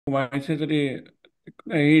সোমাইছে যদি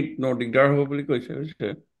এই দিগদাৰ হ'ব বুলি কৈছে বুজিছে।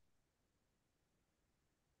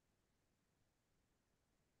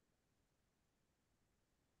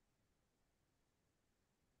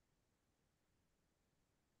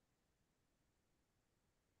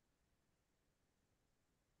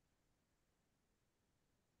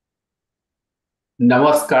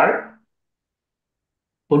 নমস্কাৰ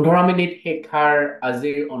 15 মিনিট শিক্ষাৰ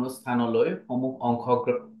আজিৰ অনুষ্ঠানলৈ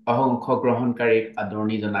অংশগ্ৰহণকাৰীক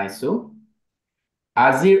আদৰণি জনাইছো।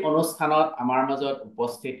 আজিৰ অনুষ্ঠানত আমাৰ মাজত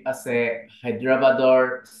উপস্থিত আছে হায়দৰাবাদৰ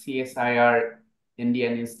CSIR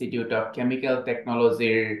Indian institute of chemical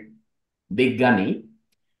টেকনলজিৰ বিজ্ঞানী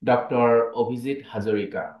ডক্টৰ অভিজিত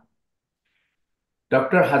হাজৰিকা।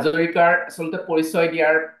 ডক্টৰ হাজৰিকাৰ আচলতে পৰিচয়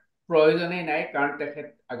দিয়াৰ প্ৰয়োজনেই নাই, কাৰণ তেখেত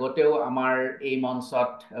আগতেও আমাৰ এই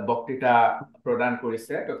মঞ্চত বক্তৃতা প্ৰদান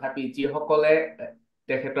কৰিছে। তথাপি যিসকলে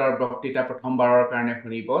তেখেতৰ বক্তৃতা প্ৰথমবাৰৰ কাৰণে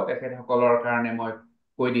শুনিব, তেখেতসকলৰ কাৰণে মই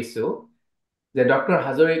কৈ দিছো যে ডক্টৰ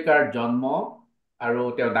হাজৰিকাৰ জন্ম আৰু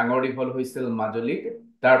তেওঁ ডাঙৰ দীঘল হৈছিল মাজুলীত।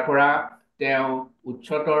 তাৰ পৰা তেওঁ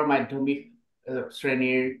উচ্চতৰ মাধ্যমিক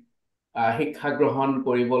শ্ৰেণীৰ শিক্ষা গ্ৰহণ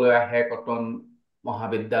কৰিবলৈ আহে কটন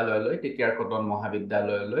মহাবিদ্যালয়লৈ, তেতিয়াৰ কটন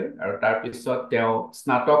মহাবিদ্যালয়লৈ, আৰু তাৰ পিছত তেওঁ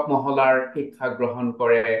স্নাতক মহলাৰ শিক্ষা গ্ৰহণ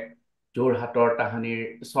কৰে যোৰহাটৰ তাহানিৰ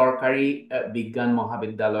চৰকাৰী বিজ্ঞান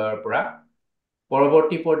মহাবিদ্যালয়ৰ পৰা।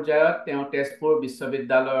 পৰৱৰ্তী পৰ্যায়ত তেওঁ তেজপুৰ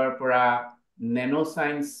বিশ্ববিদ্যালয়ৰ পৰা নেনো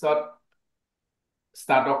ছায়েন্সত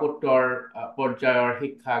স্নাতকোত্তৰ পৰ্যায়ৰ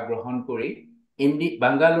শিক্ষা গ্ৰহণ কৰি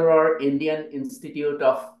বাংগালোৰৰ ইণ্ডিয়ান ইনষ্টিটিউট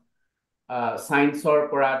অফ ছায়েন্সৰ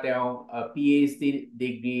পৰা তেওঁ PhD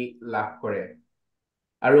ডিগ্ৰী লাভ কৰে।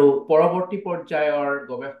 আৰু পৰৱৰ্তী পৰ্যায়ৰ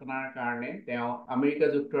গৱেষণাৰ কাৰণে তেওঁ আমেৰিকা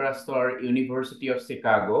যুক্তৰাষ্ট্ৰৰ ইউনিভাৰ্চিটি অফ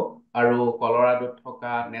চিকাগো আৰু কলৰাডোত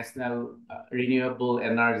থকা নেশ্যনেল ৰিনিউৱেবল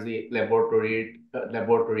এনাৰ্জি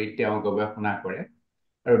লেবৰেটৰীত তেওঁ গৱেষণা কৰে।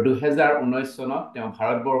 আৰু 2019 চনত তেওঁ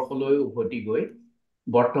ভাৰতবৰ্ষলৈ উভতি গৈ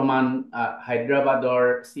বৰ্তমান হায়দৰাবাদৰ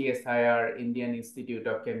CSIR Indian institute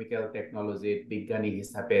of chemical টেকনলজিত বিজ্ঞানী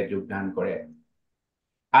হিচাপে যোগদান কৰে।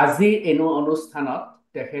 আজিৰ এনো অনুষ্ঠানত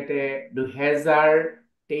তেখেতে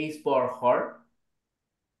 2023 বৰ্ষৰ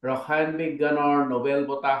ৰসায়ন বিজ্ঞানৰ নোবেল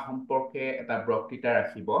বঁটা সম্পৰ্কে এটা বক্তৃতা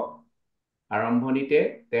ৰাখিব। আৰম্ভণিতে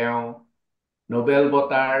তেওঁ নোবেল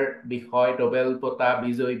বঁটাৰ বিষয়, নোবেল বঁটা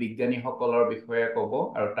বিজয়ী বিজ্ঞানীসকলৰ বিষয়ে ক'ব,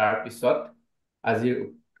 আৰু তাৰ পিছত আজিৰ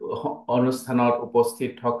অনুষ্ঠানত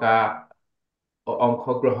উপস্থিত থকা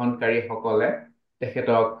অংশগ্ৰহণকাৰীসকলে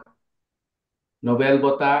তেখেতক নোবেল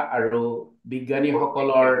বঁটা আৰু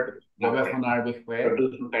বিজ্ঞানীসকলৰ গৱেষণাৰ বিষয়ে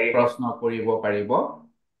প্ৰশ্ন কৰিব পাৰিব।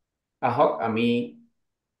 আহক আমি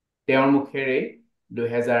তেওঁৰ মুখেৰে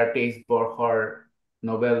 2023 বৰ্ষৰ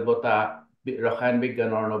নোবেল বঁটা, ৰসায়ন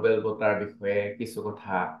বিজ্ঞানৰ নোবেল বঁটাৰ বিষয়ে কিছু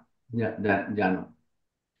কথা জানো।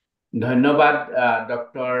 ধন্যবাদ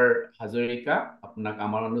ডক্টৰ হাজৰিকা, আপোনাক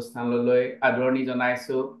আমাৰ অনুষ্ঠানলৈ আদৰণি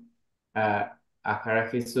জনাইছো। আশা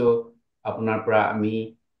ৰাখিছো আপোনাৰ পৰা আমি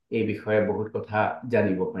এই বিষয়ে বহুত কথা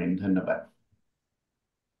জানিব পাৰিম। ধন্যবাদ।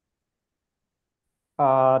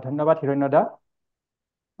 ধন্যবাদ হিৰণ্যদা,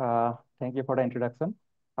 thank U for the introduction.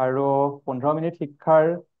 আৰু 15 মিনিট শিক্ষাৰ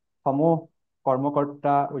সমূহ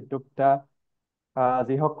কৰ্মকৰ্তা, উদ্যোক্তা,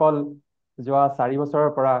 যিসকল যোৱা 4 বছৰৰ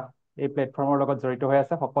পৰা এই প্লেটফৰ্মৰ লগত জড়িত হৈ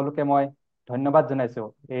আছে, সকলোকে মই ধন্যবাদ জনাইছো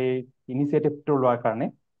এই ইনিচিয়েটিভটো লোৱাৰ কাৰণে।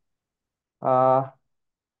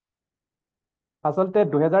 আচলতে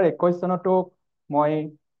 2021 চনতো মই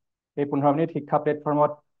এই 15 মিনিট শিক্ষা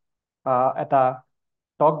প্লেটফৰ্মত এটা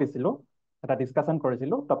টক দিছিলোঁ, এটা ডিছকাশ্যন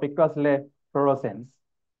কৰিছিলোঁ। টপিকটো আছিলে ফ্ল'ৰচেন্স।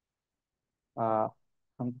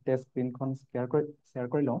 স্ক্ৰীনখন শ্বেয়াৰ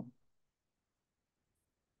কৰি লওঁ।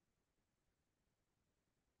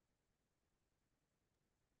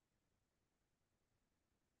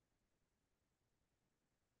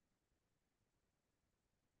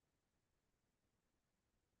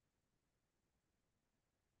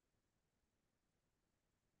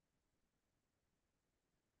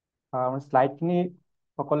 শ্লাইডখিনি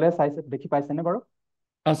সকলোৱে চাইছে, দেখি পাইছেনে বাৰু?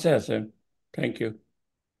 আছে, থেংক ইউ।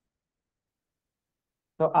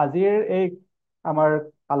 তো আজিৰ এই আমাৰ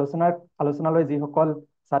আলোচনালৈ যিসকল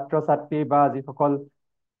ছাত্ৰ ছাত্ৰী বা যিসকল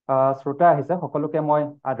শ্ৰোতা আহিছে, সকলোকে মই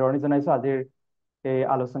আদৰণি জনাইছোঁ আজিৰ এই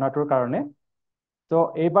আলোচনাটোৰ কাৰণে। তো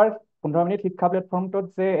এইবাৰ 15 মিনিট শিক্ষা প্লেটফৰ্মটোত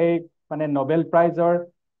যে এই মানে নোবেল প্ৰাইজৰ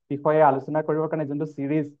বিষয়ে আলোচনা কৰিবৰ কাৰণে যোনটো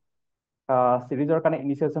চিৰিজৰ কাৰণে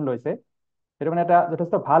ইনিচিয়েশ্যন লৈছে, সেইটো মানে এটা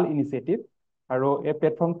যথেষ্ট ভাল ইনিচিয়েটিভ। আৰু এই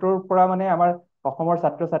প্লেটফৰ্মটোৰ পৰা মানে আমাৰ অসমৰ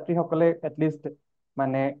ছাত্ৰ ছাত্ৰীসকলে এটলিষ্ট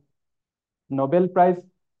মানে নোবেল প্ৰাইজ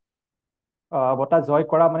বঁটা জয়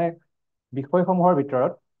কৰা মানে বিষয়সমূহৰ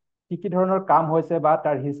ভিতৰত কি ধৰণৰ কাম হৈছে বা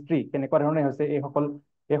তাৰ হিষ্ট্ৰী কেনেকুৱা ধৰণে হৈছে,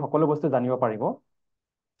 এই সকলো বস্তু জানিব পাৰিব।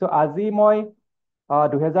 ত' আজি মই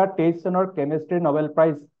 2023 চনৰ কেমিষ্ট্ৰি নোবেল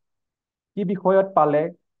প্ৰাইজ কি বিষয়ত পালে,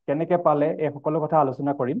 কেনেকৈ পালে, এই সকলো কথা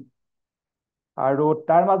আলোচনা কৰিম। আৰু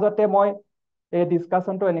তাৰ মাজতে মই এই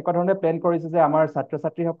ডিছকাশ্যনটো এনেকুৱা ধৰণে প্লেন কৰিছোঁ যে আমাৰ ছাত্ৰ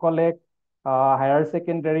ছাত্ৰীসকলে হায়াৰ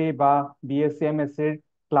ছেকেণ্ডেৰী বা BSc MSc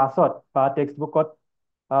ক্লাছত বা টেক্সট বুকত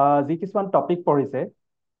যি কিছুমান টপিক পঢ়িছে,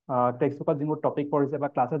 টেক্সট বুকত যিবোৰ টপিক পঢ়িছে বা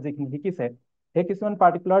ক্লাছত যিখিনি শিকিছে, সেই কিছুমান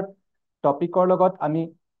পাৰ্টিকুলাৰ টপিকৰ লগত আমি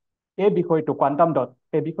এই বিষয়টো কোৱাণ্টাম ডট,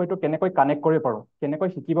 এই বিষয়টো কেনেকৈ কানেক্ট কৰিব পাৰোঁ, কেনেকৈ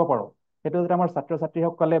শিকিব পাৰোঁ, সেইটো যাতে আমাৰ ছাত্ৰ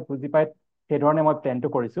ছাত্ৰীসকলে বুজি পায়, সেইধৰণে মই প্লেনটো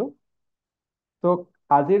কৰিছোঁ। ত'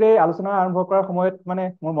 আজিৰ এই আলোচনা আৰম্ভ কৰাৰ সময়ত মানে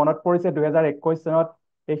মোৰ মনত পৰিছে 2021 চনত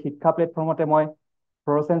এই শিক্ষা প্লেটফৰ্মতে মই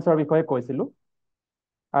ফ্ল'ৰেচেন্সৰ বিষয়ে কৈছিলোঁ।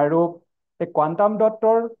 আৰু এই কোৱাণ্টাম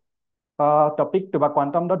ডটৰ টপিকটো বা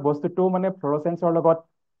কোৱাণ্টাম ডট বস্তুটো মানে ফ্ল'ৰেচেন্সৰ লগত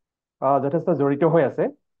যথেষ্ট জড়িত হৈ আছে।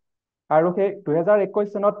 আৰু সেই 2021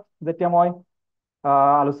 চনত যেতিয়া মই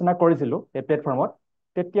আলোচনা কৰিছিলোঁ এই প্লেটফৰ্মত,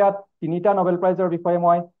 তেতিয়া 3টা নোবেল প্ৰাইজৰ বিষয়ে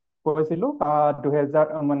মই কৈছিলোঁ।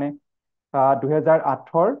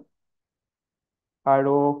 2008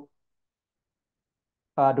 আৰু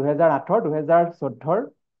 2008, 2014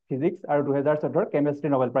 ফিজিক্স আৰু 2014 কেমেষ্ট্ৰি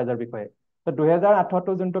নোবেল প্ৰাইজৰ বিষয়ে। তো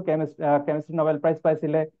 2008 যোনটো কেমেষ্ট্ৰি নোবেল প্ৰাইজ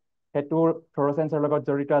পাইছিলে, সেইটো ফ্ল'ৰেচেন্সৰ লগত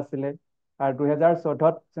জড়িত আছিলে। আৰু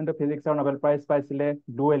 2014 যোনটো ফিজিক্সৰ নোবেল প্ৰাইজ পাইছিলে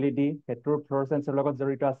ব্লু LED, সেইটোৰ ফ্ল'ৰেচেন্সৰ লগত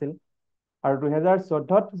জড়িত আছিল। আৰু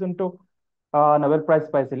 2014 যোনটো নোবেল প্ৰাইজ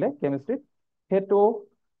পাইছিলে কেমেষ্ট্ৰিত, সেইটো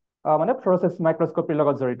মানে ফ্ল'ৰেচেন্স মাইক্ৰস্কপিৰ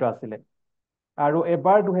লগত জড়িত আছিলে। আৰু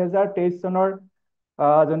এবাৰ 2023 চনৰ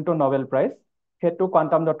যোনটো নোবেল প্ৰাইজ, সেইটো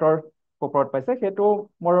কোৱাণ্টাম ডটৰ ওপৰত পাইছে। সেইটো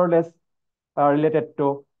মোৰ less related to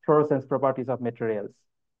ফ্ল'ৰেচেন্স properties of materials.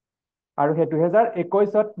 আৰু সেই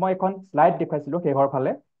 2021 মই এখন শ্লাইড দেখুৱাইছিলোঁ শেষৰ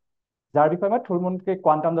ফালে, যাৰ বিষয়ে মই থুলমূলকৈ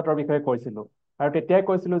কোৱাণ্টাম ডটৰ বিষয়ে কৈছিলোঁ। আৰু তেতিয়াই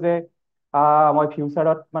কৈছিলোঁ যে মই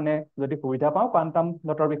ফিউচাৰত মানে যদি সুবিধা পাওঁ, কোৱাণ্টাম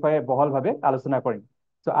ডটৰ বিষয়ে বহলভাৱে আলোচনা কৰিম।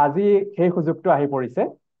 চ' আজি সেই সুযোগটো আহি পৰিছে।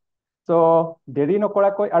 চ' দেৰি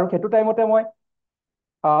নকৰাকৈ, আৰু সেইটো টাইমতে মই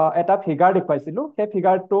এটা ফিগাৰ দেখুৱাইছিলোঁ। সেই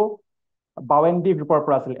ফিগাৰটো বাৱেণ্ডি গ্ৰুপৰ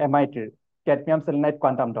পৰা আছিল, MIT-ৰ কেডমিয়াম চেলেনাইট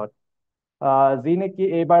কোৱাণ্টাম ডট, যি নেকি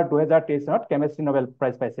এইবাৰ 2023 চনত কেমেষ্ট্ৰি নোবেল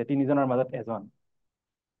প্ৰাইজ পাইছে, 3জনৰ মাজত এজন।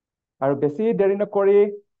 আৰু বেছি দেৰি নকৰি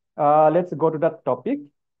লেটছ গ' টু দ্য টপিক।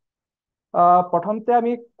 প্ৰথমতে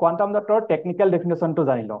আমি কোৱাণ্টাম ডটৰ টেকনিকেল ডেফিনেশ্যনটো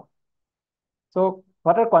জানি লওঁ। চ'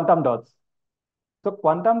 what are quantum dots? So'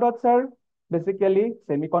 quantum dots R basically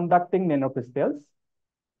semiconducting nanocrystals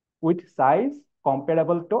with size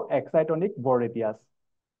comparable to excitonic Bohr radius.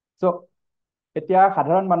 চ' এতিয়া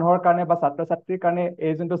সাধাৰণ মানুহৰ কাৰণে বা ছাত্ৰ ছাত্ৰীৰ কাৰণে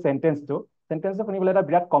এই যোনটো চেণ্টেন্সটো শুনিবলৈ এটা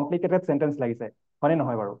বিৰাট কমপ্লিকেটেড চেণ্টেন্স লাগিছে, হয়নে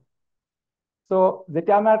নহয় বাৰু? চ'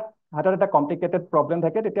 যেতিয়া আমাৰ হাতত এটা কমপ্লিকেটেড প্ৰব্লেম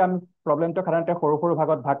থাকে, তেতিয়া আমি প্ৰব্লেমটো সাধাৰণতে সৰু সৰু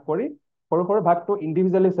ভাগত ভাগ কৰি সৰু সৰু ভাগটো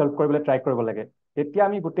ইণ্ডিভিজুৱেলি চল্ভ কৰিবলৈ ট্ৰাই কৰিব লাগে। তেতিয়া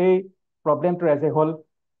আমি গোটেই প্ৰব্লেমটো এজ এ হ'ল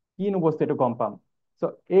কিনো বস্তু এইটো গম পাম।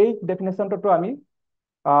 চ' এই ডেফিনেশ্যনটোতো আমি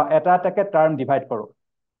এটা এটাকে টাৰ্ম ডিভাইড কৰোঁ।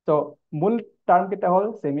 চ' মূল টাৰ্মকেইটা হ'ল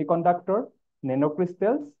ছেমিকণ্ডাক্টৰ,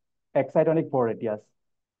 নেন'ক্ৰিষ্টেলছ, এক্সাইটনিক Bohr radius.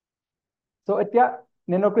 চ' এতিয়া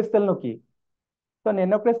নেন'ক্ৰিষ্টেলনো কি? চ'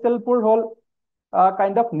 নেন'ক্ৰিষ্টেলবোৰ হ'ল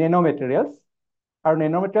কাইণ্ড অফ নেন' মেটেৰিয়েলছ। আৰু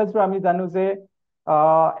নেন'মেটেৰিয়েলছবোৰ আমি জানো যে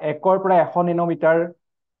 1 পৰা 100 নেন'মিটাৰ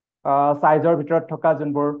চাইজৰ ভিতৰত থকা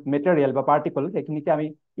যোনবোৰ মেটেৰিয়েল বা পাৰ্টিকল, সেইখিনিকে আমি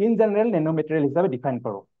ইন জেনেৰেল নেন' মেটেৰিয়েল হিচাপে ডিফাইন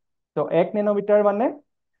কৰোঁ। ত' 1 নেন'মিটাৰ মানে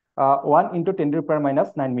 1 ×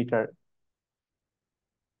 10⁻⁹ মিটাৰ।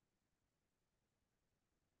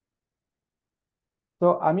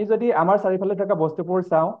 চ' আমি যদি আমাৰ চাৰিওফালে থকা বস্তুবোৰ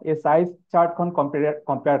চাওঁ, এই চাইজ চাৰ্টখন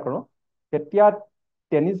কম্পেয়াৰ কৰোঁ, তেতিয়া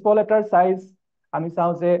টেনিছ বল এটাৰ চাইজ আমি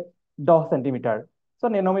চাওঁ যে 10 চেণ্টিমিটাৰ।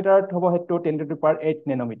 চ' নেন'মিটাৰত হ'ব সেইটো 10⁸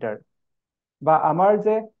 নেন'মিটাৰ। বা আমাৰ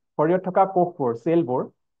যে শৰীৰত থকা কোষবোৰ, চেলবোৰ,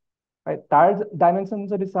 তাৰ ডাইমেনশ্যন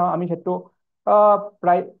যদি চাওঁ, আমি সেইটো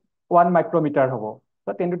প্ৰায় 1 মাইক্ৰমিটাৰ হ'ব।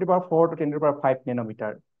 চ' 10⁴ to 10⁵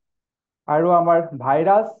 নেন'মিটাৰ। আৰু আমাৰ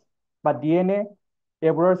ভাইৰাছ বা DNA,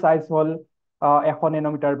 এইবোৰৰ চাইজ হ'ল 100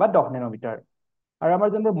 নেন'মিটাৰ বা 10 নেন'মিটাৰ। আৰু আমাৰ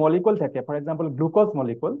যোনবোৰ মলিকুল থাকে, ফৰ এক্সাম্পল গ্লুক'জ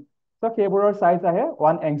মলিকুল, চ' সেইবোৰৰ চাইজ আহে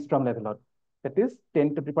 1 এংষ্ট্ৰম লেভেলত, ডেট ইজ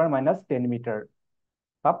 10⁻⁻10 মিটাৰ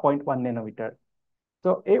বা 0.1 নেন'মিটাৰ।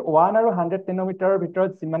 চ' এই 1 আৰু 100 নেন'মিটাৰৰ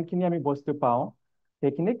ভিতৰত যিমানখিনি আমি বস্তু পাওঁ,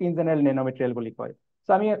 সেইখিনিক ইন জেনেৰেল নেন'মেটেৰিয়েল বুলি কয়।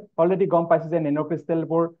 চ' আমি অলৰেডি গম পাইছোঁ যে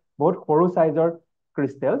নেন'ক্ৰিষ্টেলবোৰ বহুত সৰু চাইজৰ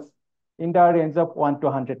ক্ৰিষ্টেলছ in the range of 1 to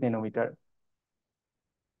 100 nanometre.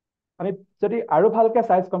 আমি যদি আৰু ভালকৈ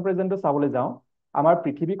চাইজ কম্পেৰিজনটো চাবলৈ যাওঁ, আমাৰ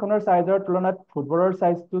পৃথিৱীখনৰ চাইজৰ তুলনাত ফুটবলৰ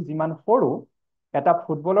চাইজটো যিমান সৰু, এটা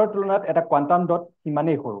ফুটবলৰ তুলনাত এটা কোৱাণ্টাম ডট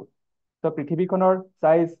সিমানেই সৰু। ত' পৃথিৱীখনৰ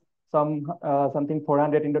চাইজ চামথিং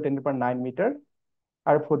 400 × 10⁹ মিটাৰ,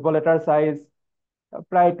 আৰু ফুটবল এটাৰ চাইজ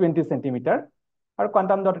প্ৰায় 20 চেণ্টিমিটাৰ, আৰু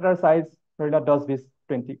কোৱাণ্টাম ডট এটাৰ চাইজ ধৰি লোৱা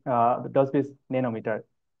 10-20 নেন'মিটাৰ।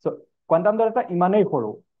 চ' কোৱাণ্টাম ডট এটা ইমানেই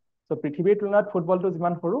সৰু। চ' So পৃথিৱীৰ তুলনাত ফুটবলটো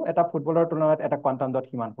যিমান সৰু এটা ফুটবলৰ তুলনাত এটা কোৱান্টাম ডট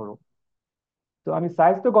সিমান সৰু তো আমি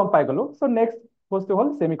সাইজটো গম পাই গলো সো নেক্সট বস্তু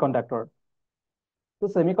হল সেমিকন্ডাক্টৰ তো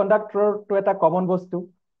সেমিকন্ডাক্টৰটো এটা কমন বস্তু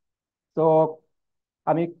তো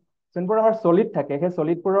আমি যোনবোৰ আমাৰ সলিড থাকে সেই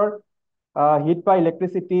সলিডবোৰৰ হিট বা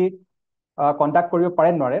ইলেক্ট্ৰিচিটি কন্ডাক্ট কৰিব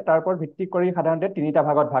পাৰে নোৱাৰে তাৰ ওপৰত ভিত্তি কৰি সাধাৰণতে তিনিটা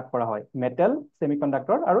ভাগত ভাগ কৰা হয় মেটেল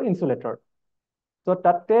সেমিকন্ডাক্টৰ আৰু ইনসুলেটৰ তো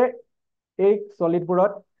তাতে এই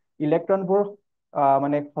সলিডবোৰত ইলেক্ট্ৰনবোৰ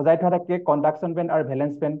মানে সজাই থোৱা থাকে কণ্ডাকশ্যন বেণ্ড আৰু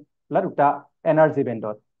ভেলেন্স বেণ্ড দুটা এনাৰ্জি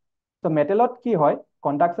বেণ্ডত তো মেটেলত কি হয়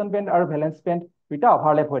কণ্ডাকশ্যন বেণ্ড আৰু ভেলেন্স বেণ্ড দুটা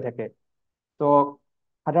অভাৰলেপ হৈ থাকে তো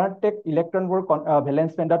সাধাৰণতে ইলেক্ট্ৰনবোৰ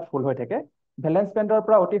ভেলেন্স বেণ্ডত ফুল হৈ থাকে ভেলেন্স বেণ্ডৰ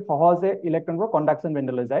পৰা অতি সহজে ইলেক্ট্ৰনবোৰ কণ্ডাকশ্যন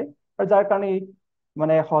বেণ্ডলৈ যায় আৰু যাৰ কাৰণে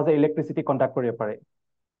মানে সহজে ইলেক্ট্ৰিচিটি কণ্ডাক্ট কৰিব পাৰে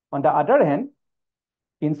অন দ্য আদাৰ হেণ্ড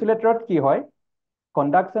ইনসুলেটৰত কি হয়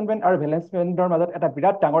কণ্ডাকশ্যন বেণ্ড আৰু ভেলেন্স বেণ্ডৰ মাজত এটা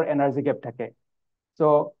বিৰাট ডাঙৰ এনাৰ্জি গেপ থাকে সো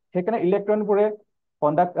সেইকাৰণে ইলেক্ট্ৰনবোৰে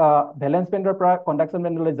ভেলেন্স বেণ্ডৰ পৰা কণ্ডাকশ্যন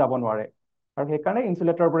বেণ্ডলৈ যাব নোৱাৰে আৰু সেইকাৰণে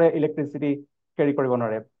ইনসুলেটৰবোৰে ইলেক্ট্ৰিচিটি কেৰি কৰিব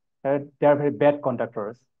নোৱাৰে দে আৰ ভেৰি বেড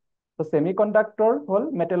কণ্ডাক্টৰ্ছ তো সেমিকন্ডাক্টৰ হল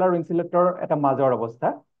মেটেল আৰু ইনসুলেটৰ এটা মাজৰ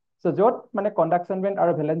অৱস্থা সো য'ত মানে কণ্ডাকশ্যন বেণ্ড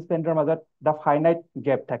আৰু ভেলেন্স বেণ্ডৰ মাজত এটা ফাইনাইট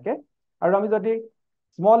গেপ থাকে আৰু আমি যদি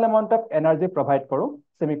small amount of energy provide কৰোঁ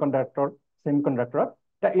সেমিকন্ডাক্টৰত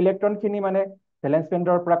এতিয়া ইলেক্ট্ৰনখিনি মানে ভেলেন্স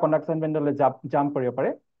বেণ্ডৰ পৰা কণ্ডাকশ্যন বেণ্ডলৈ জাম্প কৰিব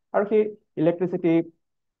পাৰে আৰু সেই ইলেক্ট্ৰিচিটি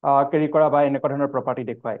কেৰি কৰা বা এনেকুৱা ধৰণৰ প্ৰপাৰ্টি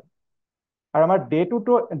দেখুৱায় আৰু আমাৰ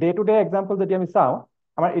ডে টু ডে এক্সাম্পল যদি আমি চাওঁ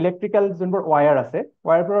আমাৰ ইলেক্ট্ৰিকেল যোনবোৰ ৱায়াৰ আছে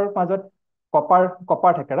ৱায়াৰবোৰৰ মাজত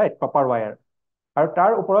কপাৰ থাকে ৰাইট কপাৰ ৱায়াৰ আৰু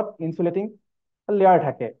তাৰ ওপৰত ইনসুলেটিং লেয়াৰ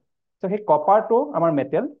থাকে সো সেই কপাৰটো আমাৰ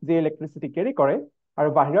মেটেল যি ইলেক্ট্ৰিচিটি কেৰি কৰে আৰু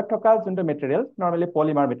বাহিৰত থকা যোনটো মেটেৰিয়েল নৰ্মেলি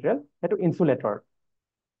পলিমাৰ মেটেৰিয়েল সেইটো ইনসুলেটৰ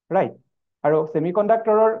ৰাইট আৰু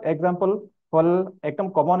সেমিকন্ডাক্টৰৰ এক্সাম্পল হল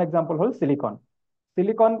একদম কমন এক্সাম্পল হল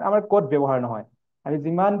সিলিকন আমাৰ ক'ত ব্যৱহাৰ নহয় আমি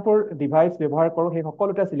যিমানবোৰ ডিভাইচ ব্যৱহাৰ কৰোঁ সেই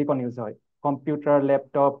সকলোতে সিলিকন ইউজ হয় কম্পিউটাৰ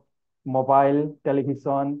লেপটপ মোবাইল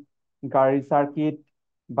টেলিভিছন গাড়ী চাৰ্কিট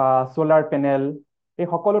বা সোলাৰ পেনেল এই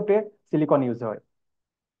সকলোতে সিলিকন ইউজ হয়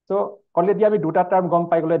সো অলৰেডি আমি দুটা টাৰ্ম গম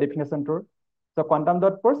পাই গ'লে ডেফিনেশ্যনটোৰ so quantum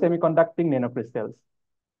dot for সেমিকন্ডাক্টিং নেনোক্ৰিষ্টেলছ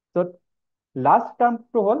so last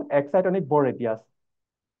টাৰ্মটো হল এক্সাইটনিক বৰ ৰেডিয়াছ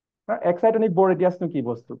এক্সাইটনিক বৰ ৰেডিয়াছটো কি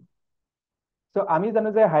বস্তু সো আমি জানো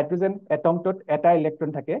যে হাইড্ৰোজেন এটমটোত এটা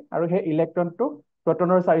ইলেক্ট্ৰন থাকে আৰু সেই ইলেক্ট্ৰনটো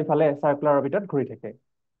প্ৰটনৰ চাৰিওফালে চাৰ্কুলাৰ অৰ্বিটত ঘূৰি থাকে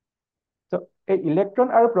সো এই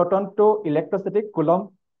ইলেক্ট্ৰন আৰু প্ৰটনটো ইলেক্ট্ৰষ্টেটিক কুলম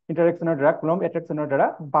এট্ৰেকশ্যনৰ দ্বাৰা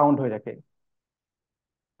বাউণ্ড হৈ থাকে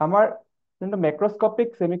আমাৰ যোনটো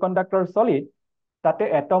মেক্ৰস্কপিক সেমিকন্ডাক্টৰ সলিড তাতে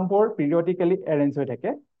এটমবোৰ পিৰিয়ডিকেলি এৰেঞ্জ হৈ থাকে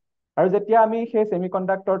আৰু যেতিয়া আমি সেই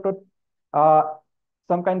সেমিকন্ডাক্টৰটোত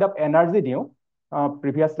some kind of energy দিওঁ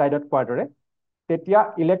প্ৰিভিয়াছ স্লাইডত কোৱাৰ দৰে তেতিয়া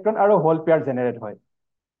ইলেক্ট্ৰন আৰু হোল পেয়াৰ জেনেৰেট হয়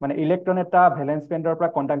মানে ইলেক্ট্ৰন এটা ভেলেন্স বেণ্ডৰ পৰা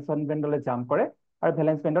কণ্ডাকশ্যন বেণ্ডলৈ জাম্প কৰে আৰু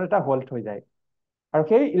ভেলেন্স বেণ্ডত এটা হোল্ড হৈ যায় আৰু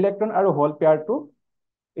সেই ইলেক্ট্ৰন আৰু হোল পেয়াৰটো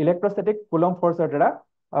ইলেক্ট্ৰষ্টেটিক কুলম ফৰ্চৰ দ্বাৰা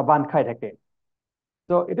বান্ধ খাই থাকে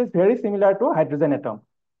so it is very similar two hydrogen atom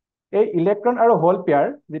এই ইলেক্ট্ৰন আৰু হোল পেয়াৰ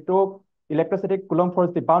যিটো ইলেক্ট্ৰষ্টেটিক কুলম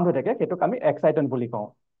ফৰ্চ দি বাউণ্ড হৈ থাকে সেইটোক আমি এক্সাইটন বুলি কওঁ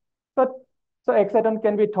সো এক্সাইটন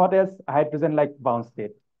কেন B thought as hydrogen like bound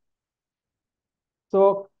state so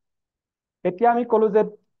এতিয়া আমি ক'লো যে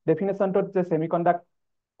ডেফিনেশ্যনটোত যে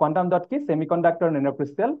কোৱান্টাম ডট কি সেমিকন্ডাক্টৰ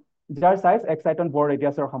নেনোক্ৰিষ্টেল যাৰ সাইজ এক্সাইটন বৰ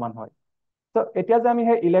ৰেডিয়াছৰ সমান হয় সো এতিয়া যে আমি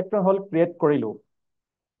সেই ইলেক্ট্ৰন হোল ক্ৰিয়েট কৰিলো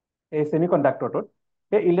এই সেমিকন্ডাক্টৰটোত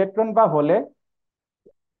সেই ইলেক্ট্ৰন বা হোলে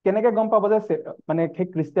কেনেকৈ গম পাব যে মানে সেই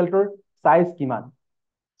ক্ৰিষ্টেলটোৰ সাইজ কিমান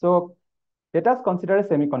সো লেট আছ কনচিডাৰ এ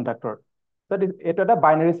সেমিকন্ডাক্টৰ সো এইটো এটা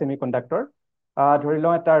বাইনাৰী সেমিকন্ডাক্টৰ ধৰি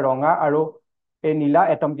লওঁ এটা ৰঙা আৰু এই নীলা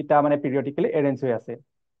এটমকেইটা মানে পিৰিয়ডিকেলি এৰেঞ্জ হৈ আছে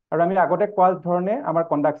আৰু আমি আগতে কোৱা ধৰণে আমাৰ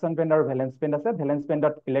কণ্ডাকশ্যন বেণ্ড আৰু ভেলেন্স বেণ্ড আছে ভেলেন্স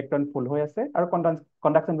বেণ্ডত ইলেক্ট্ৰন ফুল হৈ আছে আৰু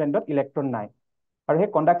কণ্ডাকশ্যন বেণ্ডত ইলেক্ট্ৰন নাই আৰু সেই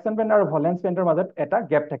কণ্ডাকশ্যন বেণ্ড আৰু ভেলেন্স বেণ্ডৰ মাজত এটা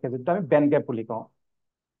গেপ থাকে যিটো আমি বেণ্ড গেপ বুলি কওঁ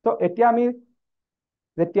সো এতিয়া আমি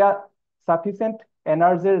যেতিয়া সাফিচিয়েণ্ট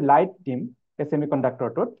এনাৰ্জিৰ লাইট দিম এই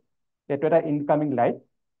সেমিকন্ডাক্টৰটোত এইটো এটা ইনকামিং লাইট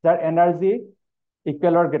যাৰ energy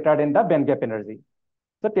equal or greater than the band gap energy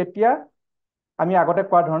so তেতিয়া আমি আগতে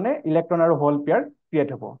কোৱা ধৰণে ইলেক্ট্ৰন আৰু হোল পেয়াৰ ক্ৰিয়েট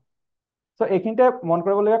হ'ব সো এইখিনিতে মন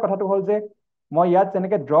কৰিবলগীয়া কথাটো হ'ল যে মই ইয়াত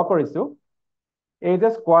যেনেকৈ ড্ৰ কৰিছোঁ এই যে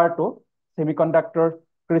স্কোৱাৰটো সেমিকন্ডাক্টৰ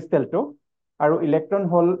ক্ৰিষ্টেলটো আৰু ইলেক্ট্ৰন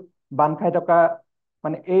হোল বান্ধ খাই থকা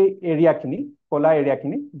মানে এই এৰিয়াখিনি ক'লা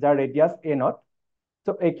এৰিয়াখিনি যাৰ ৰেডিয়াছ এ নট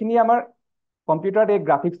সো এইখিনি আমাৰ কম্পিউটাৰত এই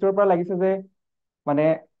গ্ৰাফিক্সটোৰ পৰা লাগিছে যে মানে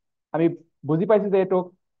আমি বুজি পাইছোঁ যে এইটো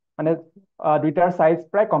মানে দুইটাৰ সাইজ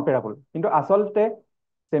প্ৰায় কম্পেৰেবল কিন্তু আচলতে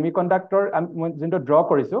সেমিকন্ডাক্টৰ মই যোনটো ড্ৰ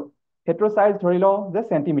কৰিছোঁ সেইটোৰ সাইজ ধৰি লওঁ যে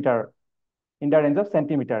centimetre in the range of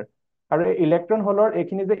centimetre আৰু এই ইলেক্ট্ৰন হোলৰ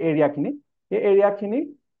এইখিনি যে এৰিয়াখিনি এই এৰিয়াখিনি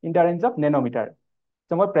in the range of nanometre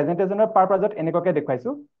so মই প্ৰেজেণ্টেশ্যনৰ পাৰপাজত এনেকুৱাকৈ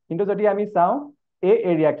দেখুৱাইছোঁ কিন্তু যদি আমি চাওঁ এই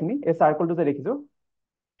এৰিয়াখিনি এই চাৰ্কলটো যে দেখিছো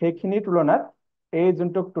সেইখিনিৰ তুলনাত এই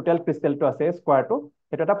যোনটো টোটেল ক্ৰিষ্টেলটো আছে স্কোৱাৰটো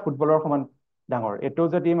সেইটো এটা ফুটবলৰ সমান ডাঙৰ এইটো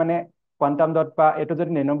যদি মানে কোৱান্টাম ডট বা এইটো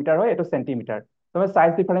যদি নেনোমিটাৰ হয় এইটো চেণ্টিমিটাৰ তো মই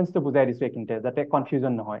চাইজ ডিফাৰেন্সটো বুজাই দিছো এইখিনিতে যাতে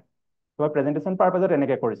কনফিউজন নহয় তো মই প্ৰেজেণ্টেশ্যন পাৰপাজত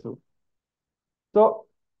এনেকৈ কৰিছো তো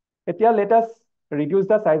এতিয়া let us reduce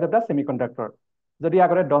the size of the semiconductor যদি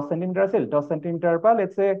আগতে 10 চেণ্টিমিটাৰ আছিল 10 চেণ্টিমিটাৰৰ পৰা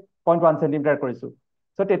লেটছ এ 0.1 চেণ্টিমিটাৰ কৰিছো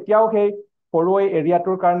চ' তেতিয়াও সেই সৰু এই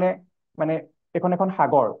এৰিয়াটোৰ কাৰণে মানে এখন এখন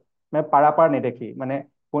সাগৰ মানে পাৰাপাৰ নেদেখি মানে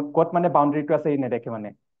ক'ত মানে বাউণ্ডেৰীটো আছে ই নেদেখে মানে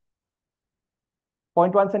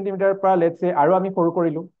 0.1 চেণ্টিমিটাৰৰ পৰা লেটছ এ আৰু আমি সৰু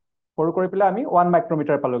কৰিলো সৰু কৰি পেলাই আমি 1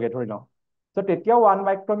 মাইক্ৰমিটাৰ পালোগে ধৰি লওঁ চ' তেতিয়াও 1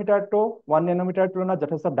 মাইক্ৰমিটাৰটো 1 নেনোমিটাৰ তুলনাত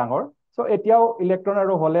যথেষ্ট ডাঙৰ চ' এতিয়াও ইলেক্ট্ৰন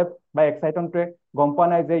আৰু হলে বা এক্সাইটনটোৱে গম পোৱা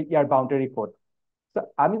নাই যে ইয়াৰ বাউণ্ডেৰী ক'ত চ'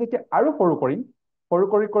 আমি যেতিয়া আৰু সৰু কৰিম সৰু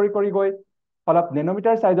কৰি কৰি কৰি গৈ অলপ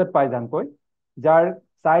নেনোমিটাৰ চাইজত পাই যামকৈ যাৰ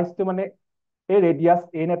চাইজটো মানে এই ৰেডিয়াছ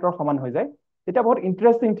এ নেটৰ সমান হৈ যায় তেতিয়া বহুত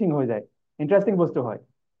ইণ্টাৰেষ্টিং থিং হৈ যায় ইণ্টাৰেষ্টিং বস্তু হয়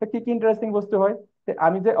কি কি ইণ্টাৰেষ্টিং বস্তু হয়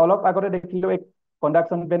আমি যে অলপ আগতে দেখিলো এই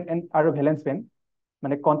কণ্ডাকশ্যন বেণ্ড আৰু ভেলেন্স বেণ্ড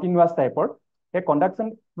মানে কণ্টিনিউৱাছ টাইপৰ সেই কণ্ডাকশ্যন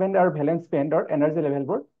বেণ্ড আৰু ভেলেন্স বেণ্ডৰ এনাৰ্জি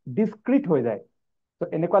লেভেলবোৰ ডিছক্ৰিট হৈ যায় ত'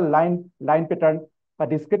 এনেকুৱা লাইন পেটাৰ্ণ বা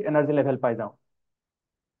ডিছক্ৰিট এনাৰ্জি লেভেল পাই যাওঁ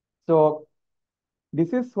চ'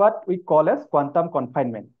 this is what we call as quantum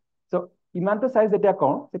কনফাইনমেণ্ট চ' ইমানটো চাইজ যেতিয়া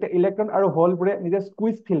কওঁ তেতিয়া ইলেক্ট্ৰন আৰু হোলবোৰে নিজে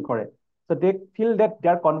স্কুইজ ফিল কৰে চ' they feel that De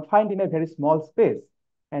R কনফাইনড in a very small space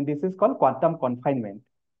and this is cold quantum কনফাইনমেণ্ট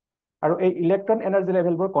আৰু এই ইলেক্ট্ৰন এনাৰ্জি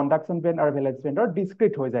লেভেলবোৰ কণ্ডাকশ্যন বেণ্ড আৰু ভেলেন্স বেণ্ডৰ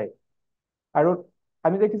ডিছক্ৰিট হৈ যায় আৰু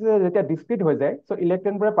আমি দেখিছো যে যেতিয়া ডিছক্ৰিট হৈ যায় চ'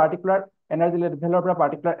 ইলেক্ট্ৰনবোৰে পাৰ্টিকুলাৰ এনাৰ্জি লেভেলৰ পৰা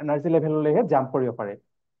পাৰ্টিকুলাৰ এনাৰ্জি লেভেললৈহে জাম্প কৰিব পাৰে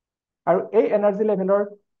আৰু এই এনাৰ্জি লেভেলৰ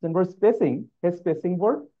যোনবোৰ স্পেচিং সেই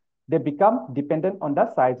স্পেচিংবোৰ they become dependent on the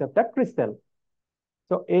size of the crystal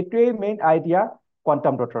চ' এইটোৱেই মেইন আইডিয়া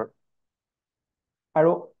কোৱান্টাম ডটৰ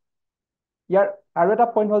আৰু ইয়াৰ আৰু এটা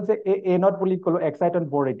পইণ্ট হ'ল যে এ নট বুলি ক'লো এক্সাইটন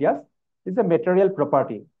বৰ radius is a material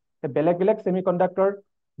property বেলেগ বেলেগ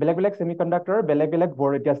ছেমিকণ্ডাক্টৰৰ বেলেগ বেলেগ বৰ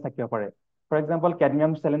ৰেডিয়াছ থাকিব পাৰে ফৰ এক্সাম্পল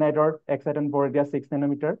কেডমিয়াম সেলেনাইডৰ এক্সাইটন বৰ radius 6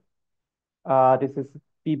 nanometre this is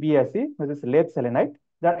PbSe which is lead selenide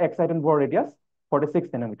যাৰ এক্সাইটন বৰ ৰেডিয়াছ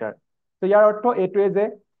 46 নেনোমিটাৰ তো ইয়াৰ অৰ্থ এইটোৱে যে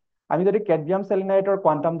আমি যদি কেডমিয়াম সেলেনাইডৰ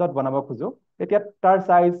কোৱান্টাম ডট বনাব খোজো তেতিয়া তাৰ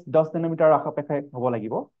চাইজ 10 নেনোমিটাৰৰ আশে-পাশে হ'ব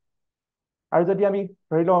লাগিব আৰু যদি আমি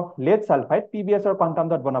ধৰি লওঁ লেড সালফাইড PbSৰ কোৱান্টাম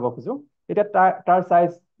ডট বনাব খোজো তেতিয়া তাৰ চাইজ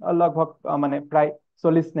লগভগ মানে প্ৰায়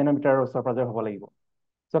 40 নেনোমিটাৰৰ ওচৰ পাজৰ হ'ব লাগিব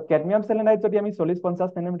চ' কেডমিয়াম সেলেনাইড যদি আমি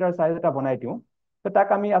 40-50 নেনোমিটাৰ চাইজ এটা বনাই দিওঁ তো তাক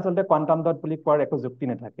আমি আচলতে কোৱান্টাম ডট বুলি কোৱাৰ একো যুক্তি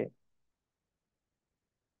নাথাকে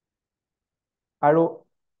আৰু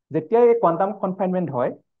যেতিয়া এই কোৱান্টাম কনফাইনমেণ্ট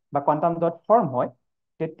হয় বা কোৱান্টাম ডট ফৰ্ম হয়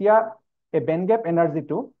তেতিয়া এই বেণ্ড গেপ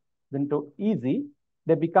এনাৰ্জিটো যোনটো EG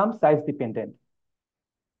they become size dependent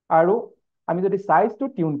আৰু আমি যদি চাইজটো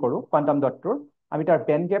টিউন কৰোঁ কোৱান্টাম ডটটোৰ আমি তাৰ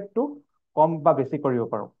বেণ্ড গেপটো কম বা বেছি কৰিব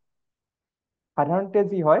পাৰোঁ সাধাৰণতে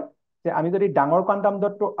যি হয় যে আমি যদি ডাঙৰ কোৱান্টাম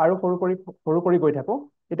ডটটো আৰু সৰু কৰি গৈ থাকোঁ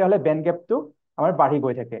তেতিয়াহ'লে বেণ্ড গেপটো আমাৰ বাঢ়ি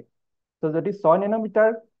গৈ থাকে ত' যদি 6 nanometre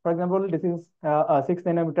for example this is 6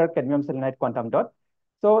 nanometre cadmium selenide quantum dot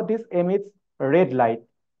so this emits red light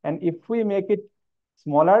and if we make it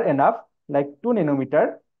smaller enough like 2 nanometer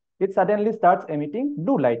it suddenly starts emitting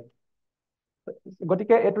blue light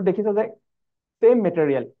গতিকে এইটো দেখিছে যে same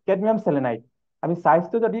material cadmium selenide আমি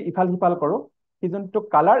সাইজটো যদি ইফাল সিফাল কৰোঁ সি যোনটো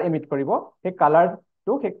কালাৰ এমিট কৰিব সেই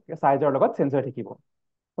কালাৰটো সেই সাইজৰ লগত চেঞ্জ হৈ থাকিব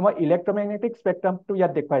মই ইলেক্ট্ৰমেগনেটিক স্পেক্ট্ৰামটো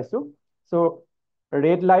ইয়াত দেখুৱাইছো চ'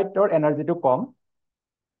 ৰেড লাইটৰ এনাৰ্জিটো কম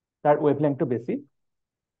তাৰ ৱেভলেংথটো বেছি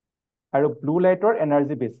আৰু ব্লু লাইটৰ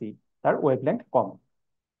এনাৰ্জি বেছি তাৰ ৱেভলেংথ কম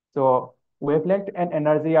চ' ৱেভলেংথ and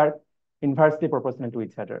energy R inversely proportional two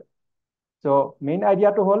ইচ আদাৰ চ' মেইন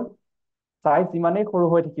আইডিয়াটো হ'ল চাইজ যিমানেই সৰু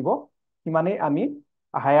হৈ থাকিব সিমানেই আমি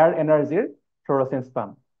হায়াৰ এনাৰ্জিৰ ফ্ল'ৰচেন্স পাম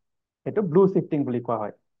সেইটো ব্লু শিফটিং বুলি কোৱা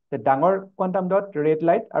হয় যে ডাঙৰ কোৱান্টাম ডট ৰেড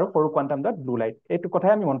লাইট আৰু সৰু কোৱান্টাম ডট ব্লু লাইট এইটো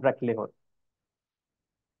কথাই আমি মনত ৰাখিলেই হ'ল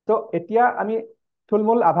ত' এতিয়া আমি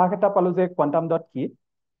থুলমূল আভাস এটা পালো যে কোৱান্টাম ডট কি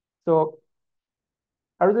চ'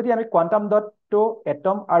 আৰু যদি আমি কোৱান্টাম ডটটো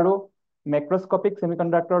এটম আৰু মেক্ৰস্কপিক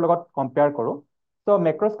ছেমিকণ্ডাক্টৰৰ লগত কম্পেয়াৰ কৰোঁ চ'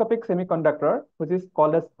 macroscopic semiconductor which is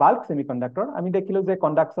cold as bulk semiconductor আমি দেখিলোঁ যে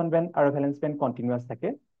কণ্ডাকশ্যন বেণ্ড আৰু ভেলেন্স বেণ্ড কণ্টিনিউৱাছ থাকে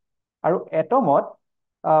আৰু এটমত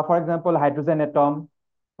for example hydrogen atom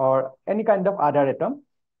or any kind of আদাৰ এটম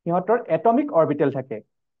সিহঁতৰ এটমিক অৰ্বিটেল থাকে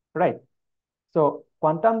ৰাইট চ'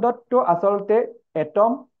 কোৱান্টাম ডটটো আচলতে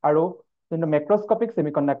এটম আৰু যোনটো মেক্ৰস্কপিক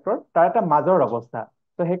ছেমিকণ্ডাক্টৰ তাৰ এটা মাজৰ অৱস্থা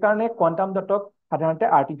ত' সেইকাৰণে কোৱান্টাম ডটক সাধাৰণতে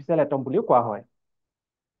আৰ্টিফিচিয়েল এটম বুলিও কোৱা হয়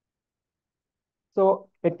চ'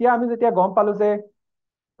 এতিয়া আমি যেতিয়া গম পালো যে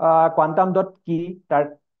কোৱান্টাম ডট কি তাৰ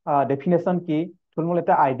ডেফিনেশ্যন কি থুলমূল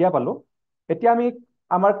এটা আইডিয়া পালো এতিয়া আমি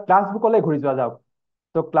আমাৰ ক্লাছ বুকলৈ ঘূৰি যোৱা যাওক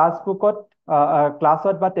তো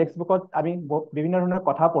ক্লাছত বা টেক্সট বুকত আমি বিভিন্ন ধৰণৰ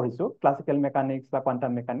কথা পঢ়িছো ক্লাছিকেল মেকানিক্স বা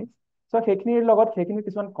কোৱাণ্টাম মেকানিক্স চ' সেইখিনিৰ লগত সেইখিনিৰ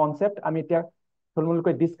কিছুমান কনচেপ্ট আমি এতিয়া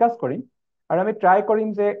থুলমূলকৈ ডিছকাছ কৰিম আৰু আমি ট্ৰাই কৰিম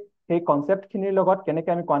যে সেই কনচেপ্টখিনিৰ লগত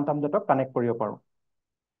কেনেকৈ আমি কোৱাণ্টাম ডটক কানেক্ট কৰিব পাৰোঁ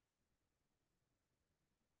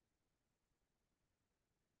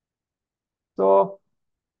চ'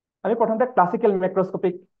 আমি প্ৰথমতে ক্লাছিকেল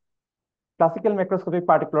মেক্ৰস্কোপিক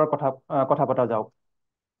পাৰ্টিকুলাৰ কথা পতা যাওক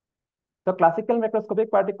তো ক্লাছিকেল মেক্ৰস্কোপিক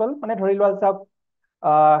পাৰ্টিকল মানে ধৰি লোৱা যাওক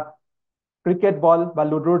ক্ৰিকেট বল বা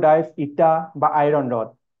লুডুৰ ডাইচ ইটা বা আইৰণ ৰড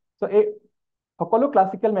চ' এই সকলো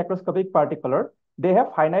classical মেক্ৰস্কোপিক পাৰ্টিকলৰ they have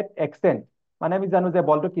finite extent মানে আমি জানো যে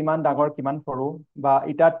বলটো কিমান ডাঙৰ কিমান সৰু বা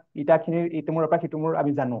ইটাখিনিৰ ইটোমূৰৰ পৰা সিটোমূৰ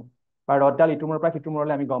আমি জানো বা ৰডডাল ইটোমূৰৰ পৰা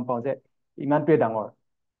সিটোমূৰলৈ আমি গম পাওঁ যে ইমানটোৱে ডাঙৰ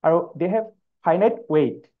আৰু দে হেভ ফাইনাইট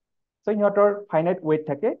ৱেইট চ' সিহঁতৰ ফাইনাইট ৱেইট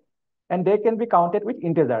থাকে and De can B counted with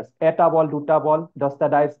ইণ্টেজাৰ্ছ এটা বল দুটা বল 10টা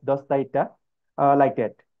ডাইচ 10টা ইটা লাইক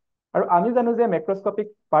ডেট আৰু আমি জানো যে মেক্ৰস্কোপিক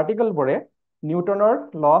পাৰ্টিকলবোৰে নিউটনৰ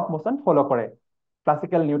ল অফ মোশ্যন ফ'ল' কৰে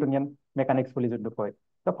ক্লাছিকেল নিউটনিয়ান মেকানিক্স বুলি যোনটো কয়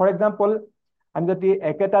ত' ফৰ এক্সাম্পল আমি যদি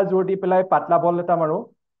একেটা জোৰ দি পেলাই পাতলা বল এটা মাৰো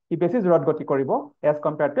ই বেছি জোৰত গতি কৰিব এজ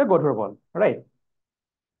কম্পেয়াৰ টু গধুৰ বল ৰাইট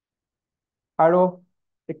আৰু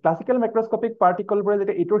এই ক্লাছিকেল মেক্ৰস্কোপিক পাৰ্টিকলবোৰে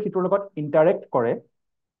যেতিয়া ইটোৰ সিটোৰ লগত ইণ্টাৰেক্ট কৰে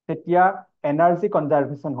তেতিয়া এনাৰ্জি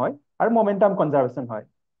কনজাৰ্ভেশ্যন হয় আৰু মমেণ্টাম কনজাৰ্ভেশ্যন হয়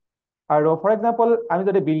আৰু ফৰ এক্সাম্পল আমি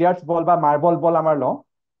যদি বিলিয়াৰ্ডছ বল বা মাৰ্বল বল আমাৰ লওঁ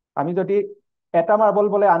আমি যদি এটা মাৰ্বল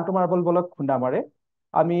বলে আনটো মাৰ্বল বলক খুন্দা মাৰে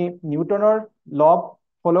আমি নিউটনৰ ল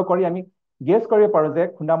ফ'ল' কৰি আমি গেছ কৰিব পাৰোঁ যে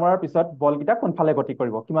খুন্দা মৰাৰ পিছত বলকেইটা কোনফালে গতি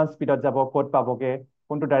কৰিব কিমান স্পীডত যাব ক'ত পাবগে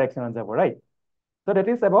কোনটো ডাইৰেকশ্যনত যাব right so' that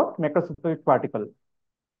is about মেক্ৰস্কোপিক particle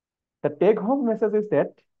the tech home message is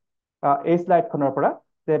date এই শ্লাইডখনৰ পৰা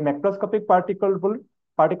যে মেক্ৰস্কোপিক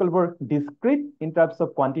পাৰ্টিকলবোৰ ডিছক্ৰিট in terms of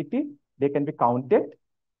quantity De can B counted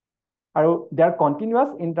আৰু দে R continuous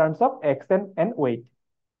in terms of extent and weight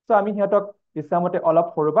চ' আমি সিহঁতক ইচ্ছামতে অলপ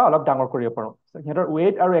সৰু বা অলপ ডাঙৰ কৰিব পাৰোঁ সিহঁতৰ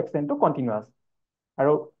ৱেইট আৰু এক্সটেণ্টটো কণ্টিনিউৱাছ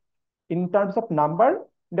আৰু in terms of number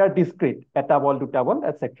De R ডিছক্ৰিট এটা বল দুটা বল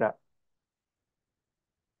etcetera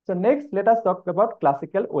so' next let us talk about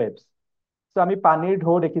classical waves চ' আমি পানীৰ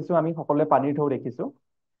ঢৌ দেখিছোঁ আমি সকলোৱে পানীৰ ঢৌ দেখিছোঁ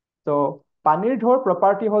চ' পানীৰ ঢৌৰ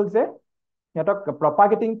প্ৰপাৰ্টি হ'ল যে সিহঁতক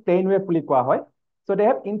প্ৰপাগেটিং প্লেইন ৱেভ বুলি কোৱা হয় চ' দে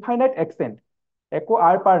হেভ ইনফাইনাইট এক্সটেণ্ট একো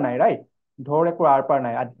আৰ পাৰ নাই ৰাইট ঢৌৰ একো আৰ পাৰ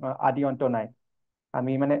নাই আদি অন্ত নাই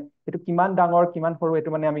আমি মানে এইটো কিমান ডাঙৰ কিমান সৰু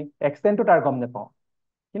এইটো মানে আমি এক্সটেণ্টটো তাৰ গম নাপাওঁ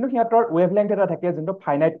কিন্তু সিহঁতৰ ৱেভ লেংথ এটা থাকে যোনটো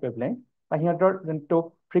ফাইনাইট ৱেভ লেংথ বা সিহঁতৰ যোনটো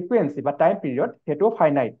ফ্ৰিকুৱেঞ্চি বা টাইম পিৰিয়ড সেইটোও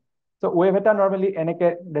ফাইনাইট চ' ৱেভ এটা নৰ্মেলি এনেকৈ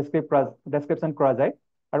ডেছক্ৰিপশ্যন কৰা যায়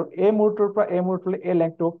আৰু এই মূৰটোৰ পৰা এই মূৰটোলৈ এই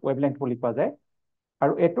লেংথটোক ৱেভ লেংথ বুলি কোৱা যায়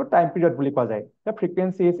আৰু এইটো টাইম পিৰিয়ড বুলি কোৱা যায় the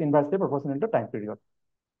frequency is inversely proportional to time period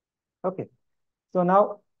okay so' নাও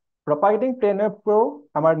প্ৰপাগেটিং প্লেন ৱেভবোৰ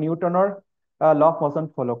আমাৰ নিউটনৰ ল অফ মোশ্যন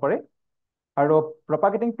ফ'ল' কৰে আৰু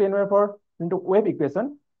প্ৰপাগেটিং প্লেন ৱেভৰ যোনটো ৱেভ ইকুৱেশ্যন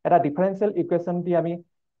এটা ডিফাৰেঞ্চিয়েল ইকুৱেশ্যন দি আমি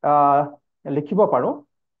লিখিব পাৰোঁ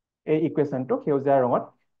এই ইকুৱেশ্যনটো সেউজীয়া ৰঙত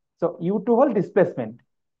চ' ইউটো হ'ল ডিছপ্লেচমেণ্ট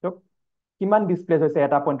চ' কিমান ডিছপ্লেচ হৈছে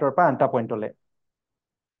এটা পইণ্টৰ পৰা আনটা পইণ্টলৈ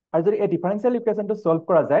আৰু যদি এই ডিফাৰেঞ্চিয়েল ইকুৱেশ্যনটো ছল্ভ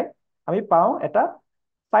কৰা যায় আমি পাওঁ এটা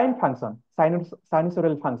sign function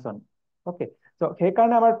সাইনোচইডেল function okay so'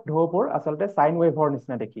 সেইকাৰণে আমাৰ ঢৌবোৰ আচলতে সাইন ৱেভৰ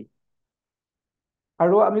নিচিনা দেখি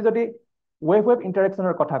আৰু আমি যদি ৱেভ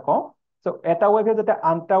ইণ্টাৰেকশ্যনৰ কথা কওঁ চ' এটা ৱেভে যেতিয়া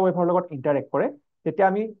আনটা ৱেভৰ লগত ইণ্টাৰেক্ট কৰে তেতিয়া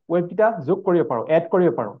আমি ৱেভকেইটা যোগ কৰিব পাৰোঁ এড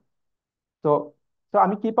কৰিব পাৰোঁ চ'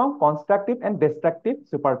 আমি কি পাওঁ কনষ্ট্ৰাকটিভ এণ্ড ডিষ্ট্ৰাকটিভ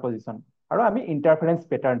ছুপাৰপজিশ্যন আৰু আমি ইণ্টাৰফাৰেঞ্চ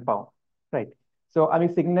পেটাৰ্ণ পাওঁ ৰাইট চ' আমি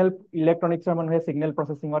ইলেক্ট্ৰনিক্সৰ মানুহে ছিগনেল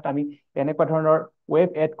প্ৰচেছিঙত আমি এনেকুৱা ধৰণৰ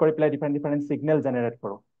ৱেভ এড কৰি পেলাই ডিফাৰেণ্ট ছিগনেল জেনেৰেট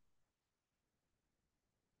কৰোঁ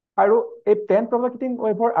আৰু এই প্লেন প্ৰপাগেটিং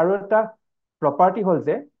ৱেভৰ আৰু এটা প্ৰপাৰ্টি হ'ল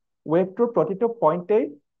যে ৱেভটোৰ প্ৰতিটো পইণ্টেই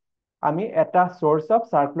আমি এটা চ'ৰ্চ অফ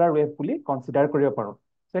চাৰ্কুলাৰ ৱেভ বুলি কনচিডাৰ কৰিব পাৰোঁ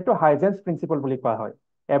সেইটো হাইজেন্স প্ৰিন্সিপল বুলি কোৱা হয়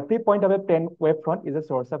every point of A plan wave front is a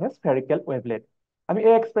source of এ স্ফেৰিকেল ৱেভলেট আমি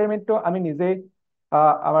এই এক্সপেৰিমেণ্টটো আমি নিজেই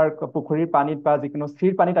আমাৰ পুখুৰীৰ পানীত বা যিকোনো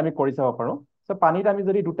স্থিৰ পানীত আমি কৰি চাব পাৰোঁ চ' পানীত আমি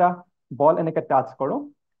যদি দুটা বল এনেকৈ টাচ কৰোঁ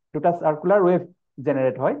দুটা চাৰ্কুলাৰ ৱেভ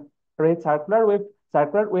জেনেৰেট হয় আৰু এই চাৰ্কুলাৰ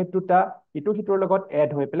ৱেভ দুটা ইটো সিটোৰ লগত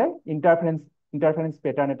এড হৈ পেলাই ইণ্টাৰফাৰেঞ্চ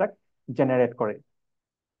পেটাৰ্ণ এটাক জেনেৰেট কৰে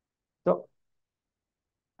চ'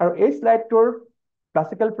 আৰু এই শ্লাইডটোৰ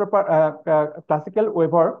ক্লাছিকেল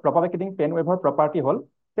ৱেভৰ প্ৰপাগেটিং প্লেন ৱেভৰ প্ৰপাৰ্টি হ'ল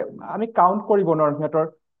যে আমি কাউণ্ট কৰিব নোৱাৰোঁ সিহঁতৰ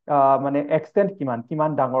মানে এক্সটেণ্ট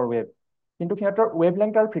কিমান ডাঙৰ ৱেভ কিন্তু সিহঁতৰ ৱেভ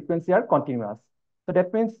লেংথ আৰু frequency R continuous so'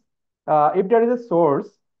 that means if there is a source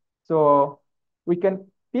so' we can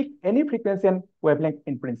pick any frequency and wave length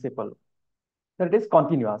in principle so' it is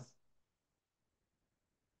continuous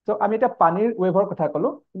চ' আমি এতিয়া পানীৰ ৱেভৰ কথা ক'লো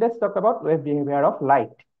let's talk about wave behaviour of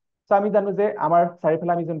light চ' আমি জানো যে আমাৰ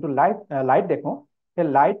চাৰিওফালে আমি যোনটো লাইট দেখোঁ সেই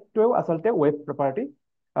লাইটটোৱেও আচলতে ৱেভ প্ৰপাৰ্টি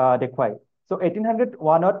দেখুৱাই চ'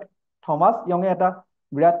 1801ত থমাছ ইয়ঙে এটা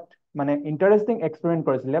বিৰাট মানে ইণ্টাৰেষ্টিং এক্সপেৰিমেণ্ট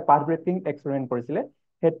কৰিছিলে পাথ ব্ৰেকিং এক্সপেৰিমেণ্ট কৰিছিলে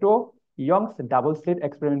সেইটো ইয়ংছ ডাবল স্লিট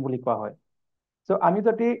এক্সপেৰিমেণ্ট বুলি কোৱা হয় চ' আমি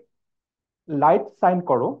যদি লাইট চাইন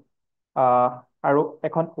কৰোঁ আৰু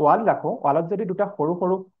এখন ৱাল ৰাখোঁ ৱালত যদি দুটা সৰু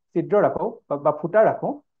সৰু ছিদ্ৰ ৰাখোঁ বা ফুটা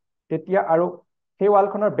ৰাখোঁ তেতিয়া আৰু সেই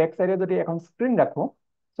ৱালখনৰ বেক চাইডে যদি এখন স্ক্ৰীন ৰাখোঁ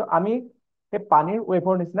চ' আমি সেই পানীৰ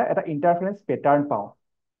ৱেভৰ নিচিনা এটা ইণ্টাৰফাৰেঞ্চ পেটাৰ্ণ পাওঁ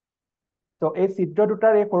ত' এই ছিদ্ৰ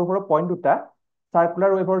দুটাৰ এই সৰু সৰু পইণ্ট দুটা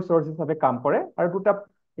চাৰ্কুলাৰ ৱেভৰ চ'ৰ্চ হিচাপে কাম কৰে আৰু দুটা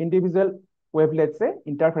ইণ্ডিভিজুৱেল ৱেভলেটছে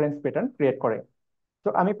ইণ্টাৰফাৰেঞ্চ পেটাৰ্ণ ক্ৰিয়েট কৰে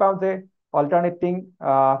চ' আমি পাওঁ যে alternating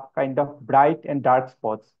kind of bright and dark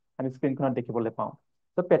spots আমি স্ক্ৰীনখনত দেখিবলৈ পাওঁ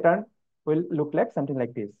চ' pattern will look like something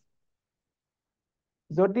like দিছ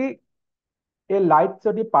যদি এই লাইট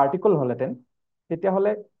যদি পাৰ্টিকল হ'লহেঁতেন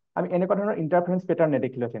তেতিয়াহ'লে আমি এনেকুৱা ধৰণৰ ইণ্টাৰফাৰেঞ্চ পেটাৰ্ণ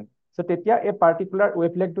নেদেখিলোহেঁতেন চ' তেতিয়া এই পাৰ্টিকুলাৰ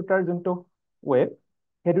ৱেভলেট দুটাৰ যোনটো ৱেভ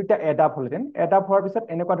সেই দুটা এডাপ হ'লহেঁতেন এডাপ হোৱাৰ পিছত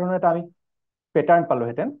এনেকুৱা ধৰণৰ এটা আমি পেটাৰ্ণ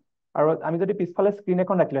পালোহেঁতেন আৰু আমি যদি পিছফালে স্ক্ৰীন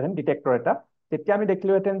এখন ৰাখিলোহেঁতেন ডিটেক্টৰ এটা তেতিয়া আমি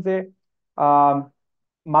দেখিলোহেঁতেন যে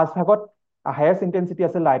মাজভাগত হায়েষ্ট ইণ্টেনচিটি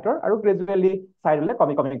আছে লাইটৰ আৰু গ্ৰেজুৱেলি চাইডলৈ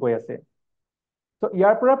কমি কমি গৈ আছে চ'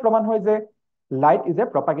 ইয়াৰ পৰা প্ৰমাণ হয় যে light is a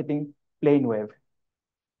প্ৰপাগেটিং plain wave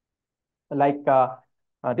like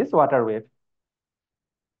this water wave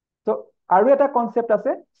চ' আৰু এটা কনচেপ্ট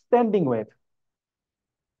আছে ষ্টেণ্ডিং ৱেভ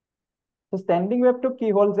ষ্টেণ্ডিং ৱেভটো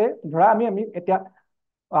কি হ'ল যে ধৰা আমি এতিয়া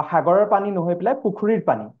সাগৰৰ পানী নহৈ পেলাই পুখুৰীৰ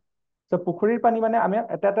পানী চ' পুখুৰীৰ পানী মানে আমি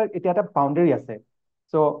এতিয়া এটা বাউণ্ডেৰী আছে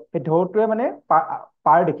চ' সেই ঢৌটোৱে মানে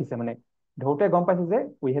পাৰ দেখিছে মানে ঢৌটোৱে গম পাইছে যে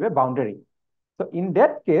উই have a boundary so' in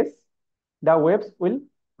date cash the waves will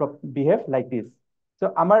behave like দিছ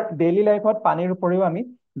চ' আমাৰ ডেইলি লাইফত পানীৰ উপৰিও আমি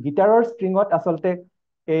গিটাৰৰ ষ্ট্ৰিঙত আচলতে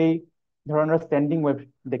এই ধৰণৰ ষ্টেণ্ডিং ৱেভ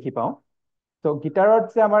দেখি পাওঁ চ' গিটাৰত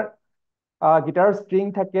যে আমাৰ গিটাৰৰ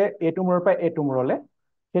ষ্ট্ৰিং থাকে এইটো মূৰৰ পৰা এইটো মূৰলৈ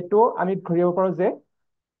সেইটো আমি ধৰিব পাৰোঁ যে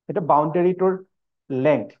সেইটো বাউণ্ডেৰীটোৰ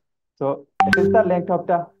length so' it is the length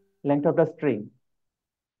of the string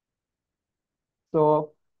চ'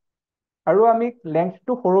 আৰু আমি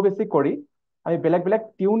লেংথটো সৰু বেছি কৰি আমি বেলেগ বেলেগ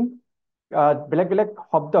টিউন বেলেগ বেলেগ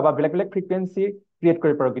শব্দ বা বেলেগ বেলেগ ফ্ৰিকুৱেঞ্চি ক্ৰিয়েট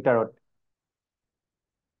কৰিব পাৰোঁ গিটাৰত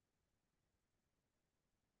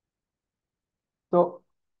চ'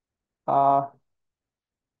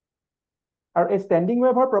 আৰু এই ষ্টেণ্ডিং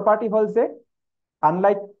ৱেভৰ প্ৰপাৰ্টি হ'ল যে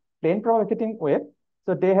unlike plain প্ৰপাগেটিং wave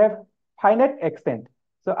so' they have finite extent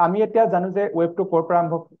চ' আমি এতিয়া জানো যে ৱেভটো ক'ৰ পৰা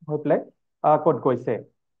আৰম্ভ হৈ পেলাই ক'ত গৈছে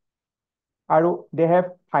আৰু they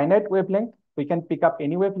have finite wave length we can pick up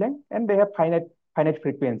any wave length and they have finite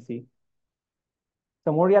frequency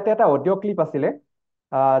চ' মোৰ ইয়াতে এটা অডিঅ' ক্লিপ আছিলে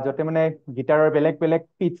য'তে মানে গিটাৰৰ বেলেগ বেলেগ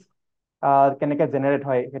পিচ কেনেকৈ জেনেৰেট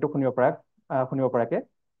হয় সেইটো শুনিব পৰাকে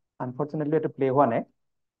আনফৰ্চুনেটলি এইটো প্লে হোৱা নাই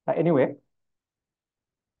এনিৱে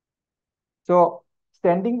চ'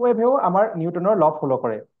 ষ্টেণ্ডিং ৱেভেও আমাৰ নিউটনৰ ল ফ'ল'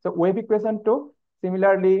 কৰে চ' ৱেভ ইকুৱেশ্যনটো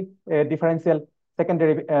চিমিলাৰলি ছেকেণ্ড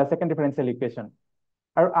ডিফাৰেঞ্চিয়েল ইকুৱেশ্যন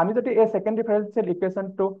আৰু আমি যদি এই ছেকেণ্ড ডিফাৰেঞ্চিয়েল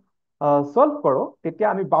ইকুৱেশ্যনটো চল্ভ কৰোঁ তেতিয়া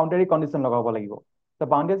আমি বাউণ্ডেৰী কণ্ডিশ্যন লগাব লাগিব ত'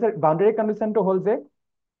 বাউণ্ডেৰী কণ্ডিশ্যনটো হ'ল যে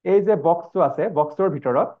এই যে বক্সটো আছে বক্সটোৰ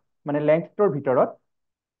ভিতৰত মানে লেংথটোৰ ভিতৰত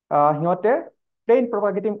সিহঁতে প্লেইন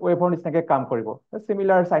প্ৰপাগেটিং ৱেভৰ নিচিনাকৈ কাম কৰিব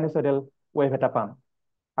চিমিলাৰ চাইনোচইডেল ৱেভ এটা পাম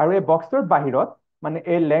আৰু এই বক্সটোৰ বাহিৰত মানে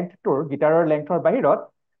এই লেংথটোৰ গিটাৰৰ লেংথৰ বাহিৰত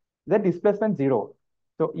যে displacement zero'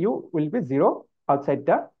 so' U will be zero'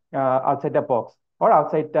 outside the box or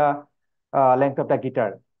outside the length of the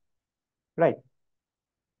guitar right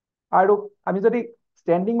আৰু আমি যদি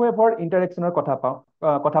ষ্টেণ্ডিং ৱেভৰ ইণ্টাৰেকশ্যনৰ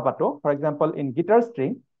কথা পাতোঁ for example in guitar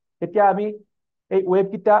string তেতিয়া আমি এই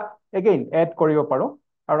ৱেভকেইটা এগেইন এড কৰিব পাৰোঁ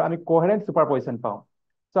আৰু আমি কোহেৰেণ্ট ছুপাৰপজিশ্যন পাওঁ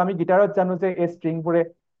চ' আমি গিটাৰত জানো যে এই ষ্ট্ৰিংবোৰে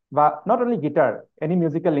বা not only guitar any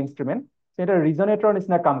musical instrument এটা ৰিজনেটৰ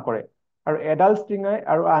নিচিনা কাম কৰে আৰু এডাল ষ্ট্ৰিঙে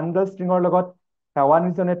আৰু আনডাল ষ্ট্ৰিঙৰ লগত one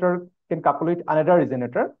ৰিজনেটৰ can couple with another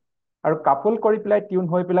ৰিজনেটৰ আৰু কাপল কৰি পেলাই টিউন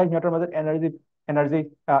হৈ পেলাই সিহঁতৰ মাজত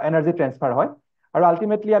এনাৰ্জি ট্ৰেন্সফাৰ হয় আৰু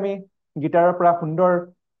আল্টিমেটলি আমি গিটাৰৰ পৰা সুন্দৰ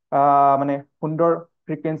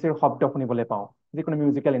ফ্ৰিকুৱেঞ্চিৰ শব্দ শুনিবলৈ পাওঁ যিকোনো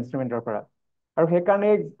মিউজিকেল ইনষ্ট্ৰুমেণ্টৰ পৰা আৰু সেইকাৰণে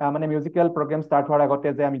মানে মিউজিকেল প্ৰগ্ৰেম ষ্টাৰ্ট হোৱাৰ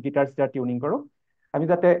আগতে যে আমি গিটাৰ টিউনিং কৰোঁ আমি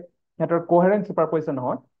যাতে সিহঁতৰ কোহেৰেণ্ট ছুপাৰপজিশ্যন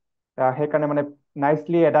নহয় সেইকাৰণে মানে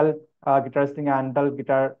নাইচলি এডাল গিটাৰ ষ্ট্ৰিঙে আনডাল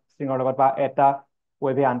গিটাৰ ষ্ট্ৰিঙৰ লগত বা এটা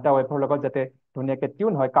ৱেভে আনটা ৱেভৰ লগত যাতে ধুনীয়াকৈ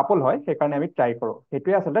টিউন হয় কাপল হয় সেইকাৰণে আমি ট্ৰাই কৰোঁ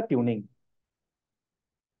সেইটোৱে আচলতে টিউনিং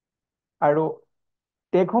আৰু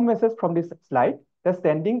tech home message from this slide the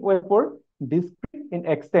standing ৱেভবোৰ discrete in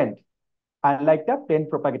extent unlike the plane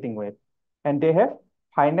propagating wave and they have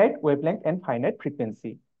finite wavelength and finite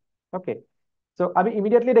frequency okay so আমি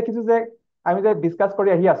ইমিডিয়েটলি দেখিছো যে আমি যে ডিসকাস কৰি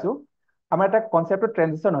আহি আছো আমাৰ এটা কনসেপ্টৰ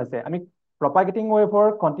ট্ৰানজিশন হৈছে আমি প্ৰপাগেটিং ৱেভৰ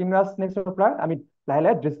কন্টিনিউয়াছনেছৰ পৰা আমি লাহে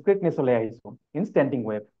লাহে ডিসক্ৰিটনেছলৈ আহিছো ইন ষ্টেণ্ডিং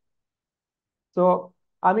ৱেভ চ'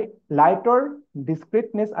 আমি লাইটৰ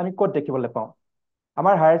ডিসক্ৰিটনেস আমি ক'ত দেখিবলৈ পাওঁ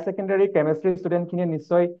আমাৰ হায়াৰ সেকেন্ডাৰী কেমিস্ট্ৰি স্টুডেন্টখিনিয়ে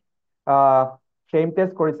নিশ্চয় ফ্লেম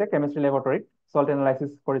টেষ্ট কৰিছে কেমিস্ট্ৰি ল্যাবৰেটৰীত সল্ট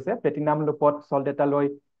এনালাইসিস কৰিছে প্লেটিনাম লুপত সল্ট এটা লৈ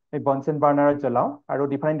বনসেন বাৰ্নাৰত জ্বলাও আৰু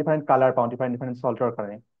ডিফাৰেন্ট কালাৰ পাওঁ ডিফাৰেন্ট সল্টৰ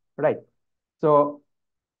কাৰণে right so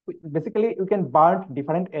basically you can burn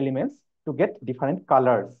different elements to get different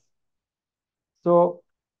colors so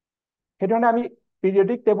সেইধৰণে আমি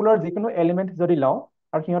periodic table যিকোনো এলিমেন্ট যদি লওঁ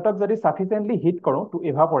আৰু সিহঁতক যদি sufficiently হিট কৰোঁ to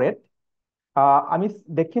evaporate আমি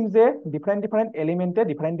দেখিম যে different এলিমেন্টে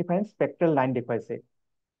different স্পেক্ট্ৰেল লাইন দেখুৱাইছে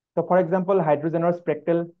so for example হাইড্ৰোজেনৰ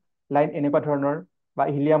spectral line এনেকুৱা ধৰণৰ বা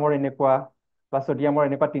হিলিয়ামৰ এনেকুৱা বা সোডিয়ামৰ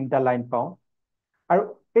এনেকুৱা তিনটা লাইন পাওঁ আৰু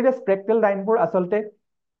এই যে স্পেক্ট্ৰেল লাইনবোৰ আচলতে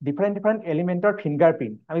different এলিমেন্টৰ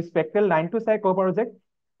ফিংগাৰপ্ৰিন্ট আমি স্পেক্ট্ৰেল লাইনটো চাই ক'ব পাৰো যে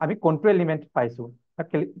আমি কোনটো এলিমেন্ট পাইছো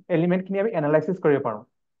এলিমেন্টখিনি আমি এনালাইসিস কৰিব পাৰো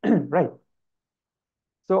ৰাইট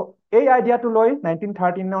সো এই আইডিয়াটো লৈ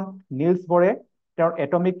 1913 নিলছ বৰে তেওঁৰ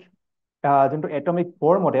এটমিক যোনটো এটমিক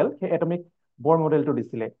বৰ মডেল সেই এটমিক বৰ মডেলটো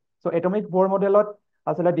দিছিলে সো এটমিক বৰ মডেলত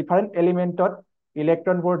আসলে ডিফাৰেন্ট এলিমেন্টত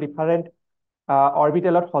ইলেক্ট্ৰনবোৰ ডিফাৰেন্ট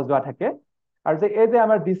অৰবিটেলত সজোৱা থাকে আৰু যে এই যে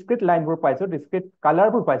আমাৰ ডিসক্ৰিট লাইনবোৰ পাইছো ডিসক্ৰিট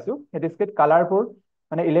কালাৰবোৰ পাইছো এই ডিসক্ৰিট কালাৰবোৰ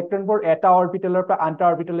মানে ইলেক্ট্ৰনবোৰ এটা অৰবিটেলৰ পৰা আনটা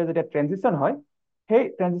অৰবিটেললৈ যেতিয়া ট্ৰানজিশন হয় সেই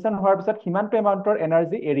ট্ৰানজিশন হোৱাৰ পিছত সিমানটো এমাউন্টৰ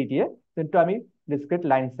এনাৰ্জি এৰি দিয়ে যোনটো আমি ডিসক্রিট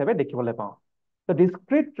লাইন হিচাপে দেখিবলৈ পাওঁ so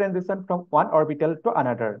discrete transition from one orbital to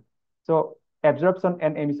another so absorption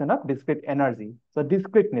and emission of discrete energy so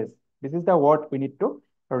discreteness this is the word we need to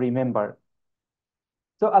remember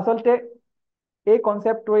so asalte এই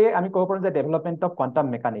কনসেপ্টটোৱে আমি ক'ব পাৰো যে development of quantum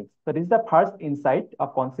mechanics so this is the first insight of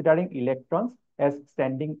considering electrons as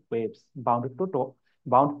standing waves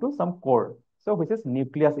bound to some core so which is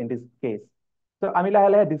nucleus in this case so আমি লাহে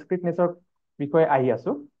লাহে ডিসক্ৰিটনেছৰ বিষয়ে আহি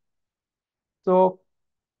আছো so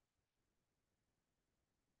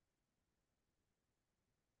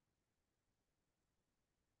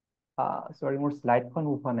sorry মোৰ স্লাইডখন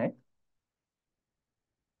উঠোৱা নাই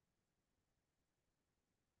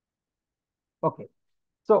okay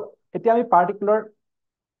so এতিয়া আমি পাৰ্টিকুলাৰ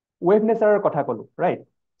ওয়েভ নেচাৰৰ কথা কলো ৰাইট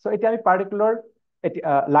সো এতিয়া আমি পাৰ্টিকুলাৰ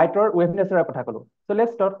লাইটৰ ওয়েভ নেচাৰৰ কথা কলো so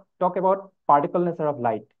let's talk about particle nature of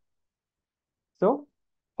light so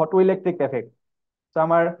ফটোইলেক্ট্ৰিক effect so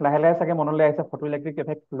আমাৰ লাহে লাহে চাগে মনলৈ আহিছে ফটোইলেক্ট্ৰিক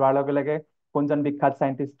এফেক্ট লোৱাৰ লগে লগে কোনজন বিখ্যাত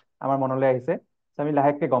সাইন্টিস্ট আমাৰ মনলৈ আহিছে সো আমি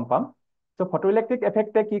লাহেকৈ গম পাম সো ফটোইলেক্ট্ৰিক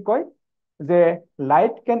এফেক্টে কি কয় যে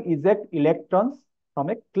light can eject ইলেক্ট্ৰনস from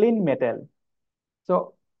a clean metal so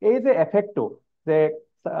এই যে এফেক্টটো যে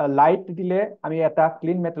লাইট দিলে আমি এটা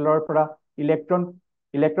ক্লিন মেটেলৰ পৰা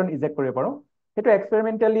ইলেক্ট্ৰন ইজেক্ট কৰিব পাৰো সেইটো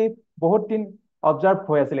এক্সপেৰিমেন্টালি বহুত দিন অবজাৰ্ভ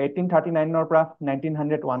হৈ আছিল 1839 পৰা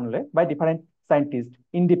 1901 লৈ বাই different scientist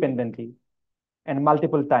independently and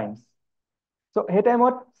multiple Times so সেই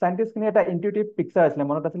টাইমত সাইন্টিস্টখিনি এটা ইনটিউটিভ পিকচাৰ আছিলে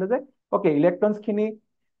মনত আছিলে যে ওকে ইলেক্ট্ৰনছখিনি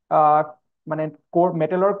মানে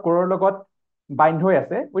মেটেলৰ কোৰৰ লগত বাইণ্ড হৈ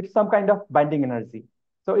আছে with some kind of binding energy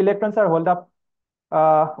so electrons R hold up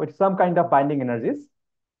with some kind of binding energies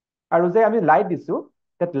আৰু যে আমি লাইট দিছো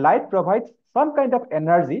that light provides some kind of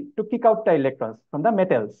energy to kick out the electrons from the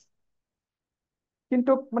metals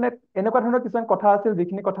কিন্তু মানে এনেকুৱা ধৰণৰ কিছুমান কথা আছিল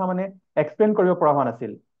যিখিনি কথা মানে এক্সপ্লেইন কৰিব পৰা হোৱা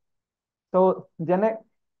নাছিল সো যেনে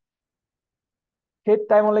সেই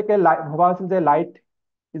টাইমলৈকে ভবা হৈছিল যে light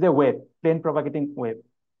is a wave plan প্ৰপাগেটিং wave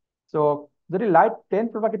so যদি লাইট প্লেন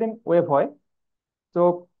প্ৰপাগেটিং ৱেভ হয় সো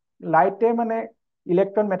লাইটে মানে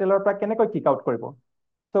ইলেক্ট্ৰন মেটেলৰ পৰা কেনেকৈ কিক আউট কৰিব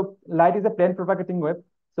so light is a plane propagating wave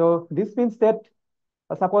so this means that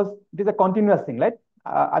suppose it is a continuous thing right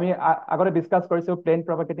আমি আগতে discuss কৰিছো plane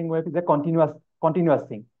propagating wave is a continuous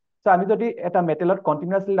thing so আমি যদি এটা মেটেলত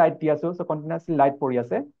কন্টিনিউয়াসলি লাইট দি আছো so continuously light পৰি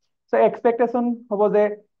আছে so expectation হ'ব যে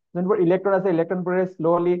যোনবোৰ ইলেক্ট্ৰন আছে ইলেক্ট্ৰনবোৰে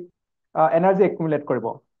স্লোলি এনাৰ্জি একুমুলেট কৰিব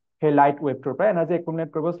সেই লাইট ৱেভটোৰ পৰা এনাৰ্জি একুমুলেট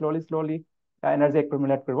কৰিব স্লোলি এনাৰ্জি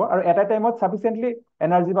একুমুলেট কৰিব আৰু এটা টাইমত সাফিচিয়েন্টলি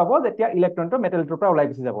এনাৰ্জি পাব যেতিয়া ইলেক্ট্ৰনটো মেটেলটোৰ পৰা ওলাই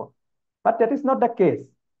গুচি যাব but that is not the case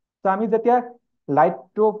so আমি যেতিয়া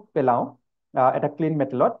লাইটটো পেলাও এটা clean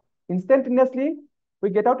মেটেলত instantaneously we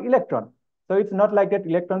get out electron so it's not like that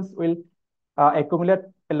electrons will accumulate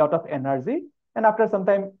a lot of energy and after some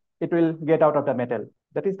time it will get out of the metal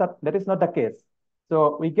that is not the case so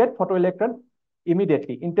we get photoelectron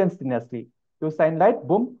immediately instantaneously you shine light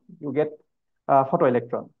boom you get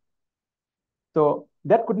photoelectron so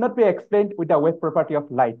that could not be explained with the wave property of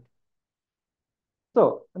light so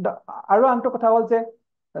আৰু আনটো কথা হ'ল যে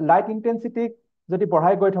light intensity যদি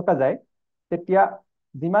বঢ়াই গৈ থকা যায় তেতিয়া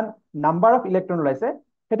যিমান নাম্বাৰ অফ ইলেক্ট্ৰন ওলাইছে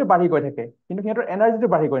সেইটো বাঢ়ি গৈ থাকে কিন্তু সিহঁতৰ এনাৰ্জিটো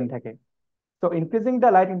বাঢ়ি গৈ নাথাকে so increasing the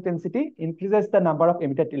light intensity increases the number of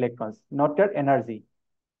emitted electrons not their energy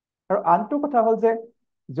আৰু আনটো কথা হ'ল যে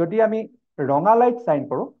যদি আমি ৰঙা লাইট চাইন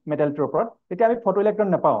কৰো মেটেলটোৰ ওপৰত তেতিয়া আমি ফটো ইলেক্ট্ৰন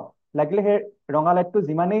নাপাওঁ লাগিলে সেই ৰঙা লাইটটো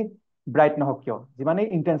যিমানেই ব্ৰাইট নহওক কিয়, যিমানেই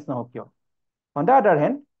ইণ্টেন্স নহওক কিয়। অন দ্য আদাৰ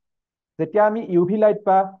হেণ্ড, যেতিয়া আমি ইউভি লাইট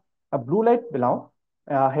বা ব্লু লাইট পেলাওঁ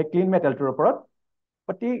সেই ক্লিন মেটেলটোৰ ওপৰত,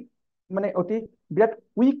 অতি বিৰাট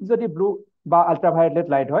উইক যদি ব্লু বা আল্ট্ৰাভায়োলেট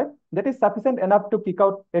লাইট হয়, that is sufficient enough to kick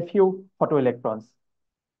out a few photoelectrons.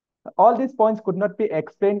 All these points could not be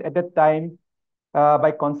explained at that time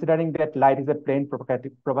by considering that light is a plain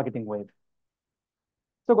propagating wave.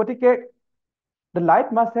 So গতিকে the light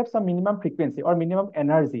must have some minimum frequency or minimum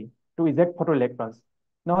energy to eject photoelectrons.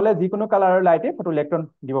 নহলে যিকোনো কালাৰৰ লাইটে ফটোইলেক্ট্ৰন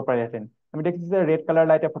দিব পাৰেহেঁতেন। আমি দেখিছো যে red colour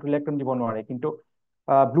লাইটে ফটোইলেক্ট্ৰন দিব নোৱাৰে, কিন্তু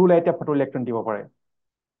ব্লু লাইটে ফটোইলেক্ট্ৰন দিব পাৰে।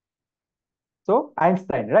 So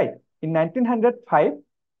Einstein, right? In 1905,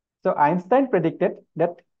 so Einstein predicted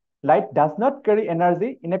that light does not carry energy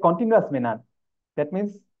in a continuous manner. That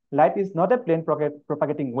means light is not a plain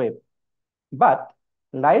propagating wave, but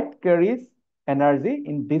light carries energy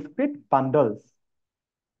in discrete bundles,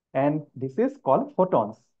 and this is called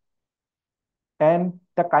photons. And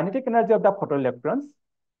the kinetic energy of the photoelectrons,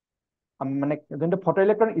 মানে যোনটো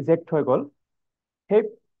photoelectron eject হৈ গ'ল,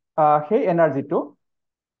 সেই এনাৰ্জিটো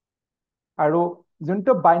আৰু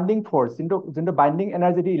যোনটো binding force, যোনটো binding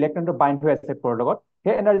energy দি ইলেক্ট্ৰনটো bind হৈ আছে কোৰৰ লগত,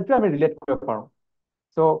 সেই এনাৰ্জিটো আমি ৰিলেট কৰিব পাৰোঁ।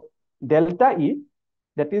 So delta E,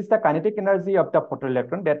 that is the kinetic energy of the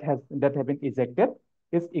photoelectron that have been ejected,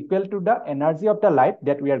 is equal to the energy of the light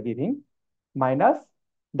that we are giving minus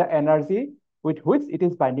the energy with which it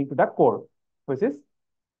is binding to the core, which is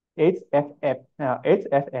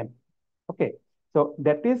HFM. Okay, so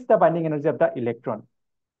that is the binding energy of the electron.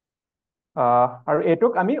 আৰু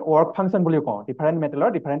এইটোক আমি work function বুলি কওঁ। Different মেটেলৰ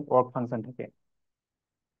different work function থাকে।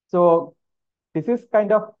 So this is kind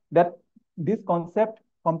of that this concept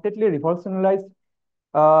completely revolutionized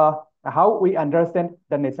how we understand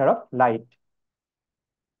the nature of light.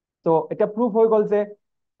 So এটা proof হৈ গ'ল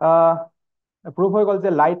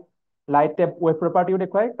যে লাইটে ৱেভ প্ৰপাৰ্টিও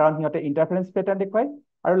দেখুৱায়, কাৰণ সিহঁতে ইণ্টাৰফাৰেঞ্চ পেটাৰ্ণ দেখুৱায়,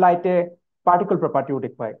 আৰু লাইটে পাৰ্টিকল প্ৰপাৰ্টিও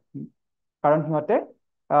দেখুৱায়, কাৰণ সিহঁতে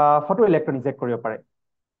ফটো ইলেক্ট্ৰন ইজেক্ট কৰিব পাৰে।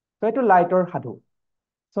 So এইটো লাইটৰ সাধু।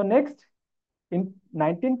 So next, in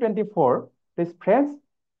 1924, this French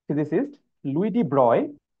physicist Louis de Broglie,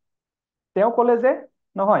 তেওঁ ক'লে যে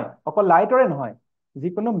নহয়, অকল লাইটৰে নহয়,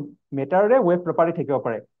 যিকোনো মেটাৰৰে ৱেভ প্ৰপাৰ্টি থাকিব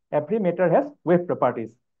পাৰে। Every matter has wave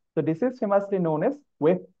properties. So this is famously known as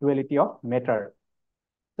wave duality of matter.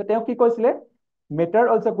 So তেওঁ কি কৈছিলে? Matter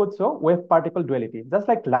also could show wave particle duality, just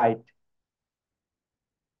like light.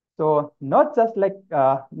 So not just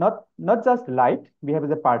light behave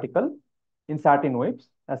as a particle in certain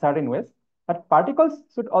ways, but particles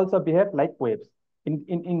should also behave like waves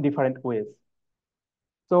in different ways.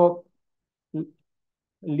 So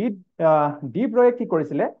D ব্ৰয়ে কি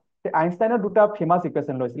কৰিছিলে, আইনষ্টাইনৰ দুটা famous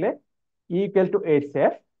equation লৈছিলে, E equal to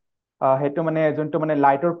hf, সেইটো মানে যোনটো মানে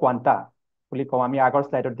লাইটৰ কোৱান্টা বুলি কওঁ, আমি আগৰ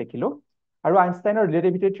শ্লাইডত দেখিলো, আৰু আইনষ্টাইনৰ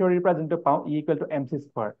ৰিলেটিভিটি থিয়ৰিৰ পৰা যোনটো পাওঁ E equal to mc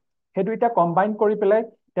square, সেই দুইটা কম্বাইন কৰি পেলাই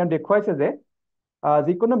তেওঁ দেখুৱাইছে যে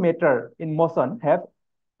যিকোনো matter in motion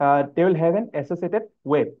they will have an associated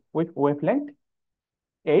wave with wavelength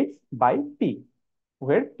h by p,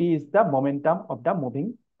 where p is the momentum of the moving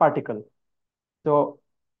particle. So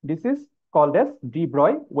this is called as de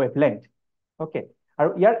Broglie wavelength. Okay, আৰু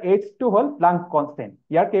ইয়াৰ h2 হ'ল Planck constant.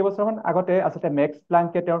 ইয়াৰ কেইবছৰমান আগতে আচলতে max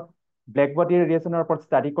প্লাংকে তেওঁৰ black body ৰেডিয়েশ্যনৰ ওপৰত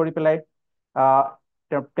study কৰি পেলাই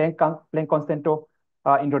তেওঁৰ প্লেংক কনষ্টেণ্টটো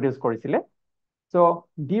ইন্ট্ৰডিউচ কৰিছিলে। So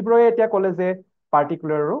ডি ব্ৰয়ে এতিয়া ক'লে যে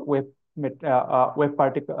পাৰ্টিকুলাৰো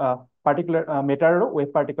পাৰ্টিকুলাৰ মেটাৰৰো ৱেভ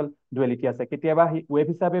পাৰ্টিকল ডুৱেলিটি আছে। কেতিয়াবা সি ৱেভ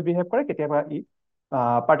হিচাপে বিহেভ কৰে, কেতিয়াবা ই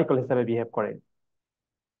পাৰ্টিকল হিচাপে বিহেভ কৰে।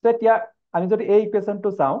 So এতিয়া আমি যদি এই ইকুৱেশ্যনটো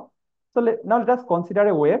চাওঁ, so now let us consider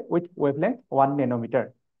a wave with wavelength 1 nanometer.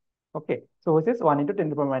 Okay, so which is 1 into 10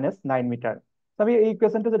 to the power minus 9 meter. So আমি এই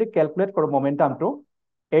ইকুৱেশ্যনটো যদি ক্যালকুলেট কৰো,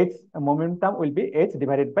 momentum will be h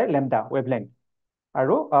divided by lambda wavelength,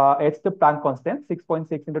 আৰু h to Planck constant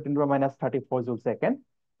 6.6 into 10 to the power minus 34 joule second.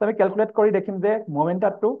 So আমি calculate কৰি দেখিম যে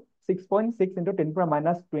momentumটো 6.6 into 10 to the power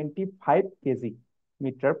minus 25 kg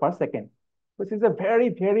meter per second, which is a very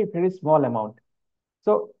very very small amount.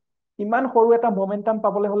 So ইমান সৰু এটা momentum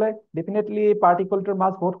পাবলৈ হলে definitely পাৰ্টিকলটোৰ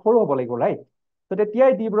মাছ বহুত সৰু হ'ব লাগিব, ৰাইট? তো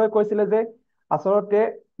তেতিয়াই ডি ব্ৰয়ে কৈছিলে যে আচলতে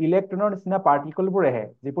ইলেক্ট্ৰনৰ নিচিনা পাৰ্টিকলবোৰেহে,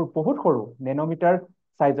 যিবোৰ বহুত সৰু নেনোমিটাৰ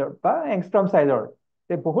সাইজৰ বা এংষ্ট্ৰম সাইজৰ,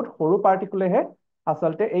 বহুত সৰু পাৰ্টিকলেহে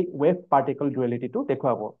আচলতে এই ৱেভ পাৰ্টিকল ডুৱেলিটিটো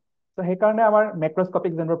দেখুৱাব। তো সেইকাৰণে আমাৰ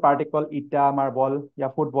মেক্ৰস্কপিক যোনবোৰ পাৰ্টিকল, ইটা, মাৰ্বল या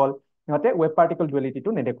ফুটবল, সিহঁতে ৱেভ পাৰ্টিকল ডুৱেলিটিটো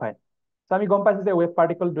নেদেখুৱায়। তো আমি গম পাইছো যে ৱেভ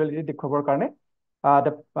পাৰ্টিকল ডুৱেলিটি দেখুৱাবৰ কাৰণে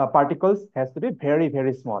the particles has to be very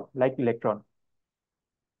very small, like electron.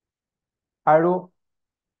 আৰু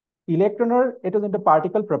ইলেক্ট্ৰনৰ এইটো যোনটো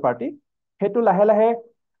পাৰ্টিকল প্ৰপাৰ্টি, সেইটো লাহে লাহে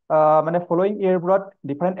মানে ফলোইং ইয়েৰবোৰত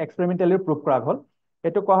ডিফাৰেণ্ট এক্সপেৰিমেণ্টেলি প্ৰুভ কৰা হ'ল।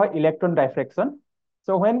 এইটো কোৱা হয় electron ডাইফ্ৰেকশ্যন।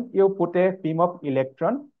 So when you put a beam of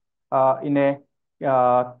electron in a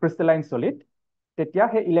crystalline solid, তেতিয়া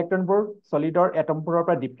সেই ইলেক্ট্ৰনবোৰ solidৰ এটমবোৰৰ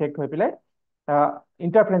পৰা ডিফ্লেক্ট হৈ পেলাই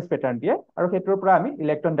ইণ্টাৰফাৰেঞ্চ পেটাৰ্ণ দিয়ে আৰু সেইটোৰ পৰা আমি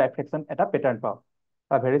ইলেক্ট্ৰন ডাইফ্ৰেকশ্যন এটা পেটাৰ্ণ পাওঁ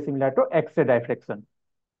very similar two X-ray ডাইফ্ৰেকশ্যন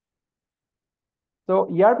So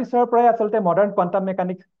ইয়াৰ পিছৰ পৰাই আচলতে মডাৰ্ণ কোৱান্টাম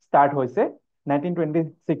মেকানিক্স ষ্টাৰ্ট হৈছে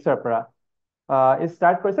 1926 পৰা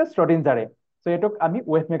ষ্টাৰ্ট কৰিছে শ্ৰডিঞ্জাৰে সো এটোক আমি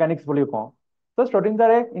ৱেভ মেকানিক্স বুলি কওঁ সো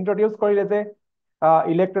শ্ৰডিঞ্জাৰে ইন্ট্ৰডিউস কৰিলে যে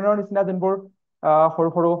ইলেক্ট্ৰনৰ নিচিনা যোনবোৰ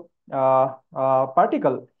সৰু সৰু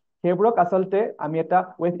পাৰ্টিকল সেইবোৰক আচলতে আমি এটা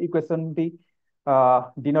ৱেভ ইকুৱেশ্যন দি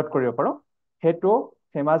ডিনোট কৰিব পাৰোঁ হেতু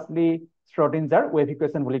ফেমাছলি শ্ৰডিঞ্জাৰ ৱেভ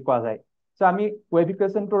ইকুৱেশ্যন বুলি কোৱা যায় সো আমি ৱেভ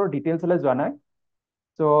ইকুৱেশ্যনটোৰ ডিটেইলছলৈ যোৱা নাই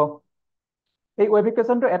সো এই ৱেভ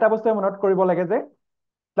ইকুৱেশ্যনটো এটা বস্তুৱে মনত কৰিব লাগে যে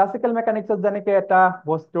ক্লাছিকেল মেকানিক্সত যেনেকৈ এটা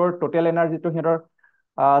বস্তুৰ টোটেল এনাৰ্জিটো সিহঁতৰ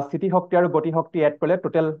স্থিতি শক্তি আৰু গতি শক্তি এড কৰিলে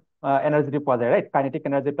টোটেল এনাৰ্জিটো পোৱা যায় right kinetic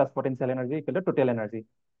energy plus potential energy equal to total energy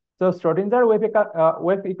so শ্ৰডিঞ্জাৰ wave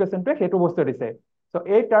ইকুৱেশ্যনটোৱে সেইটো বস্তু দিছে সো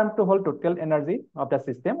এই টাৰ্মটো হ'ল total energy of the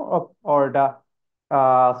system or the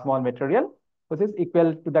small material which is equal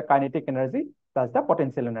to the kinetic energy plus the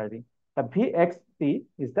potential energy the vxt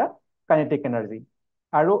is the kinetic energy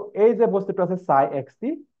আৰু এই যে বস্তুটো আছে psi xt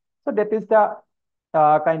so that is the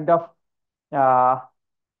kind of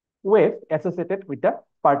wave associated with the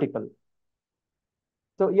particle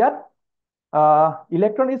so yet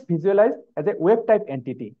electron is visualized as a wave type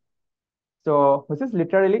entity so which is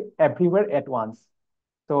literally everywhere at once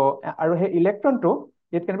so আৰু সেই electron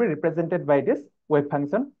it can be represented by this wave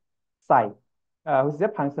function psi which is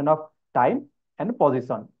a function of time and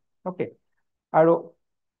position okay আৰু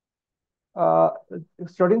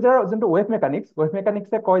Schrödinger যোনটো wave mechanics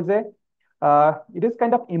কয় যে it is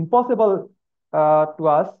kind of impossible to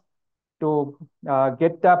us to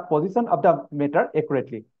get the position of the matter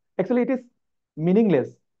accurately actually it is meaningless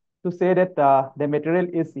to say that the material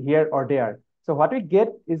is here or there so what we get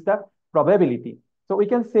is the probability so we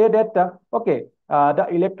can say that okay the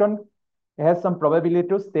electron has some probability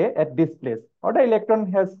to stay at this place or the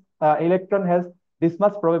electron has this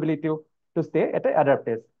much probability to stay at the other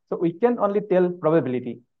place so we can only tell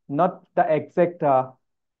probability not the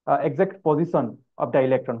exact position of the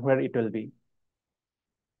electron where it will be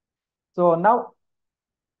so now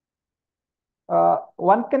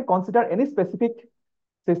one can consider any specific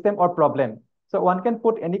system or problem so one can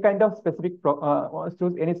put any kind of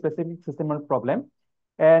choose any specific system or problem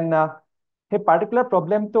and a particular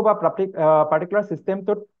problem to বা particular system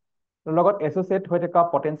to লগত associate হৈ থকা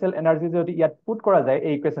potential energy যদি ইয়াত put কৰা যায়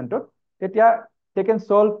এই ইকুৱেশ্যনটোত তেতিয়া they can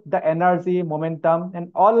solve the energy momentum and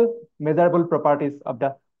all measurable properties of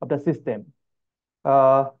the system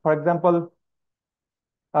for example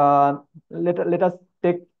let us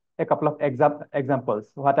take a couple of examples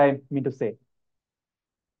what I mean to say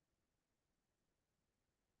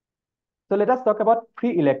so let us talk about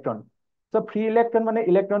free electron so free electron মানে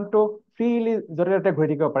ইলেক্ট্ৰনটো freely য'তে ত'তে ঘূৰি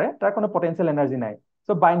থাকিব পাৰে তাৰ কোনো potential energy নাই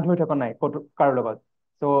so bind হৈ থকা নাই কাৰো লগত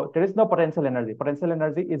so there is no potential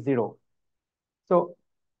energy is zero so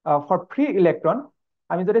for free electron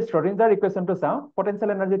আমি যদি Schrödinger ইকুৱেশ্যনটো চাওঁ potential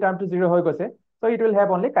energy টাৰ্মটো জিৰো হৈ গৈছে so it will have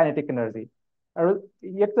only kinetic energy আৰু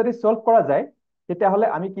ইয়াক যদি সলভ কৰা যায় তেতিয়াহ'লে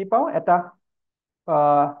আমি কি পাওঁ এটা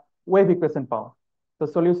wave equation পাওঁ so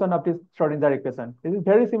solution of this Schrödinger equation this is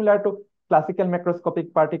very similar to classical macroscopic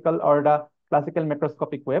particle or the classical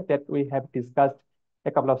macroscopic wave that we have discussed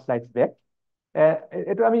a couple of slides back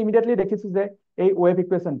এটো আমি immediately দেখিছো যে এই wave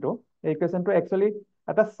equationটো actually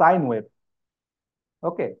এটা sine wave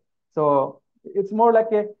okay so it's more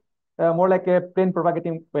like a plane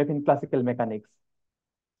propagating wave in classical mechanics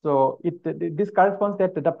so this corresponds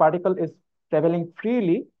that the particle is traveling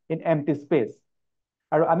freely in empty space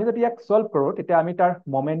আৰু আমি যদি ইয়াক সলভ কৰো তেতিয়া আমি তাৰ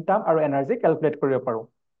momentum আৰু energy calculate কৰিব পাৰো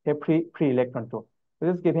সেই free electronটো which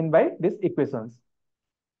is given by these equations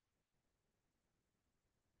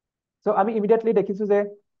so আমি immediately দেখিছো যে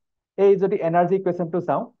এই যদি energy equationটো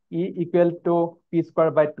চাওঁ E equal to p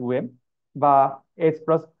square by 2m বা h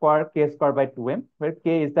plus square k square by 2m where k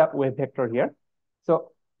is the wave vector here so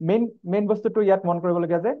main বস্তুটো ইয়াত মন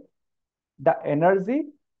কৰিবলগীয়া যে the energy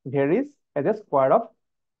varies as a square of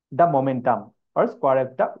the momentum or square of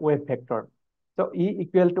the wave vector so E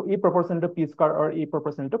equal to E proportional to p square or E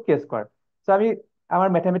proportional to k square so আমি আমাৰ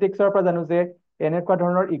mathematicsৰ পৰা জানো যে এনেকুৱা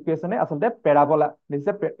ধৰণৰ ইকুৱেশ্যনে আচলতে প্যাৰাবোলা this is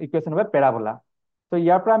a equation of a parabola so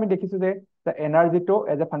ইয়াৰ পৰা আমি দেখিছো যে the energy to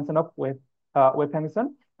as a function of wave function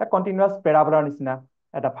a continuous parabola নিচিনা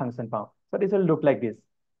এটা function পাওঁ so this will look like this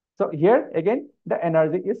so here again the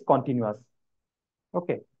energy is continuous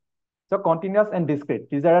okay so continuous and discrete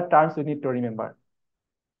these are the terms we need to remember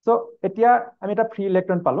so এতিয়া আমি এটা free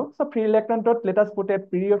electron পালো so free electron let us put a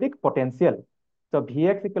periodic potential So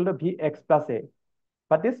Vx equal to Vx plus A.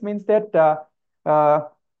 But this means that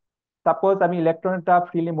suppose আমি electron এটা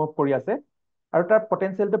freely move কৰি আছে আৰু তাৰ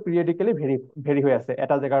পটেনচিয়েলটো পিৰিয়ডিকেলি ভেৰি হৈ আছে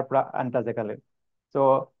এটা জেগাৰ পৰা আন এটা জেগালৈ চ'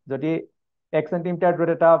 যদি 1 সেণ্টিমিটাৰ দূৰত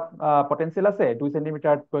এটা পটেনচিয়েল আছে 2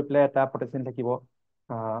 সেণ্টিমিটাৰত গৈ পেলাই এটা পটেনচিয়েল থাকিব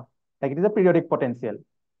like it is a periodic potential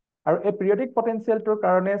আৰু এই পিৰিয়ডিক পটেনচিয়েলটোৰ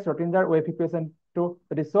কাৰণে শ্ৰডিঞ্জাৰ ৱেভ ইকুৱেশ্যনটো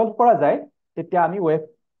যদি সলভ কৰা যায় তেতিয়া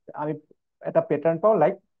আমি এটা পেটাৰ্ণ পাওঁ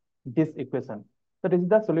like this equation so this is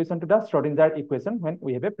the solution to the Schrodinger equation when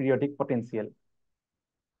we have a periodic potential.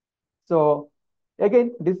 So again,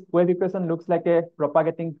 this wave equation looks like a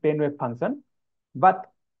propagating plane wave function, but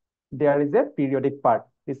there is a periodic part.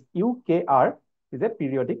 This UKR is a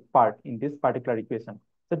periodic part in this particular equation.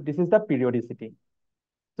 So this is the periodicity.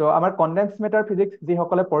 So our condensed matter physics,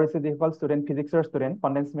 যিসকলে পঢ়িছে যিসকল student physicsৰ student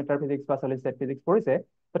condensed matter physics বা solid state physics পঢ়িছে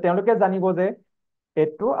তো তেওঁলোকে জানিব যে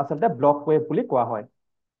এইটো আচলতে ব্লক ৱেভ বুলি কোৱা হয়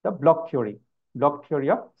the block theory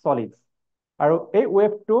of solids আৰু এই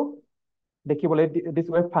ৱেভটো দেখিবলৈ this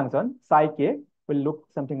wave function psi k will look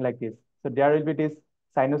something like this so there will be this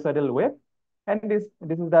sinusoidal wave and this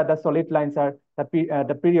is the solid lines are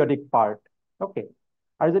the periodic part okay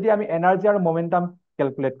আৰু যদি আমি energy আৰু momentum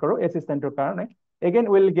calculate কৰো এই সিস্টেমটোৰ কাৰণে again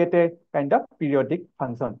we'll get a kind of periodic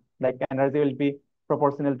function like energy will be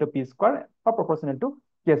proportional to p square or proportional to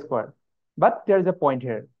k square but there is a point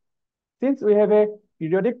here since we have a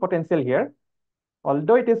periodic potential here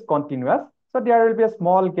although it is continuous so there will be a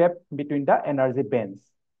small gap between the energy bands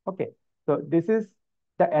okay so this is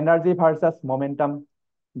the energy versus momentum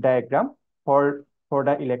diagram for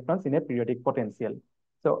the electrons in a periodic potential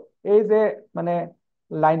so এই যে মানে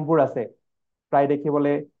লাইনবোৰ আছে প্ৰায়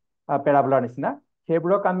দেখিবলৈ প্যাৰাবোলাৰ নিচিনা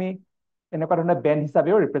সেইবোৰক আমি এনেকুৱা ধৰণে বেণ্ড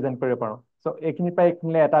হিচাপেও ৰিপ্ৰেজেন্ট কৰিব পাৰো সো এইখিনি প্ৰায়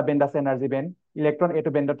এইখিনিলে এটা বেণ্ড আছে এনাৰ্জি বেণ্ড ইলেক্ট্ৰন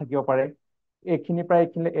এইটো বেণ্ডত থাকিব পাৰে এইখিনি প্ৰায়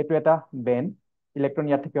এইখিনিলে এইটো এটা বেণ্ড ইলেক্ট্ৰন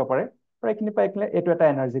ইয়াত থাকিব পাৰে আৰু এইখিনি প্ৰায় এইখিনিলে এইটো এটা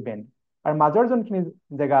এনাৰ্জি বেণ্ড আৰু মাজৰ যোনখিনি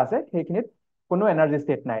জেগা আছে সেইখিনিত কোনো এনাৰ্জি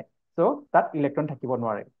ষ্টেট নাই সো তাত ইলেক্ট্ৰন থাকিব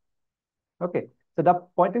নোৱাৰে okay so the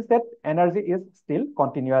point is that energy is still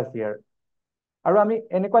continuous here আৰু আমি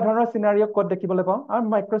এনেকুৱা ধৰণৰ সিনাৰিও কোড দেখিবলৈ পাওঁ আৰু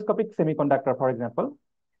মাইক্ৰোস্কোপিক semiconductor for example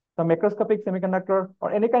so macroscopic semiconductor or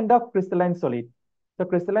any kind of crystalline solid so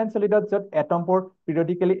crystalline solid jot atom pore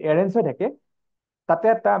periodically arrange হৈ থাকে তাতে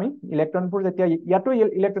এটা আমি ইলেক্ট্ৰনবোৰ যেতিয়া ইয়াতো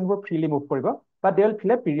ইলেক্ট্ৰনবোৰ freely move কৰিব but they will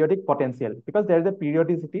feel a periodic potential because there is a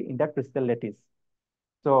periodicity in the crystal lattice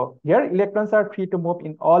so here electrons are free to move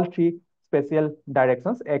in all three spatial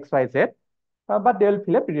directions x y z but they will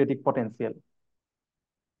feel a periodic potential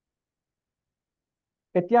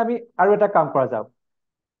এতিয়া আমি আৰু এটা কাম কৰা যাওক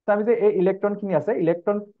আমি যে এই ইলেক্ট্ৰনখিনি আছে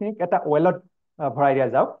ইলেক্ট্ৰনখিনিক এটা ওয়েলত ভৰাই দিয়া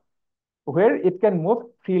যাওক where it can move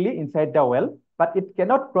freely inside the well but it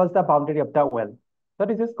cannot cross the boundary of the well so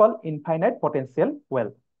this is called infinite potential well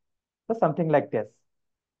so something like this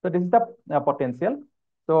so this is the potential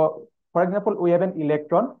so for example we have an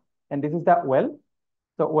electron and this is the well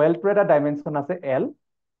so well to এটা dimension আছে l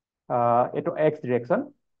এটো x direction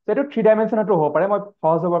so এটো 3 ডাইমেনশনতো হ'ব পাৰে মই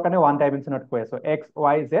সহজ হ'বৰ কাৰণে 1 ডাইমেনশনত কৈ আছো x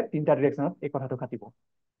y z তিনটা ডাইৰেকশনত এই কথাটো খাটিব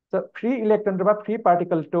so free electron বা free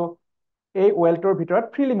particle to এই ওয়েলটোৰ ভিতৰত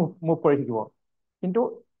ফ্ৰীলি মুভ কৰি থাকিব কিন্তু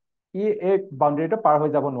ই এই বাউন্ডাৰীটো পাৰ হৈ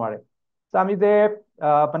যাব নোৱাৰে সো আমি যে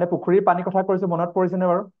মানে পুখুৰীৰ পানী কথা কৰিছো মনত পৰিছেনে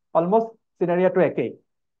বাৰু অলমোস্ট সিনাৰিয়াটো একেই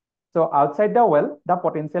so outside da well da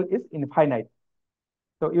potential is infinite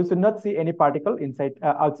so U should not C any particle inside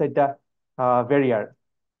outside da barrier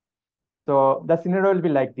so the scenario will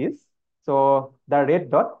be like this so the red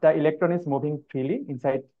dot the electron is moving freely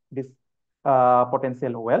inside this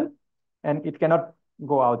potential well and it cannot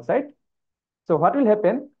go outside so what will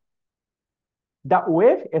happen the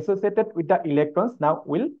wave associated with the electrons now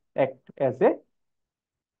will act as a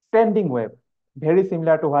standing wave very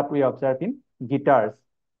similar to what we observe in guitars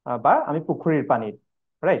বা আমি পুখুৰীৰ পানীত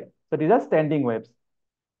right so these are standing waves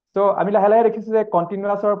so আমি লাহে লাহে দেখিছো যে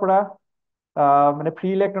কন্টিনিউয়াছৰ পৰা মানে ফ্ৰী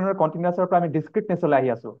ইলেক্ট্ৰনৰ কন্টিনিউয়াছৰ পৰা আমি ডিসক্ৰিটনেছলৈ আহি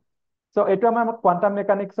আছো so এইটো আমাৰ কোৱান্টাম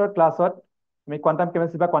মেকানিক্সৰ ক্লাছত আমি কোৱান্টাম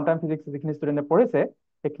কেমিষ্ট্ৰি বা কোৱান্টাম ফিজিক্স যিখিনি ষ্টুডেণ্টে পঢ়িছে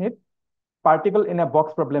সেইখিনিত particle in a box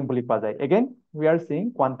problem বুলি কোৱা যায় again we are seeing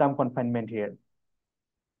quantum confinement here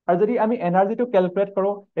আৰু যদি আমি এনাৰ্জিটো ক্যালকুলেট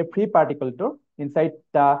কৰো a free particle to inside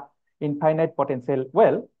the infinite potential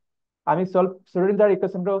well আমি শ্রোডিঞ্জার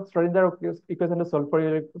ইকুয়েশনটো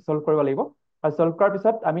সলভ কৰিব লাগিব আৰু সলভ কৰাৰ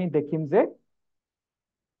পিছত আমি দেখিম যে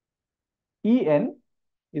En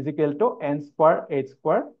is equal to n square h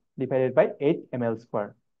square divided by 8 ml square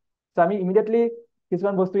so আমি ইমিডিয়েটলি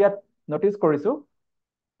কিছুমান বস্তু ইয়াত নোটিস কৰিছো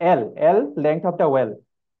L length of the well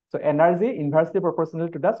so energy inversely proportional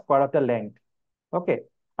to the square of the length okay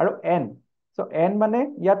আৰু n so n মানে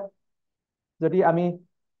ইয়াত যদি আমি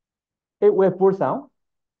এই ওয়েভবোৰ চাও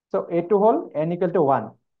so এইটো হল n equal to 1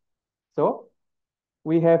 so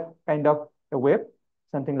we have kind of a wave,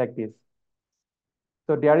 something like this.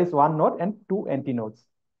 So there is one node and two antinodes.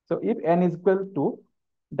 So if n is equal to,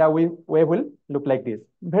 the wave will look like this.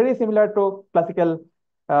 Very similar to classical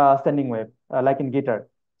standing wave, like in guitar.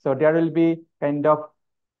 So there will be kind of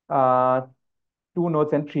uh, two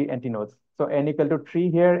nodes and three antinodes. So n equal to 3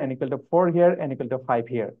 here, n equal to 4 here, n equal to 5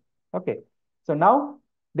 here. Okay. So now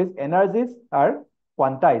these energies are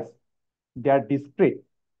quantized. They are discrete.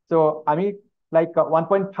 So I mean, like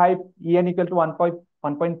 1.5 En equal to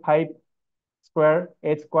 1.5 square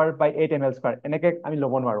h square by 8 ml square. এনেকে আমি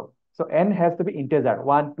ল'ব নোৱাৰো. So n has to be integer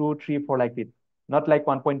 1, 2, 3, 4 like this. Not like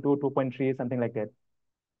 1.2, 2.3, something like that.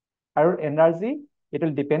 Our energy, it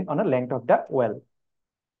will depend on the length of the well.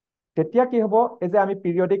 তেতিয়া কি হ'ব, এই যে আমি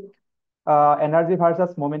পিৰিয়ডিক এনাৰ্জি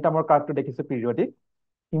ভাৰ্চাছ মোমেন্টামৰ কাৰ্ভটো দেখিছো পিৰিয়ডিক,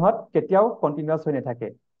 সিহঁত কেতিয়াও কন্টিনিউয়াছ হৈ নাথাকে.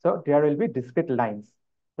 So there will be discrete lines.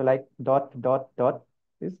 So like dot, dot, dot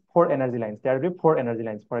is 4 energy lines. There will be 4 energy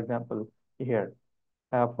lines, for example, here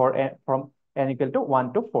from n equal to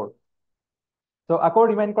 1 to 4. So আকৌ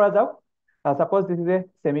remind কৰা যাওক. Suppose this is a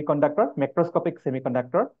semiconductor, macroscopic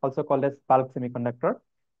semiconductor, also called as bulk semiconductor.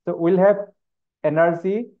 So we'll have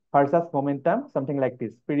energy versus momentum, something like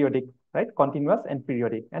this, periodic, right? Continuous and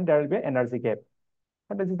periodic, and there will be energy gap.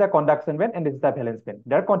 And this is the conduction band, and this is the valence band.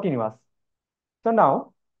 They're continuous. So now,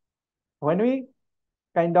 when we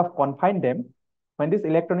kind of confine them, when this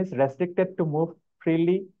electron is restricted to move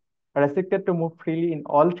freely in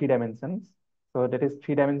all 3 dimensions, so that is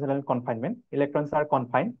 3-dimensional confinement, electrons are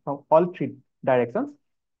confined from all 3 directions,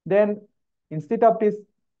 then instead of this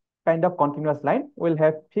kind of continuous line, we'll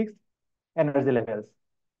have fixed energy levels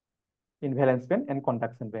in valence band and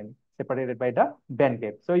conduction band, separated by the band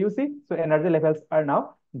gap. So you see, so energy levels are now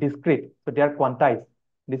discrete, so they are quantized.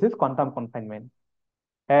 This is quantum confinement.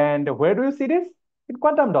 And where do you see this? In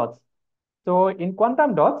quantum dots. So in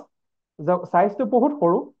quantum dots, the size to বহুত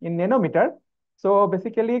সৰু in nanometer. So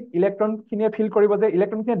basically electron খিনিয়ে feel কৰিব যে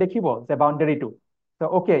electron খিনিয়ে দেখিব যে boundary to. So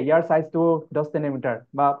okay, your size to 10 nanometer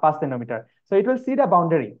বা 5 nanometer. So it will see the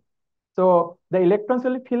boundary. So the electrons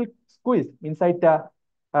will feel squeezed inside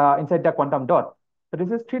the quantum dot. So this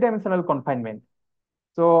is 3-dimensional confinement.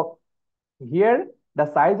 So here the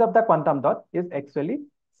size of the quantum dot is actually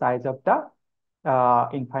size of the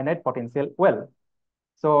infinite potential well.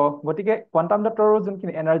 So গতিকে quantum dotৰ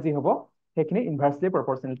যোনখিনি energy হ'ব সেইখিনি ইনভাৰ্সলি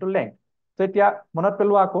প্ৰপৰ্শনেল two length. So এতিয়া মনত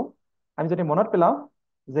পেলোৱা আকৌ, আমি যদি মনত পেলাও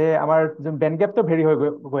যে আমাৰ যোন বেণ্ড গেপটো ভেৰি হৈ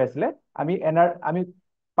গৈ আছিলে, আমি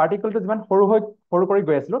পাৰ্টিকলটো যিমান সৰু কৰি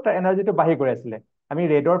গৈ আছিলো তাৰ এনাৰ্জিটো বাঢ়ি গৈ আছিলে. আমি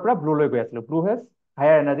ৰেডৰ পৰা ব্লু লৈ গৈ আছিলো. Blue has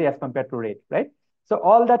higher energy as compared two red, right? So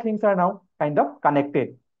all the things are now kind of connected.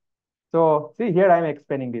 So see here I am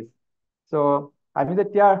explaining this. So আমি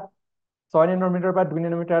যেতিয়া 6 nanometer পৰা 2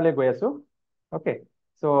 nanometerলৈ গৈ আছো, okay?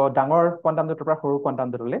 So ডাঙৰ quantum dot পৰা সৰু quantum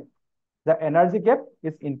dot লৈ, the energy gap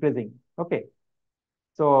is increasing, okay?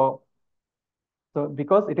 So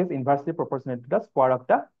because it is inversely proportional to the square of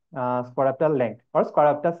the length or square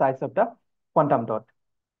of the size of the quantum dot.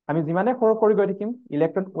 আমি যিমানে সৰু কৰি গৈ থাকিম,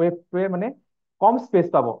 electron ৱেভটোৱে মানে কম স্পেচ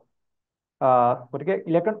পাব. গতিকে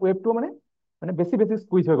ইলেক্ট্ৰন ৱেভটো মানে বেছি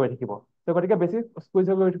স্কুইজ হৈ গৈ থাকিব. So গতিকে বেছি স্কুইজ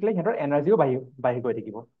হৈ গৈ থাকিলে সিহঁতৰ এনাৰ্জিও বাঢ়ি গৈ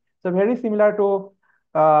থাকিব. So very similar to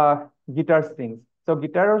guitar strings. So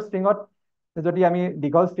গিটাৰৰ ষ্ট্ৰিঙত যদি আমি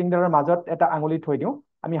দীঘল ষ্ট্ৰিংডালৰ মাজত এটা আঙুলি থৈ দিওঁ,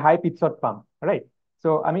 আমি হাই পিটছত পাম, ৰাইট? So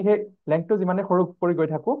আমি সেই লেংথটো যিমানে সৰু কৰি গৈ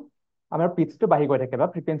থাকো, আমাৰ পিটছটো বাঢ়ি গৈ থাকে বা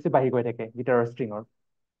ফ্ৰিকুৱেঞ্চি বাঢ়ি গৈ থাকে গিটাৰৰ ষ্ট্ৰিঙৰ.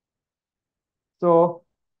 So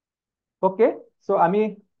okay, so আমি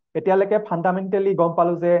এতিয়ালৈকে ফাণ্ডামেণ্টেলি গম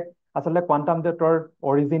পালো যে আচলতে কোৱান্টাম ডটৰ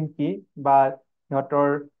অৰিজিন কি, বা সিহঁতৰ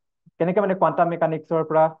কেনেকৈ মানে কোৱান্টাম মেকানিক্সৰ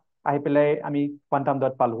পৰা আহি পেলাই আমি কোৱান্টাম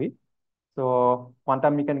ডট পালোহি. So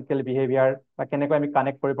quantum mechanical behavior বা কেনেকৈ আমি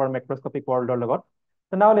কানেক্ট কৰিব পাৰো মেক্ৰস্কোপিক ৱৰ্ল্ডৰ লগত.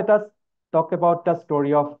 So now let us talk about the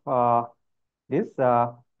story of this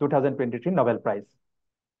 2023 Nobel Prize.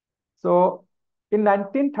 So in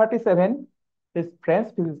 1937, this French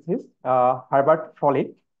physicist Herbert Follet,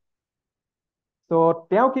 so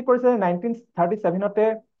তেওঁ কি কৰিছে 1937তে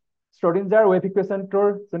শ্ৰডিঞ্জাৰ ৱেভ ইকুৱেশ্যনটোৰ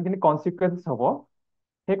যোনখিনি কনচিকুৱেন্স হ'ব,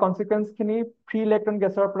 সেই কনচিকুৱেন্সখিনি ফ্ৰী ইলেক্ট্ৰন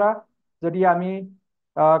গেছৰ পৰা যদি আমি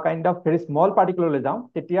kind of very small particle লৈ যাওঁ,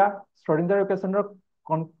 তেতিয়া শ্ৰডিঞ্জাৰ ইকুৱেশ্যনৰ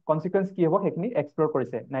কনচিকুৱেন্স কি হ'ব সেইখিনি এক্সপ্ল'ৰ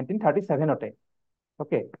কৰিছে 1937তে,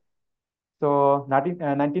 okay? So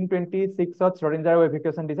 1926ত শ্ৰডিঞ্জাৰ ৱেভ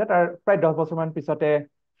ইকুৱেশ্যন দিছে, তাৰ প্ৰায় 10 বছৰমান পিছতে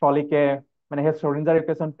ফলিকে মানে সেই শ্ৰডিঞ্জাৰ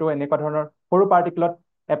ইকুৱেশ্যনটো এনেকুৱা ধৰণৰ সৰু পাৰ্টিকলত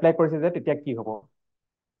এপ্লাই কৰিছে যে তেতিয়া কি হ'ব.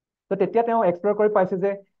 So তেতিয়া তেওঁ এক্সপ্ল'ৰ কৰি পাইছে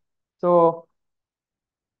যে so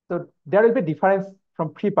there will be difference from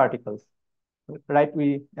free particles, right?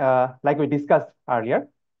 Like we discussed earlier.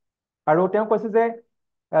 আৰু তেওঁ কৈছে যে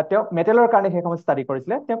তেওঁ মেটেলৰ কাৰণে সেই সময়ত ষ্টাডি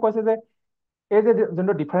কৰিছিলে, তেওঁ কৈছে যে এই যে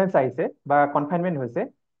যোনটো ডিফাৰেঞ্চ আহিছে বা কনফাইনমেণ্ট হৈছে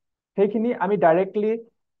সেইখিনি আমি ডাইৰেক্টলি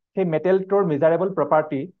সেই মেটেলটোৰ মেজাৰেবল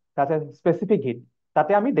প্ৰপাৰ্টি তাতে স্পেচিফিক হিট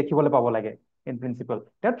তাতে আমি দেখিবলৈ পাব লাগে ইন প্ৰিন্সিপল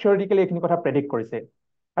তেওঁ থিয়ৰিটিকেলি এইখিনি কথা প্ৰেডিক্ট কৰিছে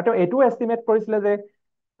আৰু তেওঁ এইটোও এষ্টিমেট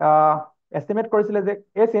কৰিছিলে যে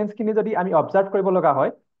এই চেঞ্জখিনি যদি আমি অবজাৰ্ভ কৰিব লগা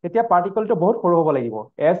হয় তেতিয়া পাৰ্টিকলটো বহুত সৰু হ'ব লাগিব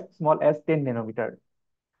as small as 10 nanometre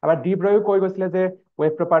আবাৰ D ব্ৰয়ো কৈ গৈছিলে যে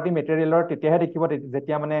ৱেভ প্ৰপাৰ্টি মেটেৰিয়েলৰ তেতিয়াহে দেখিব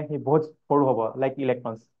যেতিয়া মানে সি বহুত সৰু হ'ব লাইক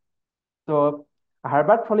ইলেক্ট্ৰনছ তো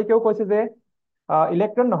হাৰ্বাৰ্ট ফলিকেও কৈছে যে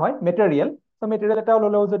ইলেক্ট্ৰন নহয় মেটেৰিয়েল তো মেটেৰিয়েল এটা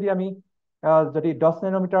ল'লেও যদি আমি যদি 10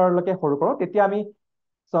 নেন'মিটাৰলৈকে সৰু কৰোঁ তেতিয়া আমি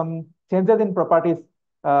some changes in properties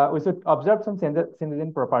we should observe some changes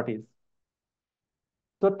in properties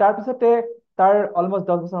তো তাৰপিছতে তাৰ অলমষ্ট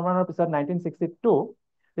 10 বছৰমানৰ পিছত 1962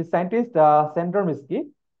 সাইণ্টিষ্ট চেণ্টৰ মিস্কি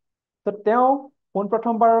তো তেওঁ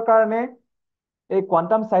পোনপ্ৰথমবাৰৰ কাৰণে এই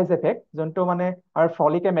কোৱান্টাম সাইজ এফেক্ট যোনটো মানে আৰু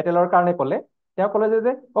ফলিকে মেটেলৰ কাৰণে ক'লে তেওঁ ক'লে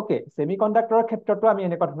যে ওকে সেমিকন্ডাক্টৰৰ ক্ষেত্ৰতো আমি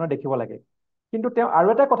এনেকুৱা ধৰণৰ দেখিব লাগে কিন্তু তেওঁ আৰু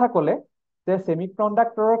এটা কথা ক'লে যে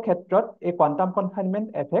সেমিকন্ডাক্টৰৰ ক্ষেত্ৰত এই quantum confinement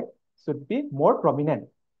effect should be more prominent.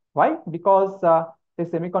 Why? Because the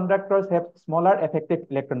semiconductors have smaller effective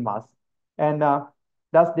electron mass and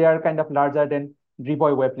thus they are kind of larger than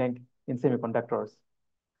Debye wavelength in semiconductors.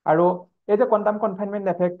 আৰু এই যে কোৱান্টাম কনফাইনমেন্ট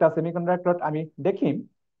এফেক্ট সেমিকন্ডাক্টৰত আমি দেখিম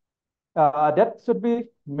that should be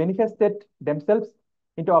manifested themselves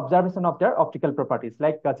into observation of their optical properties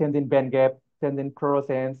like change in band gap, change in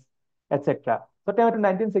fluorescence, etc. So তেওঁ এইটো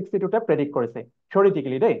 1962 predict কৰিছে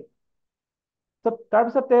theoretically দেই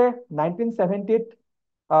তাৰপিছতে 1970ত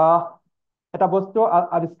এটা বস্তু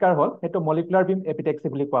আৱিষ্কাৰ হ'ল সেইটো মলিকুলাৰ বিম এপিটেক্সি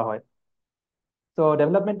বুলি কোৱা হয় So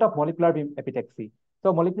development of molecular beam epitaxy. So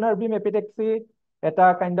molecular beam epitaxy এটা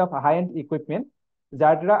kind of high-end equipment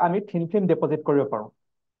যাৰ দ্বাৰা আমি thin film deposit কৰিব পাৰোঁ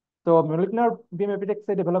So molecular beam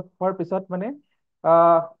epitaxy develop হোৱাৰ পিছত মানে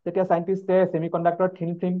তেতিয়া সাইন্টিষ্টে সেমিকন্ডাক্টৰ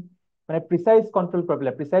thin film মানে প্ৰিসাইজ কন্ট্ৰোল কৰি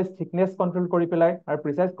পেলাই প্ৰিসাইজ থিকনেছ কন্ট্ৰোল কৰি পেলাই আৰু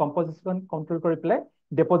প্ৰিসাইজ কম্পজিশন কন্ট্ৰোল কৰি পেলাই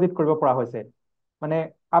ডিপজিট কৰিব পৰা হৈছে মানে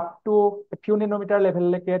আপ টু ফিউ নেন'মিটাৰ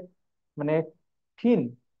লেভেললৈকে মানে থিন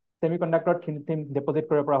সেমিকন্ডাক্টৰ থিন film ডিপজিট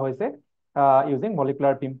কৰিব পৰা হৈছে using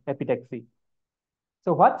molecular beam epitaxy. So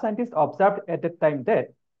what scientists observed at that time that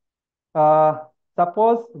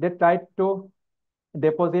suppose they tried to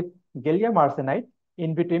deposit gallium arsenide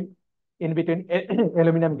in between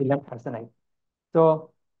aluminum gallium arsenide. So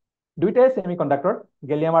দুইটাই semiconductor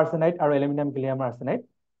gallium arsenide আৰু aluminum gallium arsenide.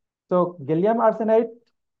 So gallium arsenide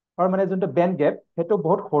or মানে যোনটো band gap সেইটো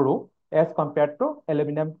বহুত সৰু as compared to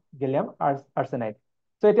aluminum gallium arsenide.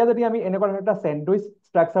 So এতিয়া যদি আমি এনেকুৱা ধৰণৰ এটা স্যান্ডউইচ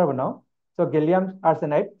স্ট্ৰাকচাৰ বনাও So gallium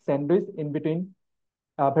arsenide sandwich in between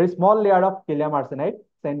a very small layer of gallium arsenide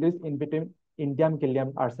sandwich in between indium gallium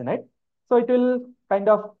arsenide. So it will kind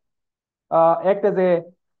of act as a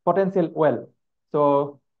potential well. So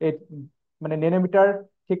it মানে nanometer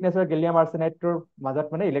thickness of gallium arsenide টোৰ মাজত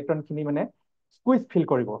মানে electron খিনি মানে squeeze fill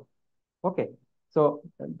কৰিব. Okay. So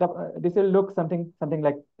this will look something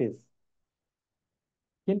like this.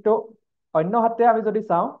 কিন্তু অন্য হাতে আমি যদি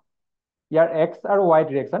চাওঁ ইয়াৰ x আৰু y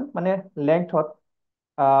ডিৰেকশন মানে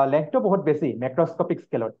লেংথটো বহুত বেছি মেক্ৰস্কোপিক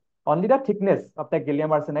স্কেলত only the thickness of the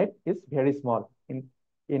gallium arsenide is very small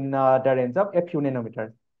in the range of a few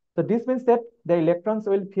nanometers so this means that the electrons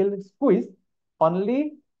will feel squeezed only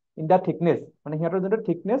in the thickness মানে হিয়াৰৰ যোনটো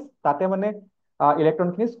thickness তাতে মানে electron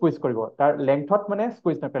খিনি squeeze কৰিব তাৰ লেংথত মানে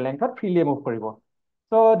squeeze নকৰে লেংথত freely move কৰিব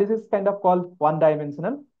so this is kind of called one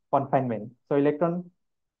dimensional confinement so electron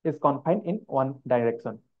is confined in one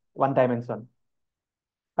dimension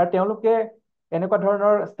আৰু তেওঁলোকে এনেকুৱা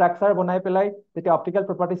ধৰণৰ ষ্ট্ৰাকচাৰ বনাই পেলাই যেতিয়া অপটিকেল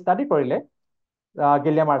প্ৰপাৰ্টি ষ্টাডি কৰিলে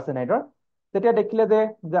গেলিয়াম আৰ্ছেনাইডৰ তেতিয়া দেখিলে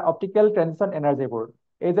যে অপটিকেল ট্ৰানজিশন এনাৰ্জিবোৰ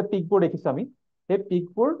এই যে পিকবোৰ দেখিছো আমি সেই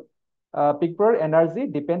পিকবোৰৰ energy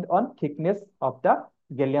depend on thickness of the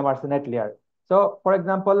gallium আৰ্ছেনাইড layer so for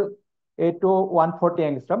example এইটো 140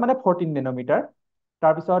 এংষ্ট্ৰম মানে 14 নেন'মিটাৰ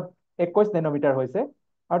তাৰপিছত 21 নেন'মিটাৰ হৈছে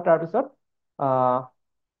আৰু তাৰপিছত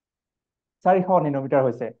 400 নেন'মিটাৰ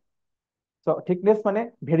হৈছে So thickness মানে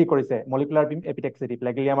ভেৰি কৰিছে মলিকুলাৰ বিম এপিটেক্সি দি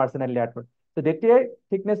পেলাই গেলিয়াম আৰ্ছেনাইড লেয়াৰটোৰ তো যেতিয়াই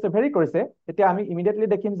থিকনেছটো ভেৰি কৰিছে তেতিয়া আমি ইমিডিয়েটলি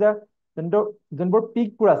দেখিম যে যোনবোৰ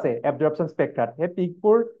পিকবোৰ আছে এবজৰ্পশ্যন স্পেক্ট্ৰাত সেই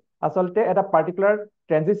পিকবোৰ আচলতে এটা পাৰ্টিকুলাৰ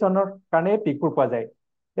ট্ৰানজিশনৰ কাৰণে পিকবোৰ পোৱা যায়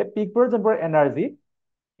সেই পিকবোৰৰ যোনবোৰ এনাৰ্জি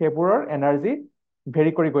সেইবোৰৰ এনাৰ্জি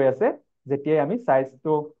ভেৰি কৰি গৈ আছে যেতিয়াই আমি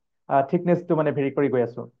সাইজটো থিকনেছটো মানে ভেৰি কৰি গৈ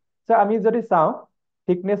আছো সো আমি যদি চাওঁ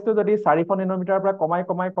থিকনেছটো যদি 400 নেন'মিটাৰৰ পৰা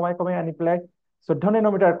কমাই আনি পেলাই 14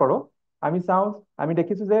 নেন'মিটাৰ কৰোঁ আমি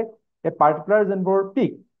দেখিছো যে এই পাৰ্টিকুলাৰ যোনবোৰ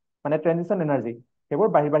পিক মানে ট্ৰানজিশন এনাৰ্জি সেইবোৰ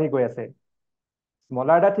বাঢ়ি গৈ আছে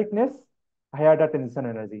স্মলাৰ দা থিকনেছ হায়াৰ দা ট্ৰানজিশন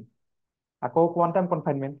এনাৰ্জি আকৌ কোৱান্টাম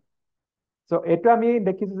কনফাইনমেন্ট সো এইটো আমি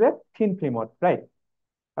দেখিছো যে থিন ফিল্মত ৰাইট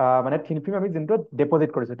মানে থিন ফিল্ম আমি যোনটো ডিপজিট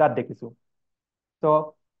কৰিছো তাত দেখিছো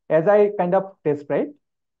So as I kind of described,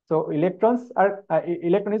 so electron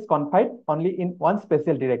is confined only in one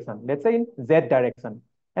special direction, let's say in Z direction,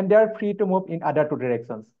 and they are free to move in other two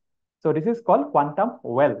directions. So this is called quantum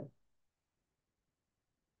well.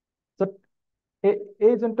 So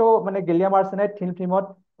এই যোনটো মানে গিলিয়াম আৰ্চেনাইট থিন ফিল্মত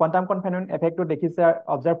quantum কনফাইনমেণ্ট এফেক্টটো দেখিছে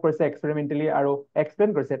observe কৰিছে এক্সপেৰিমেণ্টেলি আৰু explain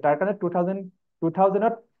কৰিছে তাৰ কাৰণে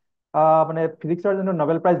 2000ত মানে ফিজিক্সৰ যোনটো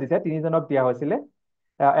নোবেল প্ৰাইজ দিছে তিনিজনক দিয়া হৈছিলে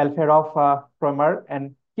এলফেৰফ ক্ৰমাৰ এণ্ড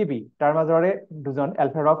কিবি তাৰ মাজৰে দুজন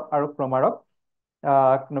এলফেৰফ আৰু ক্ৰমাৰক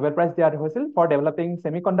নোবেল প্ৰাইজ দিয়া হৈছিল for developing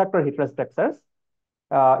semiconductor হেটাৰ'ষ্ট্ৰাকচাৰ্ছ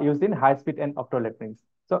used in high speed and optoelectronics.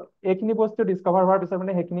 So এইখিনি বস্তু ডিসকভাৰ হোৱাৰ পিছত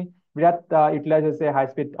মানে সেইখিনি বিৰাট ইউটিলাইজ হৈছে হাই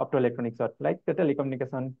স্পীড অপটোইলেক্ট্ৰনিক্সত লাইক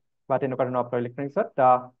টেলিকমিউনিকেশ্যন বা তেনেকুৱা ধৰণৰ অপটোইলেক্ট্ৰনিক্সত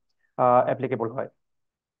এপ্লিকেবল হয়।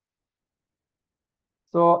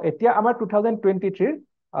 চ' এতিয়া আমাৰ 2023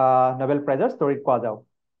 নোবেল প্ৰাইজৰ ষ্টৰিত পোৱা যাওঁ।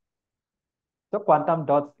 So quantum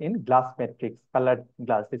dots in glass matrix, colored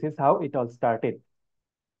glass. This is how it all started.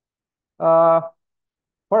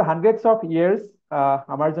 For hundreds of years,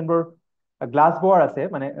 আমাৰ যোনবোৰ গ্লাছ ব্লোৱাৰ আছে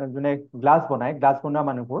মানে যোনে গ্লাছ বনায় গ্লাছ বনোৱা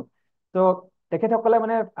মানুহবোৰ তো তেখেতসকলে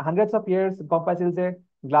মানে হাণ্ড্ৰেডছ অফ ইয়াৰ্ছ গম পাইছিল যে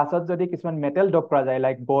গ্লাছত যদি কিছুমান মেটেল ডপ কৰা যায়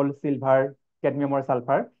লাইক গ'ল্ড চিলভাৰ কেডমিয়ামৰ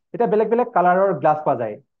ছালফাৰ তেতিয়া বেলেগ বেলেগ কালাৰৰ গ্লাছ পোৱা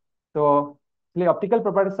যায় তো optical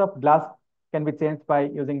properties of glass can be change by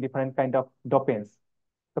using different kind of ডপেন্স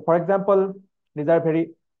তো for example these are very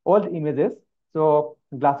old images চ'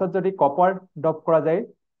 গ্লাছত যদি কপাৰ ডপ কৰা যায়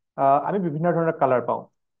আমি বিভিন্ন ধৰণৰ কালাৰ পাওঁ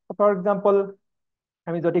ফৰ এক্সাম্পল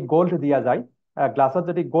আমি যদি গোল্ড দিয়া যায় গ্লাছত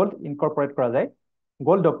যদি গোল্ড ইনকৰ্পৰেট কৰা যায়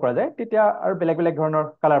গোল্ড ডপ কৰা যায় তেতিয়া আৰু বেলেগ বেলেগ ধৰণৰ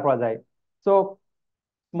কালাৰ পোৱা যায় চ'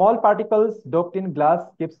 small particles doped in glass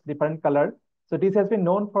gives different color so this has been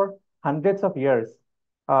known for hundreds of years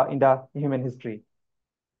in the human history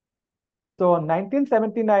so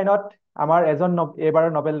 1979ত আমাৰ এজন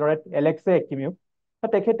এইবাৰৰ নোবেল লৰেট এলেক্সে একিমিউক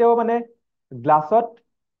তেখেতেও মানে গ্লাছত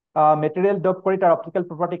মেটেৰিয়েল ডপ কৰি তাৰ অপটিকেল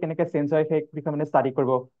প্ৰপাৰ্টি কেনেকৈ চেঞ্জ হয় সেই বিষয়ে মানে ষ্টাডি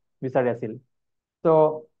কৰিব বিচাৰি আছিল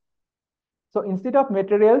So instead of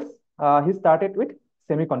materials, he started with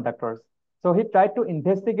semiconductors. So he tried to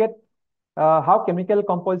investigate how chemical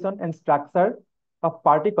composition and structure of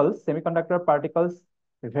particles, semiconductor particles,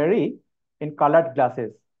 vary in colored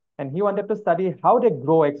glasses. And he wanted to study how they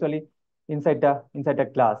grow actually inside the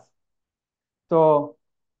glass. So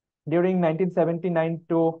during 1979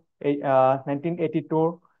 to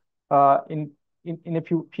 1982, in a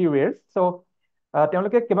few years, so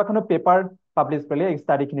তেওঁলোকে কেইবাখনো paper publish কৰিলে এই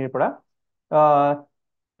ষ্টাডিখিনিৰ পৰা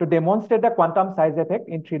to demonstrate the quantum size effect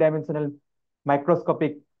in three-dimensional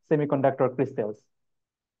microscopic semiconductor crystals.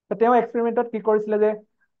 তো তেওঁ এক্সপেৰিমেণ্টত কি কৰিছিলে যে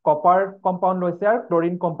কপাৰ কম্পাউণ্ড লৈছে আৰু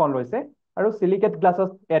ক্লৰিন কম্পাউণ্ড লৈছে আৰু চিলিকেট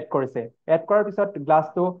গ্লাছত এড কৰিছে এড কৰাৰ পিছত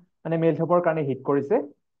গ্লাছটো মানে মেল্ট হ'বৰ কাৰণে হিট কৰিছে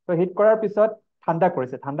তো হিট কৰাৰ পিছত ঠাণ্ডা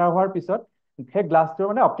কৰিছে ঠাণ্ডা হোৱাৰ পিছত সেই গ্লাছটোৰ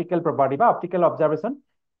মানে অপটিকেল প্ৰপাৰ্টি বা অপটিকেল অবজাৰভেশ্যন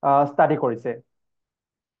ষ্টাডি কৰিছে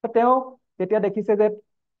তো তেওঁ তেতিয়া দেখিছে যে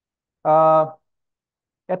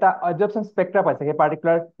এটা absorption spectra পাইছে সেই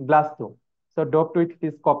particular glass to so doped with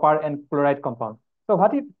this copper and chloride compound so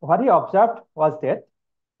what he observed was that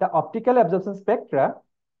the optical absorption spectra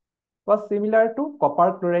was similar to copper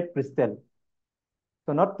chloride crystal so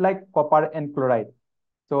not like copper and chloride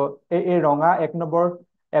so এই ৰঙা এক number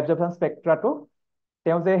absorption spectra to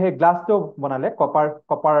তেওঁ যে সেই গ্লাছটো বনালে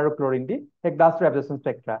copper আৰু chlorine দি সেই গ্লাছৰ absorption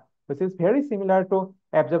spectra which is very similar to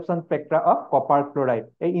absorption spectra of copper chloride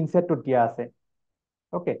এই ইনচেটটো দিয়া আছে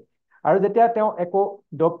ওকে আৰু যেতিয়া তেওঁ একো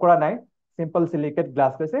ডপ কৰা নাই সিম্পল সিলিকেট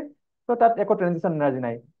গ্লাছ লৈছে তো তাত একো ট্ৰানজিশন এনাৰ্জি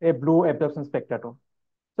নাই এই ব্লু এবজৰ্পশ্যন স্পেক্ট্ৰাটো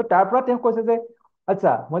তো তাৰ পৰা তেওঁ কৈছে যে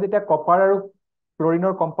আচ্ছা মই যেতিয়া কপাৰ আৰু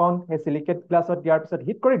ক্লোৰিনৰ কম্পাউণ্ড সেই সিলিকেট গ্লাছত দিয়াৰ পিছত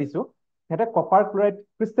হিট কৰি দিছোঁ সিহঁতে কপাৰ ক্লোৰাইড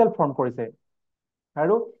ক্ৰিষ্টেল ফৰ্ম কৰিছে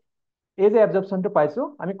আৰু এই যে এবজৰ্পশ্যনটো পাইছোঁ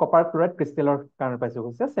আমি কপাৰ ক্লোৰাইড ক্ৰিষ্টেলৰ কাৰণে পাইছোঁ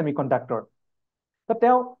হৈছে ছেমিকণ্ডাক্টৰ তো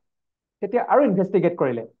তেওঁ তেতিয়া আৰু ইনভেষ্টিগেট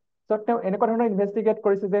কৰিলে তো তেওঁ এনেকুৱা ধৰণৰ ইনভেষ্টিগেট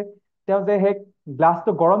কৰিছে যে তেওঁ যে সেই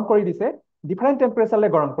গ্লাছটো গৰম কৰি দিছে ডিফাৰেণ্ট টেম্পাৰেচাৰলৈ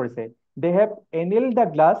গৰম কৰিছে they have এনিল the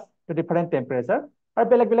glass two different temperature আৰু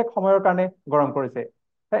বেলেগ বেলেগ সময়ৰ কাৰণে গৰম কৰিছে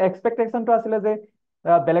এক্সপেক্টেশ্যনটো আছিলে যে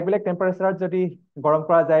বেলেগ বেলেগ টেম্পাৰেচাৰত যদি গৰম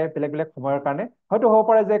কৰা যায় বেলেগ বেলেগ সময়ৰ কাৰণে হয়তো হ'ব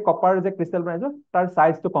পাৰে যে কপাৰ যে ক্ৰিষ্টেল বনাইছোঁ তাৰ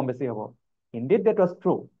চাইজটো কম বেছি হ'ব ইনডিড ডেট ৱাজ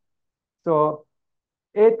ট্ৰু চ'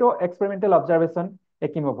 এইটো এক্সপেৰিমেণ্টেল অবজাৰভেশ্যন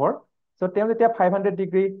একিমোভৰ চ' তেওঁ যেতিয়া 500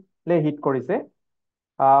 ডিগ্ৰীলৈ হিট কৰিছে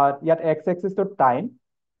ইয়াত এক্স এক্সিছটো টাইম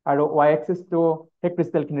আৰু ৱাই এক্সিছটো সেই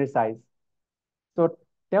ক্ৰিষ্টেলখিনিৰ চাইজ চ'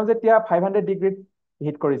 তেওঁ যেতিয়া 500 ডিগ্ৰীত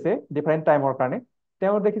হিট কৰিছে ডিফাৰেণ্ট টাইমৰ কাৰণে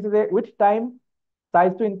তেওঁ দেখিছে যে উইথ টাইম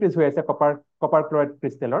চাইজটো ইনক্ৰিজ হৈ আছে copper chloride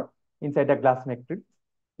ক্ৰিষ্টেলৰ inside the glass matrix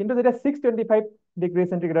কিন্তু যেতিয়া 625 ডিগ্ৰী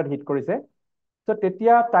চেণ্টিগ্ৰেডত হিট কৰিছে চ'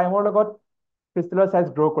 তেতিয়া টাইমৰ লগত ক্ৰিষ্টেলৰ চাইজ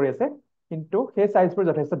গ্ৰ' কৰি আছে কিন্তু সেই চাইজবোৰ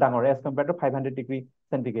যথেষ্ট ডাঙৰ as compare to 500 degree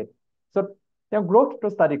centigrade চ' তেওঁ গ্ৰোথটো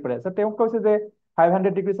ষ্টাডি কৰে চ' তেওঁ কৈছে যে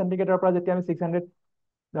 500 ডিগ্ৰী চেণ্টিগ্ৰেডৰ পৰা যেতিয়া আমি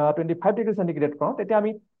 625 ডিগ্ৰী চেণ্টিগ্ৰেড পাওঁ তেতিয়া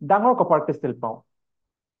আমি ডাঙৰ কপাৰ ক্ৰিষ্টেল পাওঁ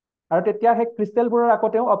আৰু তেতিয়া সেই ক্ৰিষ্টেলবোৰৰ আকৌ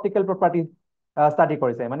তেওঁ অপটিকেল প্ৰপাৰ্টি ষ্টাডি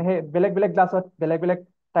কৰিছে মানে সেই বেলেগ বেলেগ গ্লাছত বেলেগ বেলেগ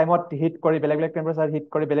টাইমত হিট কৰি বেলেগ বেলেগ টেম্পাৰেচাৰ হিট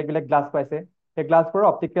কৰি বেলেগ বেলেগ গ্লাছ পাইছে সেই গ্লাছবোৰৰ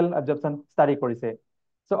অপটিকেল অবজাৰভেশ্যন ষ্টাডি কৰিছে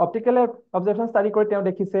চ' অপটিকেল অবজাৰভেশ্যন ষ্টাডি কৰি তেওঁ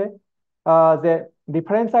দেখিছে যে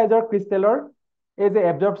ডিফাৰেণ্ট চাইজৰ ক্ৰিষ্টেলৰ এই যে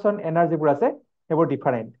এবজৰ্পশ্যন এনাৰ্জিবোৰ আছে সেইবোৰ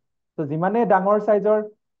ডিফাৰেণ্ট চ' যিমানে ডাঙৰ চাইজৰ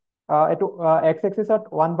এইটো এক্স এক্সিছত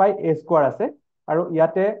 1/a² আছে আৰু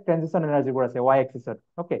ইয়াতে ট্ৰেনজিশ্যন এনাৰ্জিবোৰ আছে y এক্সিছত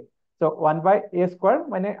অ'কে চ' 1/a²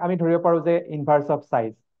 মানে আমি ধৰিব পাৰো যে ইনভাৰ্স অফ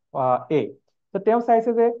চাইজ a চ' তেওঁ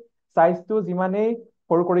চাইছে যে চাইজটো যিমানেই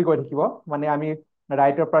সৰু কৰি গৈ থাকিব মানে আমি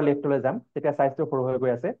ৰাইটৰ পৰা লেফ্টলৈ যাম তেতিয়া চাইজটো সৰু হৈ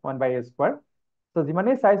গৈ আছে 1/a² চ'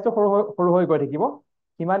 যিমানেই চাইজটো সৰু হৈ গৈ থাকিব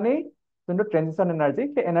সিমানেই যোনটো ট্ৰেনজিশ্যন এনাৰ্জি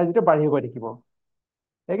সেই এনাৰ্জিটো বাঢ়ি গৈ থাকিব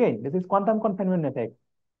again this is quantum confinement effect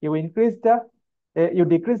you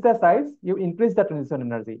decrease the size you increase the transition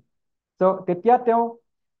energy so তেতিয়া তেওঁ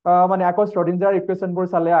মানে আকৌ শ্ৰডিঞ্জাৰ ইকুৱেশ্যনবোৰ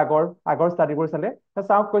চালে আগৰ ষ্টাডিবোৰ চালে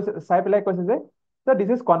চাই পেলাই কৈছে যে so this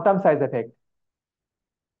is quantum size effect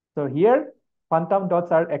so here quantum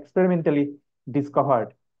dots are experimentally discovered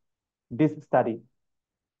this study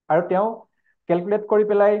আৰু তেওঁ ক্যালকুলেট কৰি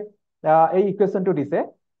পেলাই এই ইকুৱেশ্যনটো দিছে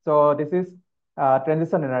so this is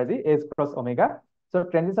transition energy h cross omega so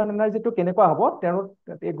transition energy টো কেনেকুৱা হ'ব তেওঁ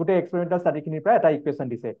গোটেই এক্সপেৰিমেন্টাল ষ্টাডিখিনিৰ পৰা এটা ইকুৱেশ্যন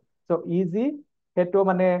দিছে so ইজি সেইটো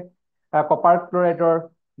মানে কপাৰ ক্লোৰাইডৰ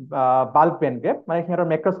বাল্ক বেণ্ড গেপ মানে সিহঁতৰ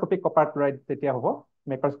মেক্ৰস্কোপিক কপাৰ ক্লোৰাইড যেতিয়া হ'ব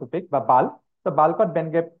মেক্ৰস্কোপিক বা বাল্ক so বাল্কত বেণ্ড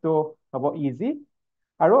গেপটো হ'ব ইজি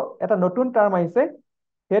আৰু এটা নতুন টাৰ্ম আহিছে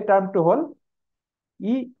সেই টাৰ্মটো হ'ল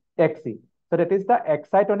EXE so that is the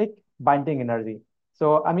excitonic binding energy so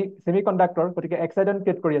আমি সেমিকন্ডাক্টৰ গতিকে এক্সাইটন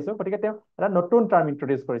ক্ৰিয়েট কৰি আছো গতিকে তেওঁ এটা নতুন টাৰ্ম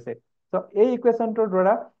ইন্ট্ৰোডিউস কৰিছে so এই ইকুৱেশ্যনটোৰ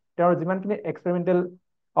দ্বাৰা তেওঁৰ যিমানখিনি এক্সপেৰিমেন্টাল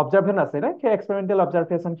অবজাৰভেশ্যন আছে সেই এক্সপেৰিমেন্টাল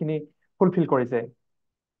অবজাৰভেশ্যন খিনি ফুলফিল কৰিছে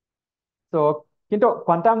so কিন্তু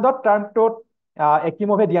কোৱান্টাম ডট টাৰ্মটোত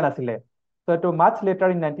একিমভে দিয়া নাছিলে so to much later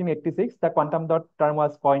in 1986 the quantum dot term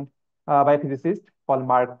was coined by a physicist called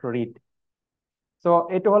Mark Reed so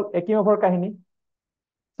এইটো হ'ল একিমভৰ কাহিনী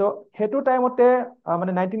so সেইটো টাইমতে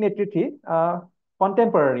মানে 1983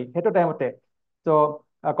 কন্টেম্পৰাৰী সেইটো টাইমতে so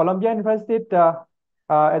কলম্বিয়া ইউনিভাৰ্চিটিত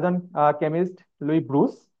এজন কেমিষ্ট লুই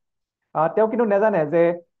ব্ৰুচ তেওঁ কিন্তু নেজানে যে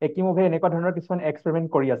একিমভে এনেকুৱা ধৰণৰ কিছুমান এক্সপেৰিমেন্ট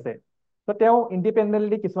কৰি আছে so তেওঁ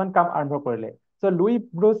ইণ্ডিপেণ্ডেণ্টলি কিছুমান কাম আৰম্ভ কৰিলে so লুই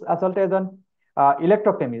ব্ৰুচ আচলতে এজন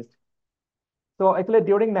ইলেক্ট্ৰকেমিষ্ট so actually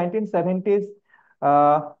during 1970s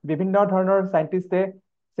বিভিন্ন ধৰণৰ সাইন্টিষ্টে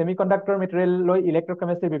সেমিকন্ডাক্টৰ মেটেৰিয়েল লৈ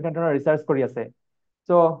ইলেক্ট্ৰকেমিষ্ট্ৰি বিভিন্ন ধৰণৰ ৰিচাৰ্চ কৰি আছে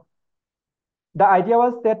so the idea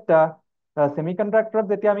was that semiconductor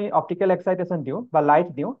যেতিয়া আমি অপটিকেল এক্সাইটেশন দিও বা লাইট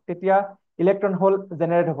দিও তেতিয়া ইলেক্ট্ৰন হোল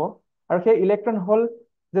জেনাৰেট হ'ব আৰু সেই ইলেক্ট্ৰন হোল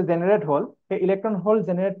যে জেনাৰেট হ'ল সেই ইলেক্ট্ৰন হোল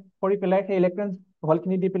জেনাৰেট কৰি পেলাই সেই ইলেক্ট্ৰন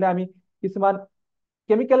হোলখিনি দি পেলাই আমি কিছুমান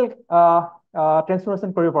কেমিক্যাল ট্ৰান্সফৰমেশন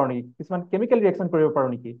কৰিব পাৰো নেকি কিছুমান কেমিক্যাল ৰিঅ্যাকশন কৰিব পাৰো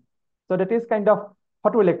নেকি so that is kind of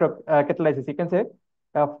photoelectrocatalysis you can say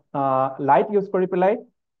light use কৰি পেলাই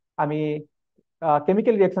আমি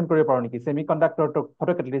কেমিক্যাল ৰিঅ্যাকশন কৰিব পাৰো নেকি সেমিকন্ডাক্টৰটো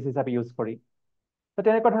ফটোকেটালিসিস হিচাপে ইউজ কৰি তো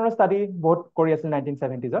তেনেকুৱা ধৰণৰ ষ্টাডি বহুত কৰি আছিল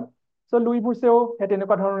 1970s so লুই ব্ৰুচেও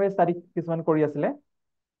তেনেকুৱা ধৰণৰ ষ্টাডি কিছুমান কৰি আছিলে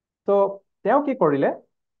so তেওঁ কি কৰিলে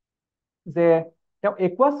যে তেওঁ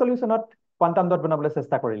একুৱাস সলিউশনত কোৱান্টাম ডট বনাবলৈ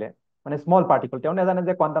চেষ্টা কৰিলে মানে স্মল পাৰ্টিকল তেওঁ নেজানে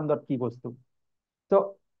যে কোৱান্টাম ডট কি বস্তু so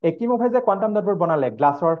একিমভে যে কোৱান্টাম ডটবোৰ বনালে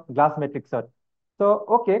glass মেট্ৰিক্সত so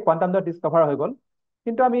okay quantum dot ডিসকভাৰ হৈ গ'ল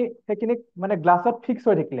কিন্তু আমি সেইখিনি মানে গ্লাছত ফিক্স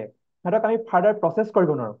হৈ থাকিলে সিহঁতক আমি ফাৰ্দাৰ প্ৰসেস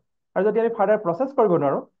কৰিব নোৱাৰো আৰু যদি আমি ফাৰ্দাৰ প্ৰসেস কৰিব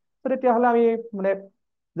নোৱাৰো তো তেতিয়াহ'লে আমি মানে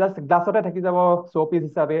জাস্ট গ্লাছতে থাকি যাব শোপিস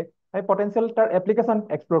হিচাপে আমি পটেনশিয়েল তাৰ এপ্লিকেশন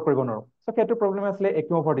এক্সপ্লোৰ কৰিব নোৱাৰো so সেইটো প্ৰবলেম আছিলে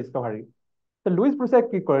একিমভৰ ডিসকভাৰী তো লুইস ব্ৰুচে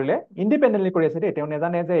কি কৰিলে ইণ্ডিপেণ্ডেণ্টলি কৰি আছে দেই তেওঁ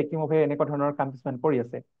নেজানে যে একিমভে এনেকুৱা ধৰণৰ কাম কিছুমান কৰি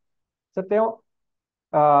আছে so তেওঁ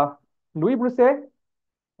Louis ব্ৰুচে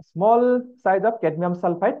small size of cadmium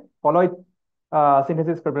sulphide colloid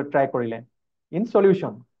synthesis কৰিবলৈ ট্ৰাই কৰিলে in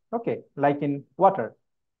solution okay like in water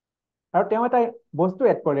আৰু তেওঁ এটা বস্তু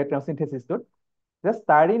এড কৰিলে তেওঁ সিনথেসিসটোত যে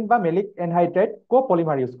ষ্টাইৰিন বা মেলিক এনহাইড্ৰাইড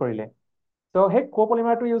কোপলিমাৰ ইউজ কৰিলে so সেই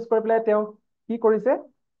কোপলিমাৰটো ইউজ কৰি পেলাই তেওঁ কি কৰিছে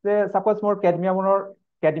যে সাপোজ মোৰ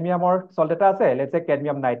কেডমিয়ামৰ সল্ট এটা আছে লেটস সে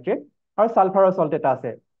কেডমিয়াম নাইট্ৰেট আৰু সালফাৰৰ সল্ট এটা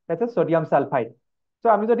আছে let's say sodium sulphide so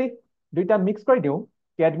আমি যদি দুইটা মিক্স কৰি দিও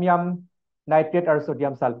কেডমিয়াম নাইট্ৰেট আৰু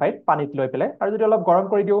সোডিয়াম সালফাইড পানীত লৈ পেলাই আৰু যদি অলপ গৰম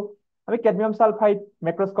কৰি দিও আমি কেডমিয়াম সালফাইড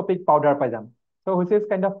মেক্ৰোস্কোপিক পাউডাৰ পাই যাম so which is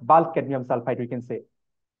kind of bulk cadmium sulfide we can say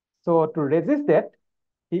so to resist that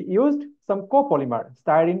he used some copolymer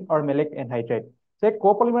styrene or maleic anhydride so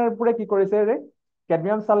copolymer বোৰে কি কৰিছে যে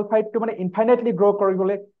cadmium sulfide টো মানে infinitely grow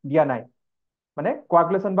কৰিবলৈ দিয়া নাই মানে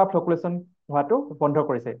কোয়াগুলেশন বা ফ্লোকুলেশন হোৱাটো বন্ধ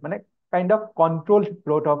কৰিছে মানে kind of কন্ট্ৰোলড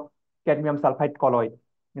growth of cadmium sulfide colloid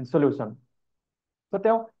in solution. So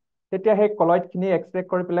তেতিয়া সেই colloid খিনি extract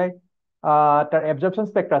কৰি পেলাই তাৰ absorption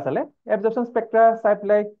spectra চালে absorption spectra চাই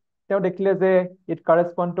পেলাই দেখিলে যে it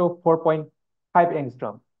correspond to 4.5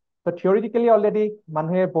 angstrom. So theoretically already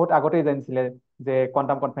মানুহে বহুত আগতেই জানিছিলে যে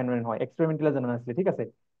quantum confinement হয় experimentally জনা নাছিলে ঠিক আছে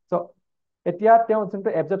so এতিয়া যোনটো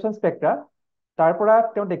absorption spectra তাৰ পৰা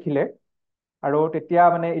দেখিলে আৰু তেতিয়া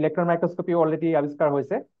মানে ইলেক্ট্ৰন মাইক্ৰস্কপি অলৰেডি আৱিষ্কাৰ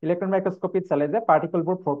হৈছে ইলেক্ট্ৰন মাইক্ৰস্কপিত চালে যে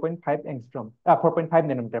পাৰ্টিকলবোৰ 4.5 এংষ্ট্ৰম 4.5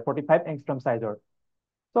 nanometre 45 এংষ্ট্ৰম সাইজৰ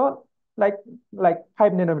so like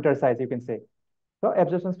 5 nanometer size you can say so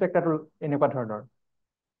absorption spectra to এনেকুৱা ধৰণৰ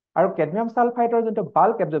আৰু cadmium sulfide যোনটো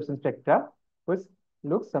bulk absorption spectra which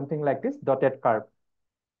looks something like this dotted curve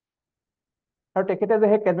আৰু তেখেতে যে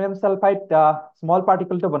সেই cadmium sulfide small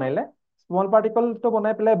particle টো বনাইলে small particle টো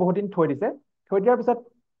বনাই পেলাই বহুত দিন থৈ দিছে থৈ দিয়াৰ পিছত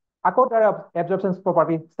আকৌ তাৰ absorption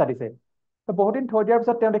property studies তো বহুত দিন থৈ দিয়াৰ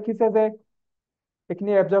পিছত দেখিছে যে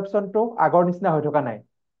এইখিনি absorptionটো আগৰ নিচিনা হৈ থকা নাই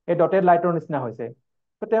এই dotted lightৰ নিচিনা হৈছে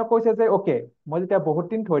তো কৈছে যে ওকে মই যেতিয়া বহুত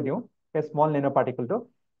দিন থৈ দিওঁ এই স্মল নেনো পাৰ্টিকলটো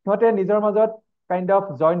সিহঁতে নিজৰ মাজত কাইন্ড অফ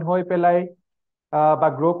জইন হৈ পেলাই বা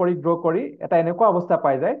গ্ৰ' কৰি এটা এনেকুৱা অৱস্থা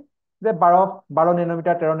পাই যায় যে 12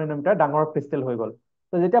 নেনোমিটাৰ 13 নেনোমিটাৰ ডাঙৰ ক্ৰিষ্টেল হৈ গ'ল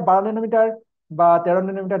তো যেতিয়া 12 নেনোমিটাৰ বা 13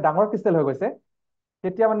 নেনোমিটাৰ ডাঙৰ ক্ৰিষ্টেল হৈ গৈছে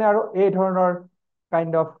তেতিয়া মানে আৰু এই ধৰণৰ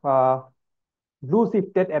kind of blue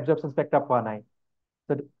shifted absorption spectra পোৱা নাই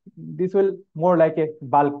so this will more like a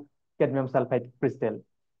bulk cadmium sulfide crystal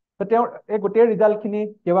তো এই গোটেই ৰিজাল্ট খিনি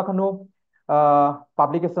কেইবাখনো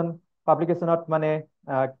পাব্লিকেশ্যনত মানে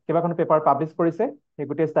কেইবাখনো পেপাৰ পাব্লিছ কৰিছে এই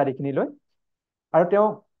গোটেই ষ্টাডি খিনি লৈ আৰু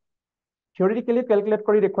থিয়ৰিটিকেলি কেলকুলেট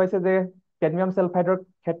কৰি দেখুৱাইছে যে কেডমিয়াম সালফাইডৰ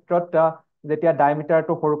ক্ষেত্ৰত যেতিয়া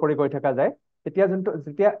ডায়ামিটাৰটো সৰু কৰি গৈ থকা যায়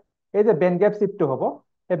যেতিয়া এই যে বেণ্ড গেপ শিফ্টটো হ'ব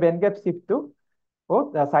এই বেণ্ড গেপ শিফ্টটো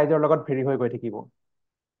সাইজৰ লগত ভেৰি হৈ গৈ থাকিব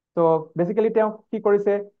তো বেসিক্যালি কি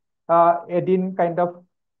কৰিছে এদিন কাইন্ড অফ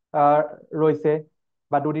ৰৈছে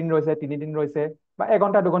বা দুদিন ৰৈছে তিনিদিন ৰৈছে বা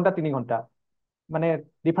এঘণ্টা দুঘণ্টা 3 ঘণ্টা মানে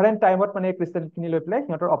ডিফাৰেণ্ট টাইমত মানে ক্ৰিষ্টেল খিনি লৈ পেলাই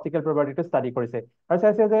সিহঁতৰ অপটিকেল প্ৰপাৰ্টিটো ষ্টাডি কৰিছে আৰু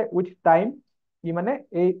চাইছে যে উইথ টাইম ই মানে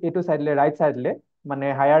এইটো সাইডলে ৰাইট সাইডলে মানে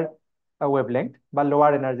হায়াৰ ৱেভলেংথ বা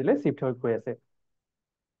লোৱাৰ এনাৰ্জিলৈ শিফ্ট হৈ গৈ আছে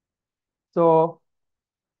সো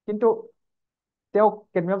কিন্তু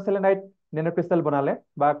কেডমিয়াম সেলেনাইড নেনোক্ৰিষ্টেল বনালে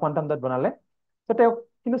বা কোৱান্টাম ডট বনালে তো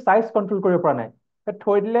কিন্তু সাইজ কন্ট্ৰোল কৰিব পৰা নাই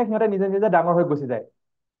থৈ দিলে সিহঁতে নিজে নিজে ডাঙৰ হৈ গুচি যায়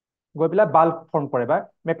গৈ পেলাই বাল্ক ফৰ্ম কৰে বা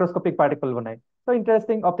মেক্ৰস্কোপিক পাৰ্টিকল বনায় তো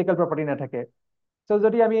ইণ্টাৰেষ্টিং অপটিকেল প্ৰপাৰ্টি নাথাকে সো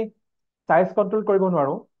যদি আমি সাইজ কন্ট্ৰোল কৰিব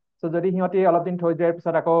নোৱাৰো সো যদি সিহঁতি অলপ দিন থৈ দিয়াৰ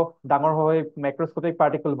পিছত আকৌ ডাঙৰ হৈ মেক্ৰস্কোপিক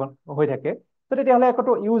পাৰ্টিকল হৈ থাকে তো তেতিয়াহ'লে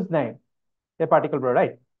একোটো ইউজ নাই এই পাৰ্টিকলবোৰ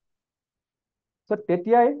ৰাইট সো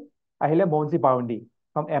তেতিয়াই আহিলে মৌনজি বাউণ্ডি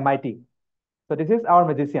from MIT so this is our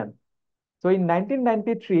magician so in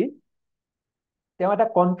 1993 তেওঁ এটা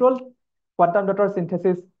কন্ট্ৰোল কোৱান্টাম ডটৰ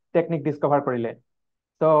সিনথেসিস টেকনিক ডিসকভাৰ কৰিলে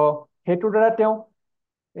so হেতুৰ দ্বাৰা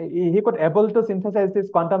he could able to synthesize this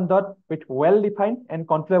quantum dot with well defined and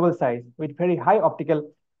controllable size with very high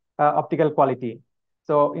optical quality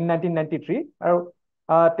so in 1993 আৰু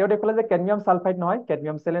দেখলে যে cadmium sulfide নহয়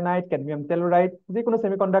cadmium selenide cadmium telluride যিকোনো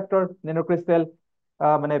semiconductor নেনোক্ৰিষ্টেল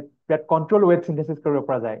মানে control weight synthesis কৰিব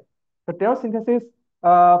পৰা যায় তো সিনথেসিস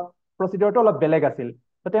প্ৰসিডিউৰটো অলপ বেলেগ আছিল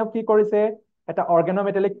তো কি কৰিছে এটা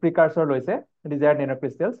অৰ্গানোমেটালিক প্ৰিকাৰসৰ লৈছে desired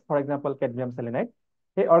নেনোক্ৰিষ্টেলছ for example cadmium selenide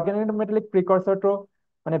এই অৰ্গানোমেটালিক প্ৰিকাৰসৰটো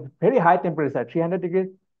মানে ভেৰি হাই টেম্পাৰেচাৰ 300 ডিগ্ৰী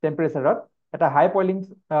টেম্পাৰেচাৰত এটা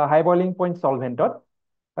হাই boiling point সলভেণ্টত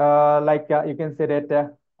like you can say that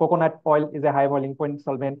coconut oil is a high boiling point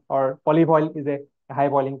solvent or olive oil is a high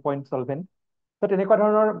boiling point solvent so তেনেকুৱা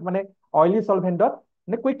ধৰণৰ মানে oily সলভেণ্টত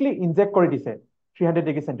মানে quickly inject কৰি দিছে 300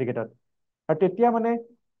 degree সেন্টিগ্ৰেডত আৰু তেতিয়া মানে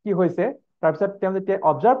কি হৈছে তাৰপিছত যেতিয়া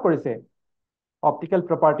অবজাৰ্ভ কৰিছে optical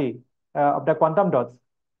property of the quantum dots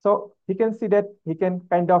so he can see that he can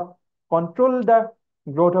kind of control the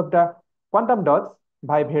growth of the quantum dots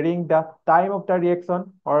by varying the time of the reaction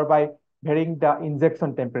or by varying the injection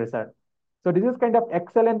temperature so this is kind of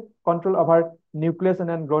excellent control over nucleation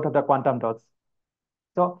and growth of the quantum dots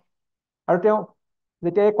so আৰু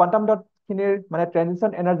যেতিয়া quantum dot খিনিৰ মানে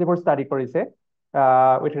transition energy বোৰ study কৰিছে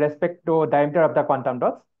with respect to diameter of the quantum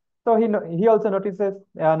dots so he also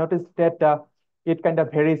noticed that it kind of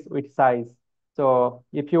varies with size so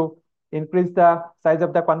if you increase the size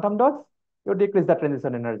of the quantum dots you decrease the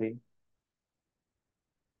transition energy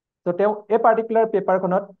so a particular paper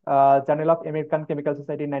খনত journal of American Chemical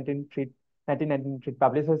Society 1993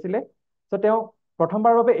 publish হৈছিলে so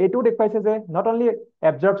প্ৰথমবাৰৰ বাবে এইটো দেখুৱাইছে যে not only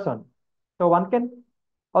absorption so one can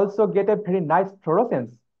also get a very nice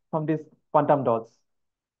fluorescence from these quantum dots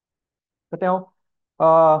so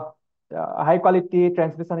high quality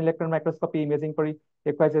transmission electron microscopy imaging কৰি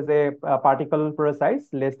দেখুৱাইছে যে particle for a size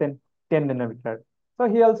less than 10 nanometer so So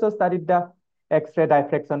he also studied the X-ray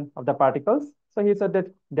diffraction of the particles. So he said that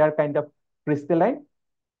they are kind of crystalline.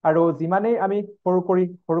 আৰু যিমানেই আমি সৰু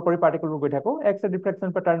কৰি পাৰ্টিকলবোৰ গৈ থাকো এক্স ৰে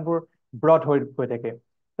ডিফ্ৰেকশ্যন পেটাৰ্ণবোৰ ব্ৰড হৈ গৈ থাকে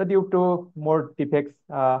so due to more defects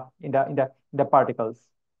in the particles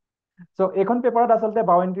so এইখন পেপাৰত আচলতে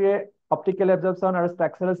বাউণ্ডাৰীয়ে অপটিকেল এবজৰ্পশ্যন আৰু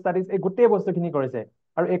ষ্ট্ৰাকচাৰেল ষ্টাডিজ এই গোটেই বস্তুখিনি কৰিছে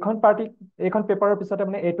আৰু এইখন পেপাৰৰ পিছতে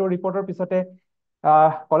মানে এইটো ৰিপৰ্টৰ পিছতে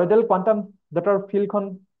কলইডেল কোৱান্টাম ডটৰ ফিল্ডখন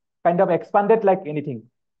kind of expanded like anything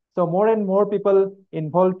so more and more people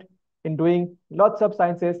involved in doing lots of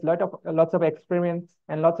sciences, lots of experiments,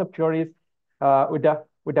 and lots of theories with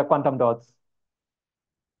the quantum dots.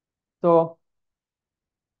 So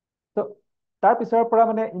তাৰ পিছৰ পৰা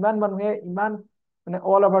মানে ইমান মানুহে ইমান মানে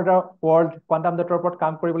all over the world quantum dot ওপৰত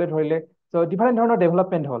কাম কৰিবলৈ ধৰিলে so different ধৰণৰ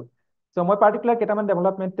ডেভেলপমেন্ট হ'ল so মই পাৰ্টিকুলাৰ কেইটামান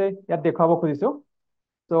ডেভেলপমেন্টে ইয়াত দেখুৱাব খুজিছো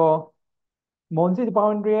so Monzi's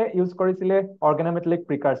boundary use কৰিছিলে organometallic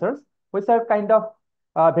precursors which are kind of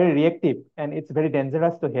very reactive and it's very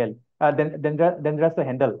dangerous to dangerous to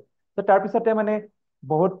handle so তাৰ পিছতে মানে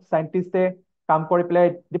বহুত সাইন্টিস্টে কাম কৰি পেলাই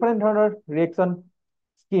ডিফাৰেন্ট ধৰণৰ ৰিয়েকচন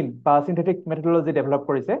স্কিম বা সিনথেটিক মেথডলজি ডেভেলপ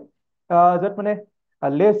কৰিছে য'ত মানে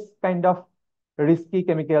less kind of risky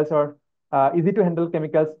chemicals or easy to handle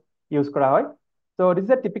chemicals use কৰা হয় so this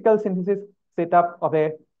is a typical synthesis setup of a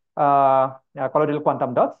colloidal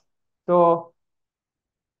quantum dots so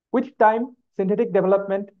with time synthetic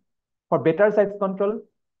development for better size control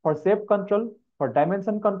for shape control for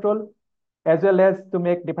dimension control as well as to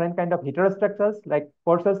make different kind of heterostructures like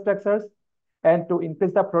Porcel structures and to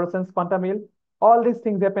increase the fluorescence quantum yield all these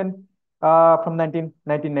things happened from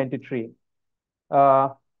 1993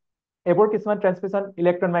 এইবোৰ কিছুমান ট্ৰান্সমিশন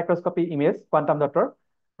electron মাইক্ৰস্কপি image quantum dot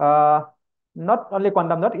not only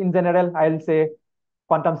quantum dot in general I'll say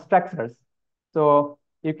quantum structures so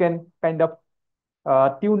you can kind of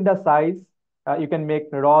tune the size you can make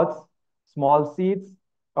rods small seeds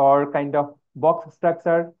or kind of box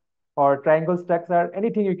structure or triangle structure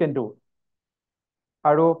anything you can do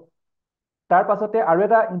আৰু তাৰ পাছতে আৰু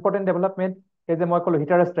এটা important development এই যে মই কলো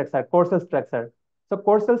হেটাৰোস্ট্ৰাকচাৰ কোৰ্সেল structure so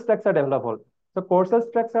কোৰ্সেল structure develop হ'ল সো কোৰ্সেল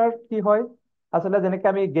ষ্ট্ৰাকচাৰ কি হয় আসলে যেনেকৈ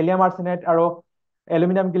আমি গেলিয়াম আৰ্ছেনাইড আৰু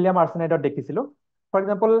এলুমিনিয়াম গেলিয়াম আৰ্ছেনাইডত দেখিছিলো ফৰ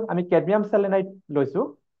এক্সাম্পল আমি ক্যাডমিয়াম সেলেনাইড লৈছো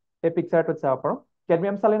এই পিকচাৰটোত চাব পাৰো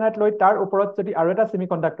ক্যাডমিয়াম সেলেনাইড লৈ তাৰ ওপৰত যদি আৰু এটা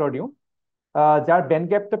সেমিকন্ডাক্টৰ দিও যাৰ বেন্ড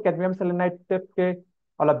গ্যাপটো ক্যাডমিয়াম সেলেনাইডতকৈ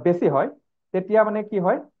অলপ বেছি হয় তেতিয়া মানে কি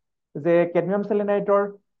হয় যে ক্যাডমিয়াম সেলেনাইডৰ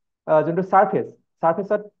যোনটো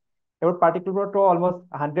সাৰফেসত এইবোৰ পাৰ্টিকলবোৰতো অলমোস্ট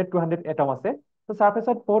 100 to 100 এটম আছে তো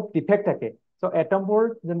সাৰফেসত বহুত ডিফেক্ট থাকে সো এটমবোৰ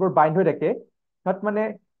যোনবোৰ বাইন্ড হৈ থাকে তাত মানে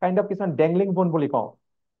কাইন্ড অফ কিছুমান ডেংলিং বোন বুলি কওঁ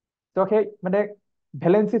তো সেই মানে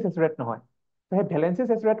ভ্যালেন্সি স্যাচুৰেট নহয় তো সেই ভ্যালেন্সি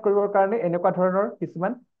স্যাচুৰেট কৰিবৰ কাৰণে এনেকুৱা ধৰণৰ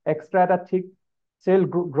কিছুমান এক্সট্ৰা এটা ঠিক সেল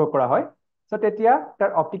গ্ৰো কৰা হয় সো তেতিয়া তাৰ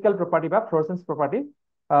অপটিকেল প্ৰপাৰ্টি বা ফ্লুorescence প্ৰপাৰ্টি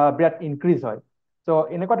বিৰাট ইনক্ৰিজ হয় সো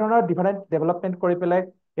এনেকুৱা ধৰণৰ ডিফাৰেন্ট ডেভেলপমেন্ট কৰি পেলাই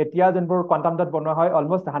এতিয়া যোনবোৰ কোৱান্টাম ডট বনোৱা হয়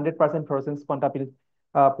অলমোস্ট 100% ফ্লুorescence কোৱান্টাম ফিল্ড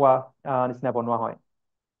পোৱা নিচিনা বনোৱা হয়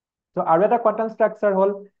সো আৰু এটা কোৱান্টাম ষ্ট্ৰাকচাৰ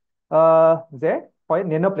হ'ল যে হয়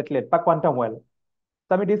নেনোপ্লেটলেট বা কোৱান্টাম ৱেল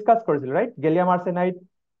তো আমি ডিসকাস কৰিছিলো ৰাইট গেলিয়াম আৰ্ছেনাইড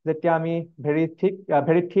যেতিয়া আমি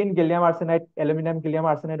ভেৰি থিন গেলিয়াম আৰ্ছেনাইড এলুমিনিয়াম গেলিয়াম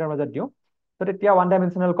আৰ্ছেনাইডৰ মাজত দিওঁ তো তেতিয়া ওৱান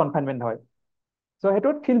ডাইমেনশনাল কনফাইনমেন্ট হয় সো সেইটো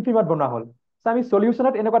থিন ফিল্মত বনোৱা হ'ল সো আমি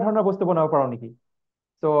সলিউশনত এনেকুৱা ধৰণৰ বস্তু বনাব পাৰো নেকি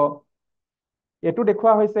সো এইটো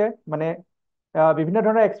দেখুওৱা হৈছে মানে বিভিন্ন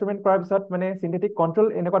ধৰণৰ এক্সপেৰিমেন্ট কৰাৰ পিছত মানে সিনথেটিক কন্ট্ৰোল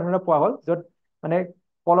এনেকুৱা ধৰণৰ পোৱা হ'ল য'ত মানে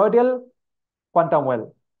colloidal quantum well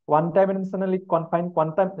one dimensionally confined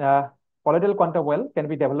quantum colloidal quantum well can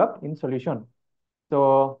be developed in solution so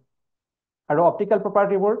আৰু অপটিকেল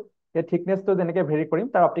প্ৰপাৰ্টিবোৰ এই থিকনেসটো যেনেকৈ ভেৰি কৰিম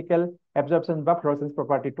তাৰ অপটিকেল এবজৰ্পচন বা ফ্লুorescence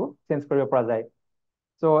প্ৰপাৰ্টিটো চেঞ্জ কৰিব পৰা যায়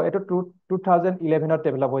সো এইটো 2011ত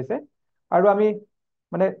ডেভেলপ হৈছে আৰু আমি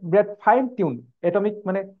মানে বিৰাট ফাইন টিউন এটমিক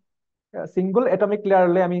মানে সিঙ্গল এটমিক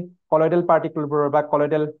লেয়াৰলৈ আমি কলয়েডেল পাৰ্টিকলবোৰৰ বা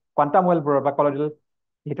কলয়েডেল কোৱান্টাম ৱেলবোৰৰ বা কলয়েডেল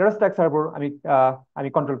হেটাৰোস্ট্ৰাকচাৰবোৰ আমি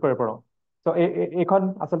কন্ট্ৰোল কৰিব পাৰো সো এইখন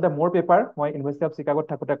আসলে মোৰ পেপাৰ মই ইউনিভাৰ্চিটি অফ চিকাগোত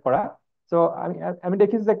থাকোতে কৰা সো আমি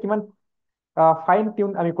দেখিছো যে কিমান ফাইন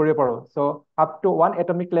টিউন আমি কৰিব পাৰো so up to 1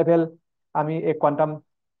 atomic level আমি এই কোৱান্টাম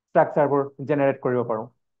ষ্ট্ৰাকচাৰবোৰ জেনাৰেট কৰিব পাৰো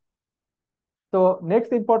so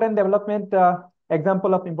next important development example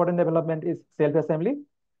of important development is self assembly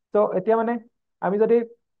so এতিয়া মানে আমি যদি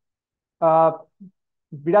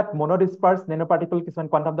বিৰাট মনোডিসপার্স ন্যানোপার্টিকল কিছুমান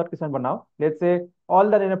কোয়ান্টাম ডট কিছুমান বনাও let's say all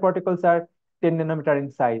the ন্যানোপার্টিকলস are 10 nanometer in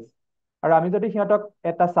size আৰু আমি যদি সিহঁতক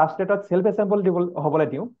এটা সাবস্ট্ৰেটত সেলফ এসেম্বল হ'বলৈ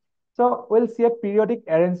দিওঁ so will see A periodic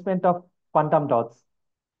arrangement of quantum dots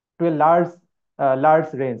to a large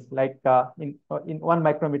range like in 1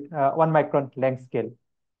 micron length scale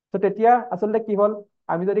so তেতিয়া আসলে কি হল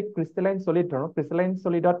আমি যদি ক্রিস্টালাইন সলিড ধৰো ক্ৰিস্টালাইন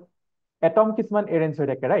সলিডত এটম কিছুমান এৰেঞ্জ হৈ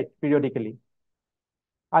থাকে ৰাইট পিৰিয়ডিক্যালি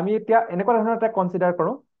আমি এতিয়া এনেকুৱা ধৰণৰ এটা কনচিডাৰ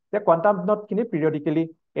কৰোঁ যে কোৱান্টাম ডটখিনি পিৰিয়ডিকেলি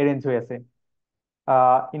এৰেঞ্জ হৈ আছে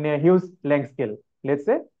in a huge length scale, let's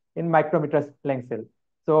say in micrometers length scale.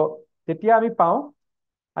 So তেতিয়া আমি পাওঁ,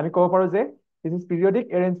 আমি ক'ব পাৰোঁ যে this is periodic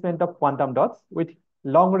arrangement of quantum dots with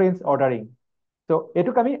long range ordering. So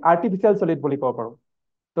এইটোক আমি artificial solid বুলি ক'ব পাৰোঁ।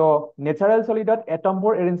 So natural solidত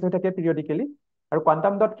এটমবোৰ এৰেঞ্জ হৈ থাকে পিৰিয়ডিকেলি, আৰু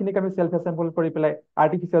কোৱান্টাম ডটখিনিক আমি চেল্ফ এছেম্বল কৰি পেলাই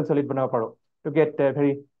আৰ্টিফিচিয়েল চলিড বনাব পাৰোঁ to get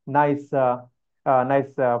very nice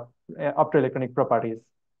optoelectronic properties.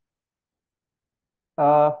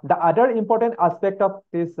 The other important aspect of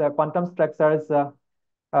this quantum structures,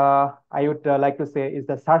 I would like to say, is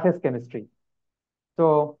the surface chemistry. So,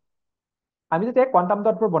 আমি যেতিয়া কোৱান্টাম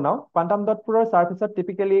ডটবোৰ বনাওঁ, কোৱান্টাম ডটবোৰৰ সাৰফেসত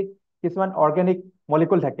টিপিক্যালি কিছুমান organic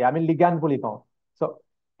molecule থাকে, আমি ligand বুলি কওঁ। সো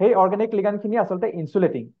সেই organic লিগ্যান্ডখিনি আচলতে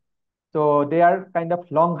insulating. So they are kind of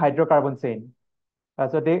long hydrocarbon chain.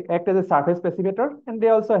 So they act as a surface precipitator, and they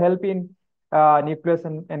also help in nucleus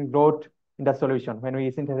and growth in the solution when we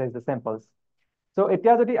synthesize the samples. So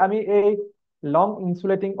এতিয়া যদি আমি এই লং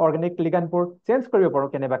insulating organic লিগ্যান্ডবোৰ change কৰিব পাৰোঁ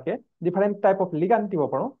কেনেবাকে, different type of ligand দিব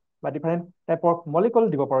পাৰোঁ বা ডিফাৰেণ্ট টাইপ অফ মলিকুল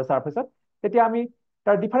দিব পাৰোঁ সাৰফেসত, তেতিয়া আমি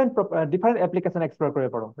তাৰ ডিফাৰেণ্ট এপ্লিকেশন এক্সপ্লোৰ কৰিব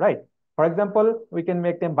পাৰোঁ, right? For example, we can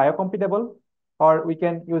make them বায়োকম্পেটেবল, or we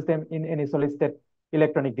can use them in any solid state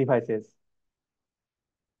electronic devices.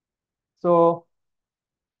 So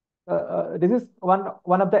this is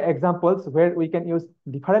one of the examples where we can use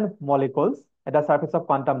different molecules at the surface of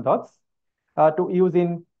quantum dots to use in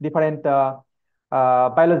different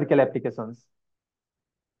biological applications.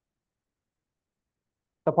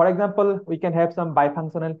 So for example, we can have some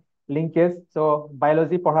bifunctional linkage. So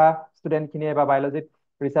biology পঢ়া student খিনিয়ে বা biology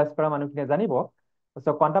research কৰা মানুহখিনিয়ে জানিব। So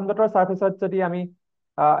quantum dot surface যদি আমি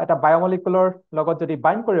এটা বায়োমলিকুলৰ লগত যদি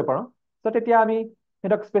বাইন্ড কৰিব পাৰোঁ, so তেতিয়া আমি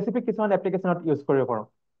সেটাক স্পেসিফিক কিছুমান এপ্লিকেশনত ইউজ কৰিব পাৰোঁ,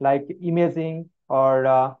 like imaging or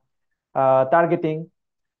targeting,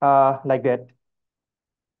 like that.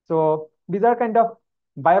 So these are kind of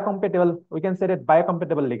biocompatible, we can say that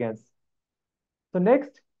biocompatible ligands. So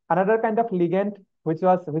next, another kind of ligand which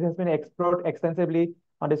has been explored extensively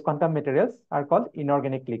on these quantum materials are called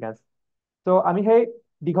inorganic ligands. So আমি সেই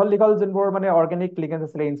দীঘল যোনবোৰ মানে organic ligand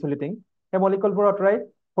আছিলে insulating, সেই মলিকুলবোৰ অতৰাই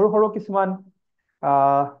সৰু কিছুমান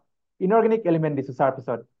inorganic element দিছো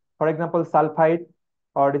সাৰফেসত। For example sulphide,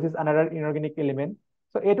 or this is another inorganic element.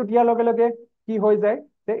 So এইটো দিয়াৰ লগে লগে কি হৈ যায়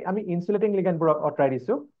যে আমি ইনসুলেটিং লিগ্যান্ডবোৰ অতৰাই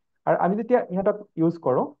দিছো, আৰু আমি যেতিয়া ইহঁতক ইউজ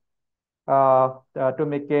কৰোঁ to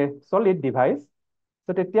make a solid device, so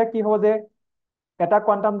তেতিয়া কি হ'ব যে এটা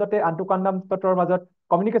কোৱান্টাম ডটে আনটো কোৱান্টাম ডটৰ মাজত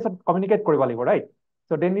communicate কৰিব লাগিব, right?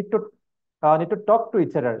 So they need to talk to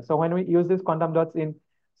each other. So when we use these quantum dots in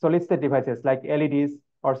solid state devices like LEDs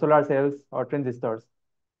or solar cells or transistors,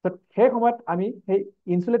 so সেই সময়ত আমি সেই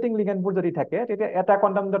insulating লিগ্যান্ডবোৰ যদি থাকে, তেতিয়া এটা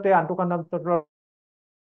কোৱান্টাম ডটে আনটো কোৱান্টাম ডটৰ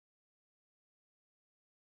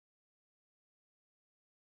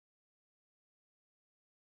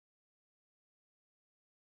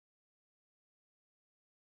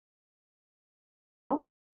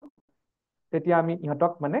তেতিয়া আমি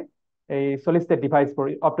ইহঁতক মানে এই solid state deviceবোৰ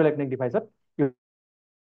optoelectronic deviceত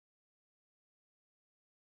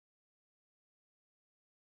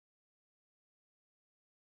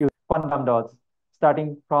use quantum dots, starting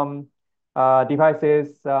from devices,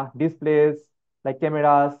 displays like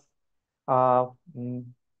cameras, uh, mm,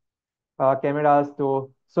 cameras to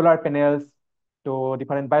solar panels, to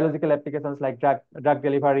different biological applications like drug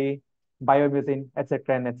delivery, bioimaging, etc.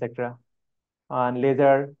 and etc. and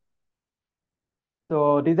laser. So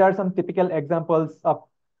these are some typical examples of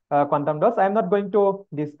quantum dots. I'm not going to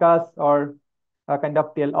discuss or kind of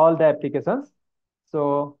tell all the applications. So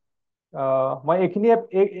মই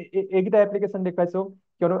এইকেইটা application দেখুৱাইছো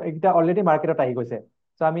কিয়নো এইকেইটা already মাৰ্কেটত আহি গৈছে।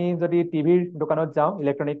 So আমি যদি টিভিৰ দোকানত যাওঁ,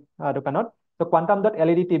 ইলেক্ট্ৰনিক দোকানত, তো কোৱান্টাম ডট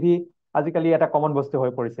LED টিভি আজিকালি এটা কমন বস্তু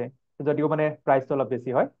হৈ পৰিছে, যদিও মানে প্ৰাইচটো অলপ বেছি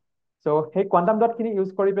হয়। সো সেই কোৱান্টাম ডটখিনি ইউজ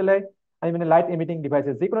কৰি পেলাই আমি মানে লাইট এমিটিং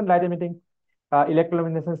ডিভাইচেছ, যিকোনো light emitting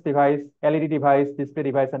ইলেক্ট্ৰলুমিনেসেন্স device, LED device, display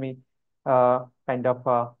device আমি কাইন্ড অফ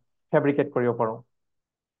ফেব্ৰিকেট কৰিব পাৰোঁ।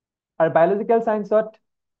 আৰু biological সায়েন্সত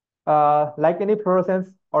like any fluorescence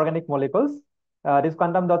organic molecules, these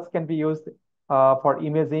quantum dots can be used for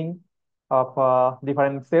imaging of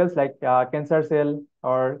different cells like cancer cell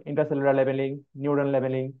or intracellular leveling, neuron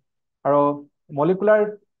leveling. আৰু molecular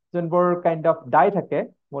যোনবোৰ kind of dye থাকে,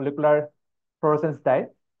 molecular fluorescence dye,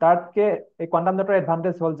 তাতকে এই quantum dot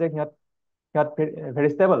advantage হ'ল যে সিহঁত very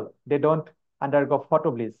stable, they don't undergo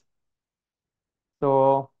photobleach. So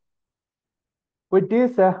with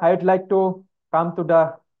this, I would like to come to the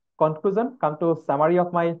conclusion, come to summary of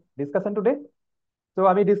my discussion today. So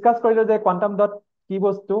আমি discuss কৰিলো যে quantum dot কি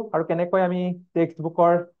বস্তু আৰু কেনেকৈ আমি টেক্সট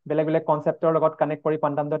বুকৰ বেলেগ কনসেপ্টৰ লগত কানেক্ট কৰি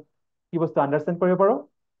কোৱান্টাম ডট কি বস্তু আন্ডাৰষ্টেণ্ড কৰিব পাৰোঁ।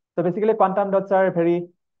 So basically, quantum dots are very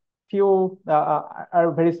few,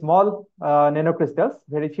 are very small nanocrystals,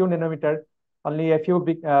 very few nanometer, only a few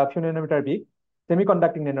nanometer big,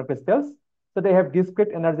 semiconducting nanocrystals. So they have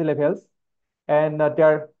discrete energy levels, and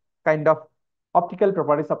their kind of optical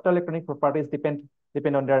properties, optoelectronic properties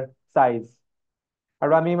depend on their size.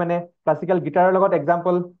 আৰু আমি মানে classical গিটাৰৰ লগত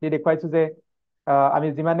example the দেখুৱাইছো যে আমি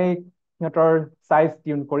যিমানেই সিহঁতৰ size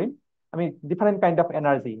tune কৰিম আমি ডিফাৰেণ্ট কাইণ্ড অফ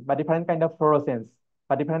এনাৰ্জি বা ডিফাৰেণ্ট কাইণ্ড অফ ফ্লুৰোসেন্স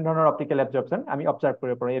বা ডিফাৰেণ্ট ধৰণৰ অপটিকেল এবজৰ্পশ্যন আমি অবজাৰ্ভ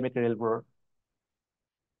কৰিব পাৰোঁ এই মেটেৰিয়েলবোৰৰ।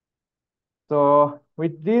 So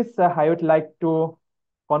with this, I would like to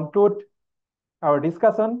conclude our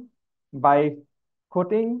discussion by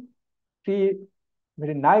quoting three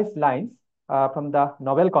very nice lines from the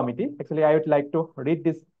Nobel Committee. Actually, I would like to read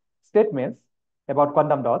these statements about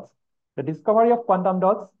quantum dots. The discovery of quantum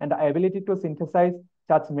dots and the ability to synthesize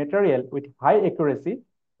such material with high accuracy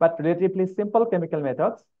but relatively simple chemical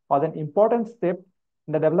methods was an important step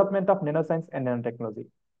in the development of nanoscience and nanotechnology.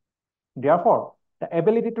 Therefore, the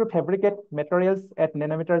ability to fabricate materials at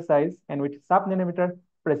nanometer size and with sub-nanometer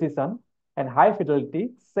precision and high fidelity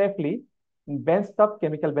safely in benchtop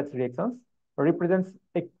chemical-based reactions represents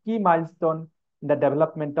a key milestone in the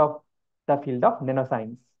development of the field of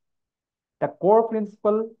nanoscience. The core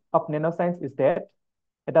principle of nanoscience is that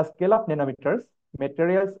at a scale of nanometers,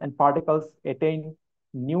 materials and particles attain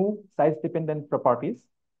new size-dependent properties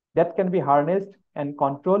that can be harnessed and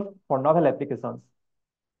controlled for novel applications.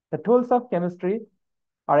 The tools of chemistry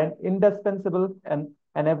are an indispensable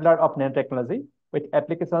enabler of nanotechnology, with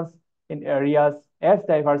applications in areas as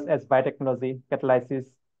diverse as biotechnology, catalysis,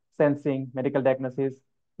 sensing, medical diagnosis,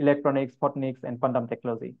 electronics, photonics, and quantum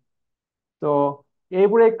technology. So,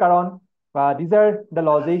 এইবোৰেই কাৰণ, these are the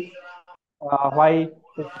logics why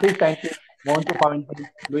the three scientists, Monty Python,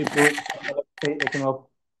 Louis Brooks, and Alexei Ekimov,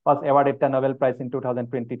 was awarded the Nobel Prize in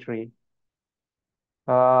 2023.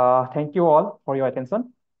 Thank you all for your attention.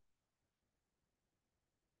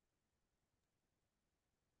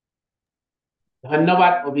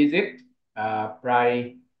 ধন্যবাদ অভিজিত। প্ৰায়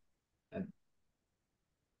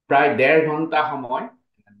 1.5 ঘণ্টা সময়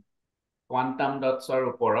quantum ডটছৰ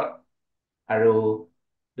ওপৰত আৰু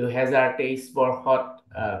 2023 বৰ্ষত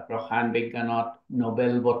ৰসায়ন বিজ্ঞানত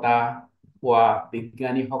নোবেল বঁটা পোৱা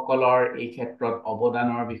বিজ্ঞানীসকলৰ এই ক্ষেত্ৰত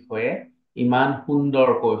অৱদানৰ বিষয়ে ইমান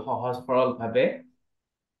সুন্দৰকৈ সহজ সৰলভাৱে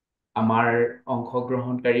আমাৰ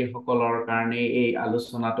অংশগ্ৰহণকাৰীসকলৰ কাৰণে এই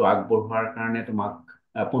আলোচনাটো আগবঢ়োৱাৰ কাৰণে তোমাক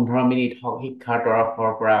 15 মিনিট শিক্ষাৰ তৰফৰ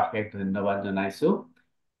পৰা অশেষ ধন্যবাদ জনাইছো।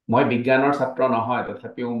 মই বিজ্ঞানৰ ছাত্ৰ নহয়,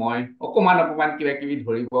 তথাপিও মই অকমান কিবা কিবি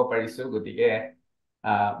ধৰিব পাৰিছো, গতিকে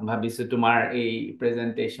ভাবিছো তোমাৰ এই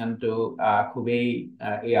প্ৰেজেন্টেশনটো খুবেই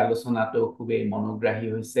এই আলোচনাটো খুবেই মনোগ্ৰাহী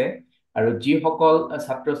হৈছে আৰু যিসকল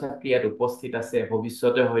ছাত্ৰ ছাত্ৰী ইয়াত উপস্থিত আছে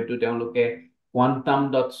ভৱিষ্যতে হয়তো তেওঁলোকে কোৱান্টাম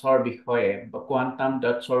ডটছৰ বিষয়ে বা কোৱান্টাম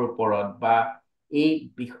ডটছৰ ওপৰত বা এই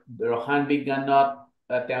ৰসায়ন বিজ্ঞানত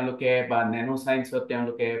তেওঁলোকে বা নেনো সায়েন্সত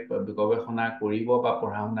তেওঁলোকে গৱেষণা কৰিব বা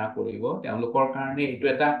পঢ়া-শুনা কৰিব, তেওঁলোকৰ কাৰণে এইটো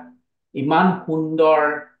এটা ইমান সুন্দৰ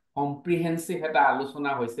কম্প্ৰিহেনসিভ এটা আলোচনা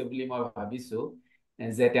হৈছে বুলি মই ভাবিছো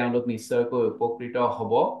যে তেওঁলোক নিশ্চয়কৈ উপকৃত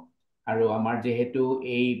হ'ব। আৰু আমাৰ যেহেতু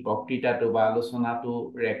এই বক্তৃতাটো বা আলোচনাটো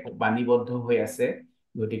বাণীবদ্ধ হৈ আছে,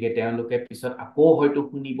 গতিকে তেওঁলোকে পিছত আকৌ হয়তো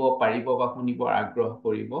শুনিব পাৰিব বা শুনিবৰ আগ্ৰহ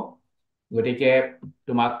কৰিব। গতিকে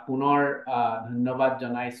তোমাক পুনৰ ধন্যবাদ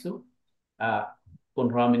জনাইছো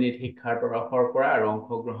 15 মিনিট শিক্ষাৰ তৰফৰ পৰা আৰু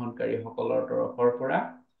অংশগ্ৰহণকাৰীসকলৰ তৰফৰ পৰা।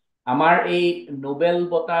 আমাৰ এই নোবেল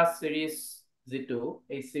বঁটা সিৰিজ যেটো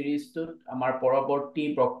এই সিৰিজটোত আমাৰ পৰৱৰ্তী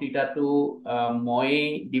বক্তৃতাটো মই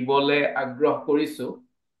দিবলে আগ্ৰহ কৰিছো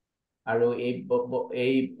আৰু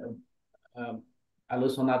এই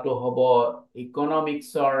আলোচনাটো হ'ব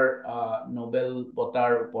ইকনমিক্সৰ নোবেল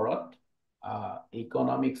বঁটাৰ ওপৰত।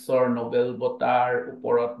 ইকনমিক্সৰ নোবেল বঁটাৰ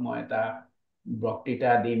ওপৰত মই এটা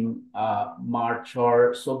বক্তৃতা দিম মাৰ্চৰ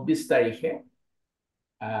 24 তাৰিখে।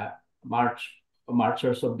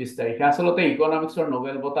 মাৰ্চৰ 24 তাৰিখে। আসলতে ইকনমিক্সৰ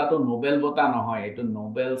নোবেল বঁটাটো নোবেল বঁটা নহয়, এইটো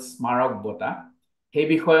নোবেল স্মাৰক বঁটা। সেই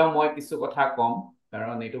বিষয়ে মই কিছু কথা কম,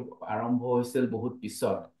 কাৰণ এইটো আৰম্ভ হৈছিল বহুত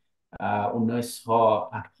পিছত।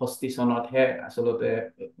 1968 চনতহে আসলতে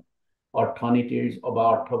অৰ্থনীতিৰ বা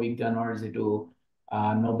অৰ্থবিজ্ঞানৰ যেটো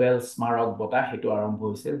নোবেল স্মাৰক বঁটা সেইটো আৰম্ভ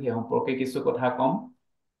হৈছিল। সেই সম্পৰ্কে কিছু কথা কম।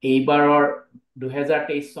 এইবাৰৰ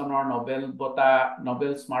 2023 চনৰ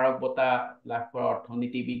নোবেল স্মাৰক বঁটা লাভ কৰা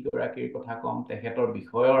অৰ্থনীতিবিদগৰাকীৰ কথা কম, তেখেতৰ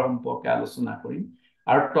বিষয়ৰ সম্পৰ্কে আলোচনা কৰিম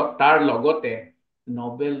আৰু তাৰ লগতে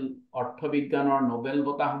নোবেল অৰ্থবিজ্ঞানৰ নোবেল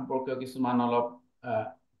বঁটা সম্পৰ্কে কিছুমান অলপ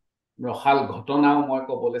ৰসাল ঘটনাও মই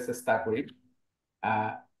ক'বলৈ চেষ্টা কৰিম।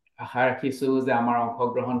 আশা ৰাখিছো যে আমাৰ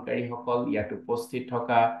অংশগ্ৰহণকাৰীসকল ইয়াত উপস্থিত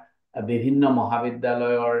থকা বিভিন্ন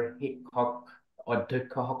মহাবিদ্যালয়ৰ শিক্ষক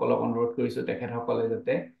অধ্যক্ষসকলক অনুৰোধ কৰিছো তেখেতসকলে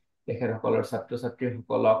যাতে তেখেতসকলৰ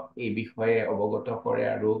ছাত্ৰ-ছাত্ৰীসকলক এই বিষয়ে অৱগত কৰে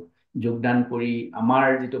আৰু যোগদান কৰি আমাৰ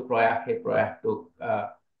যিটো প্ৰয়াস সেই প্ৰয়াসটোক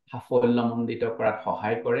সাফল্যমণ্ডিত কৰাত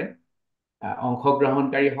সহায় কৰে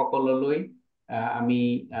অংশগ্ৰহণকাৰীসকললৈ আমি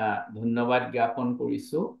ধন্যবাদ জ্ঞাপন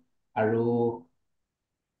কৰিছো আৰু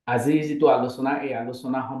আজিৰ যিটো আলোচনা এই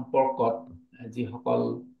আলোচনা সম্পৰ্কত যিসকল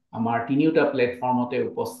আমাৰ তিনিওটা প্লেটফৰ্মতে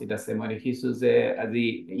উপস্থিত আছে মই দেখিছো যে আজি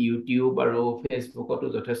ইউটিউব আৰু ফেচবুকতো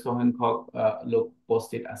যথেষ্ট সংখ্যক লোক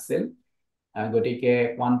উপস্থিত আছিল গতিকে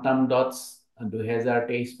কোৱান্টাম ডটছ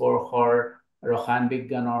 2023 বৰ্ষৰ ৰসায়ন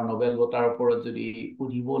বিজ্ঞানৰ নোবেল বঁটাৰ ওপৰত যদি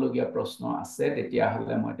সুধিবলগীয়া প্ৰশ্ন আছে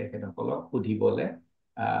তেতিয়াহ'লে মই তেখেতসকলক সুধিবলৈ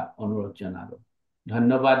অনুৰোধ জনালো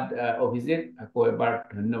ধন্যবাদ অভিজিত আকৌ এবাৰ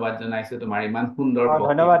ধন্যবাদ জনাইছো তোমাৰ ইমান সুন্দৰ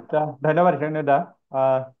ধন্যবাদ ধন্যবাদ হিৰণ্যদা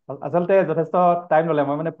আচলতে যথেষ্ট টাইম ল'লে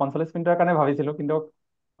মই মানে 45 মিনিটৰ কাৰণে ভাবিছিলো কিন্তু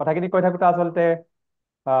কথাখিনি কৈ থাকোঁতে আচলতে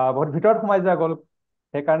বহুত ভিতৰত সোমাই যোৱা গ'ল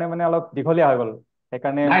সেইকাৰণে মানে অলপ দীঘলীয়া হৈ গ'ল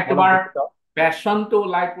সেইকাৰণে নাই অলপ তোমাৰ দুখিত পেশনটো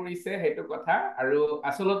ওলাই পৰিছে সেইটো কথা আৰু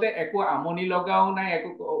আচলতে একো আমনি লগাও নাই একো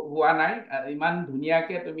হোৱা নাই ইমান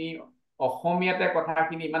ধুনীয়াকে তুমি অসমীয়াতে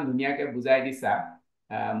কথাখিনি ইমান ধুনীয়াকে বুজাই দিছা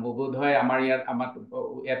বোধ হয় আমাৰ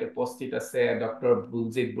ইয়াত উপস্থিত আছে ডক্টৰ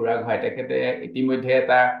বুলজিৎ বুঢ়াগোহাঁই তেখেতে ইতিমধ্যে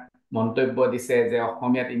এটা মন্তব্য দিছে যে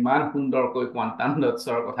অসমীয়াত ইমান সুন্দৰকৈ কোৱান্টাম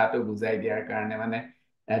ডটছৰ কথাটো বুজাই দিয়াৰ কাৰণে মানে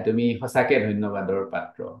তুমি সঁচাকে ধন্যবাদৰ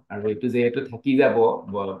পাত্ৰ আৰু এইটো যিহেতু থাকি যাব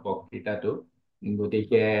বক্তৃতাটো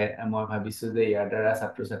গতিকে মই ভাবিছো যে ইয়াৰ দ্বাৰা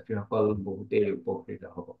ছাত্ৰ-ছাত্ৰীসকল বহুতেই উপকৃত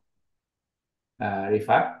হ'ব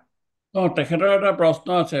ৰিফাত তেখেতৰ এটা প্ৰশ্ন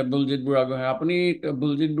আছে বুলজিৎ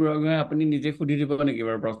বুঢ়াগোহাঁই আপুনি নিজে সুধি দিব নেকি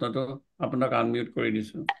বাৰু প্ৰশ্নটো আপোনাক আনমিউট কৰি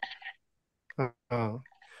দিছো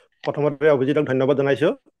প্ৰথমতে অভিজিতক ধন্যবাদ জনাইছো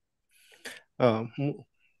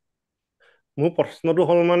মোৰ প্ৰশ্নটো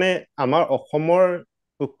হ'ল মানে আমাৰ অসমৰ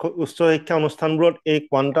উচ্চ শিক্ষা অনুষ্ঠানবোৰত এই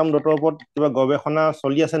কোৱান্টাম ডটৰ ওপৰত কিবা গৱেষণা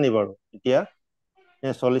চলি আছে নি বাৰু এতিয়া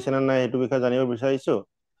চলিছে নে নাই এইটো বিষয়ে জানিব বিচাৰিছো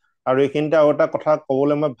আৰু এইখিনিতে আৰু এটা কথা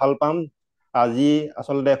ক'বলৈ মই ভাল পাম আজি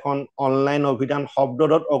আচলতে এখন অনলাইন অভিধান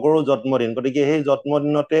শব্দদত অগৰু জন্মদিন গতিকে সেই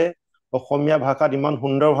জন্মদিনতে অসমীয়া ভাষাত ইমান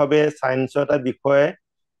সুন্দৰভাৱে ছায়েন্সৰ এটা বিষয়ে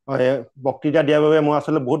বক্তৃতা দিয়াৰ বাবে মই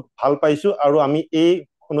আচলতে বহুত ভাল পাইছো আৰু আমি এই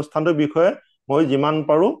অনুষ্ঠানটোৰ বিষয়ে মই যিমান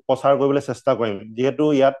পাৰো প্ৰচাৰ কৰিবলৈ চেষ্টা কৰিম যিহেতু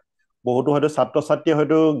ইয়াত বহুতো হয়তো ছাত্ৰ-ছাত্ৰীয়ে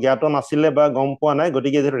হয়তো জ্ঞাত নাছিলে বা গম পোৱা নাই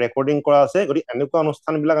গতিকে যিহেতু ৰেকৰ্ডিং কৰা আছে গতিকে এনেকুৱা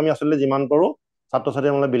অনুষ্ঠানবিলাক আমি আচলতে যিমান পাৰো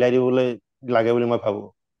ছাত্ৰ-ছাত্ৰীয়ে মানে বিলাই দিবলৈ লাগে বুলি মই ভাবো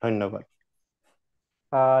ধন্যবাদ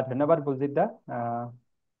ধন্যবাদ বুলজিৎ দা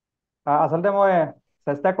আচলতে মই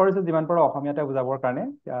চেষ্টা কৰিছো যিমান পাৰো অসমীয়াতে বুজাবৰ কাৰণে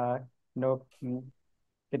কিন্তু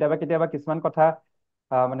কেতিয়াবা কিছুমান কথা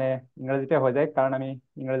মানে ইংৰাজীতে হৈ যায় কাৰণ আমি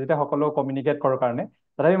ইংৰাজীতে সকলো কমিউনিকেট কৰোঁ কাৰণে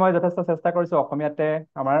তথাপি মই যথেষ্ট চেষ্টা কৰিছো অসমীয়াতে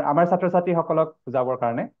আমাৰ ছাত্ৰ-ছাত্ৰীসকলক বুজাবৰ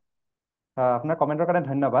কাৰণে আপোনাৰ কমেণ্টৰ কাৰণে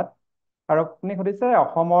ধন্যবাদ আৰু আপুনি সুধিছে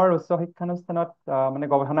অসমৰ উচ্চ শিক্ষানুষ্ঠানত মানে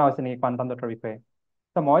গৱেষণা হৈছে নেকি কোৱান্টাম ডটৰ বিষয়ে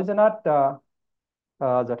ত মই জনাত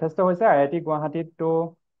যথেষ্ট হৈছে IIT গুৱাহাটীতো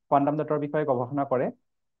কোৱান্টাম ডটৰ বিষয়ে গৱেষণা কৰে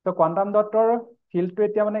ত কোৱান্টাম ডটৰ ফিল্ডটো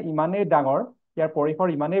এতিয়া মানে ইমানেই ডাঙৰ ইয়াৰ পৰিসৰ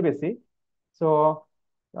ইমানেই বেছি চ'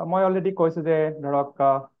 মই অলৰেডি কৈছো যে ধৰক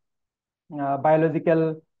বায়'লজিকেল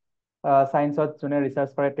ছায়েন্সত যোনে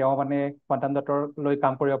ৰিচাৰ্চ কৰে তেওঁ মানে কোৱান্টাম ডটৰ লৈ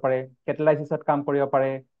কাম কৰিব পাৰে কেটেলাইচিছত কাম কৰিব পাৰে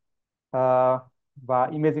বা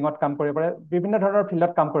ইমেজিঙত কাম কৰিব পাৰে বিভিন্ন ধৰণৰ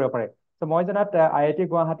ফিল্ডত কাম কৰিব পাৰে ত মই জনাত IIT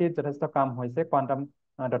গুৱাহাটীত যথেষ্ট কাম হৈছে কোৱান্টাম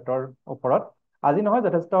ডটৰ ওপৰত আজি নহয়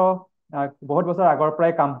যথেষ্ট বহুত বছৰ আগৰ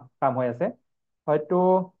পৰাই কাম হৈ আছে হয়তো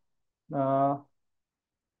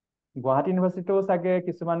গুৱাহাটী ইউনিভাৰ্চিটিও চাগে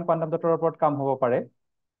কিছুমান কোৱান্টাম ডটৰ ওপৰত কাম হ'ব পাৰে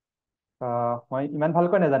মই ইমান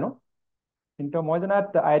ভালকৈ নাজানো কিন্তু মই জনাত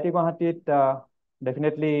IIT গুৱাহাটীত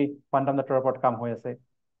ডেফিনেটলি কোৱান্টাম ডটৰ ওপৰত কাম হৈ আছে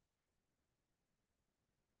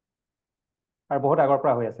আৰু বহুত আগৰ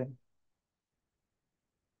পৰা হৈ আছে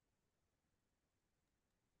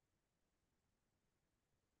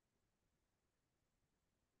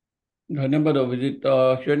ধন্যবাদ অভিজিৎ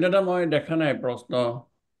হিৰণ্যদা মই দেখা নাই প্ৰশ্ন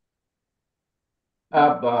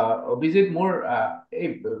অভিজিৎ মোৰ এই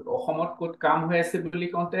অসমত ক'ত কাম হৈ আছে বুলি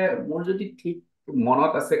কওঁতে মোৰ যদি ঠিক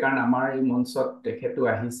মনত আছে কাৰণ আমাৰ এই মঞ্চত তেখেতো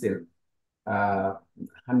আহিছিল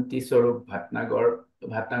শান্তিস্বৰূপ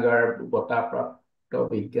ভাটনাগৰ বঁটাপ্ৰাপ্ত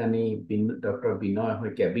বিজ্ঞানী ডক্টৰ বিনয়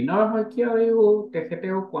শইকীয়াও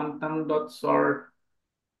তেখেতেও কোৱান্টাম ডটছৰ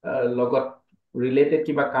লগত ৰিলেটেড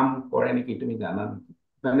কিবা কাম কৰে নেকি তুমি জানা নেকি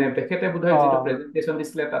মানে তেখেতে বোধহয় যিটো প্ৰেজেন্টেশ্যন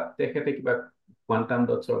দিছিলে তাত তেখেতে কিবা কোৱান্টাম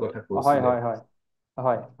ডটছৰ কথা হয় কৈছিলে হয় হয়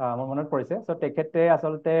হয় মোৰ মনত পৰিছে চ' তেখেতে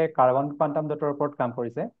আচলতে কাৰ্বন কোৱান্টাম ডটৰ ওপৰত কাম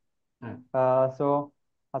কৰিছে চ'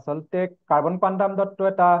 আচলতে কাৰ্বন কোৱান্টাম ডটটো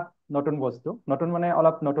এটা নতুন বস্তু নতুন মানে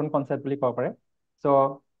অলপ নতুন কনচেপ্ট বুলি ক'ব পাৰে চ'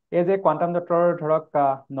 এই যে কোৱান্টাম ডটৰ ধৰক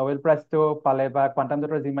নোবেল প্ৰাইজটো পালে বা কোৱান্টাম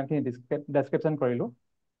ডটৰ যিমানখিনি ডেছক্ৰিপশ্যন কৰিলোঁ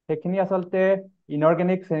সেইখিনি আচলতে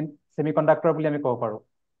ইনঅৰ্গেনিক ছেমি কণ্ডাক্টৰ বুলি আমি ক'ব পাৰোঁ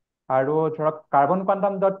আৰু ধৰক কাৰ্বন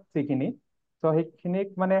কোৱান্টাম ডট যিখিনি সেইখিনিক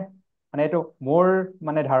মানে মানে এইটো মোৰ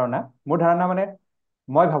ধাৰণা মানে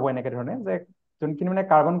মই ভাবো এনেকে ধৰণে যে যোনখিনি মানে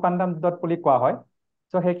কাৰ্বন কোৱান্টাম ডট বুলি কোৱা হয়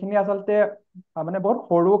সেইখিনি আচলতে মানে বহুত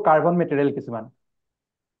সৰু কাৰ্বন মেটেৰিয়েল কিছুমান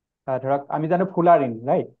ধৰক আমি জানো ফুলাৰিন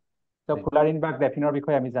ৰাইট ফুলাৰিন বা গ্ৰেফিনৰ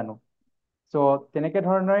বিষয়ে আমি জানো তেনেকে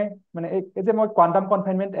ধৰণে মানে এই যে মই কোৱান্টাম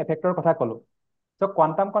কনফাইনমেণ্ট এফেক্টৰ কথা ক'লো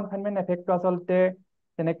কোৱান্টাম কনফাইনমেণ্ট এফেক্টটো আচলতে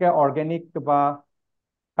তেনেকে অৰ্গেনিক বা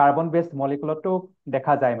কাৰ্বন বেছড মলিকুলতো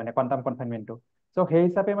দেখা যায় মানে কোৱান্টাম কনফাইনমেণ্টটো সেই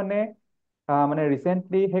হিচাপে মানে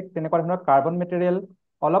ৰিচেণ্টলি সেই তেনেকুৱা ধৰণৰ কাৰ্বন মেটেৰিয়েল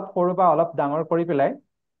অলপ সৰু বা অলপ ডাঙৰ কৰি পেলাই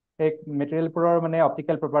সেই মেটেৰিয়েলবোৰৰ মানে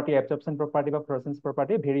অপটিকেল প্ৰপাৰ্টি এবজৰ্পশ্যন প্ৰপাৰ্টি বা ফ্লুৰেচেন্স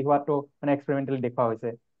প্ৰপাৰ্টি ভেৰি হোৱাটো মানে এক্সপেৰিমেণ্টেলি দেখুওৱা হৈছে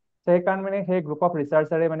সেইকাৰণে মানে সেই গ্ৰুপ অফ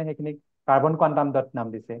ৰিচাৰ্চাৰে মানে সেইখিনিক কাৰ্বন কোৱান্টাম ডট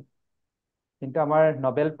নাম দিছে কিন্তু আমাৰ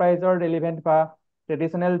নবেল প্ৰাইজৰ ৰিলিভেণ্ট বা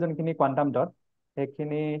ট্ৰেডিশ্যনেল যোনখিনি কোৱান্টাম ডট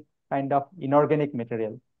সেইখিনি kind of inorganic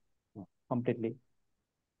material completely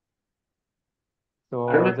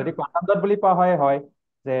আৰু এটা যদি কোৱান্টাম ডট বুলি কোৱা হয়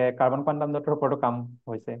যে কাৰ্বন কোৱান্টাম ডটৰ ওপৰতো কাম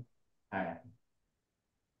হৈছে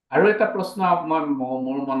আৰু এটা প্ৰশ্ন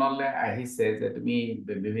মোৰ মনলৈ আহিছে যে তুমি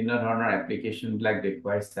বিভিন্ন ধৰণৰ এপ্লিকেশ্যন বিলাক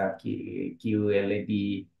দেখুৱাইছা QLED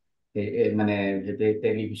মানে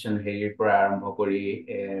টেলিভিশ্যন হেৰিৰ পৰা আৰম্ভ কৰি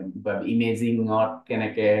ইমেজিঙত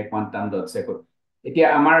কেনেকে কোৱান্টাম ডটছে এতিয়া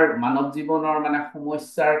আমাৰ মানৱ জীৱনৰ মানে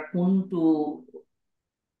সমস্যাৰ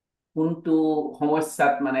কোনটো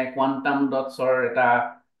সমস্যাত মানে কোৱান্টাম ডটছৰ এটা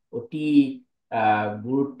অতি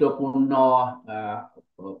গুৰুত্বপূৰ্ণ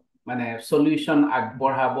মানে সলিউশন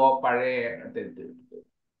আগবঢ়াব পাৰে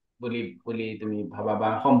বুলি তুমি ভাবা বা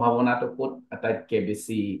সম্ভাৱনাটো ক'ত আটাইতকৈ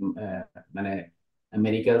বেছি মানে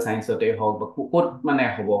মেডিকেল সায়েন্সতে হওক বা ক'ত মানে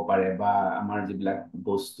হ'ব পাৰে বা আমাৰ যিবিলাক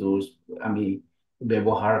বস্তু আমি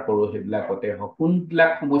ব্যৱহাৰ কৰো সেইবিলাকতে হওক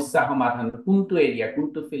কোনবিলাক সমস্যা সমাধান কোনটো এৰিয়া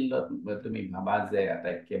কোনটো ফিল্ডত তুমি ভাবা যে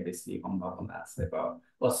আটাইতকৈ বেছি সম্ভাৱনা আছে বা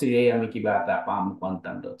অচিৰেই আমি কিবা এটা পাম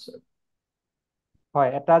কোৱান্টাম ডটছৰ হয়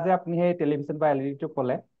এটা যে আপুনি সেই টেলিভিশ্যন বা এলইডিটো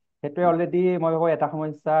ক'লে সেইটোৱে অলৰেডি মই ভাবো এটা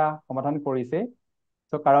সমস্যা সমাধান কৰিছে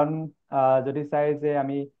কাৰণ যদি চাই যে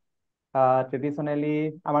আমি ট্ৰেডিশ্যনেলি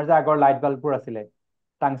আমাৰ যে আগৰ লাইট বাল্ববোৰ আছিলে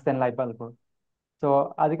টাংষ্টেন লাইট বাল্ববোৰ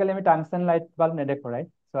আজিকালি আমি টাংষ্টেন লাইট বাল্ব নেদেখো ৰাইট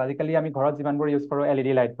আজিকালি আমি ঘৰত যিমানবোৰ ইউজ কৰোঁ LED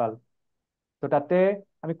লাইট বাল্ব তাতে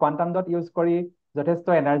আমি কোৱান্টাম ডট ইউজ কৰি যথেষ্ট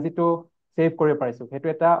এনাৰ্জিটো ছেভ কৰিব পাৰিছোঁ সেইটো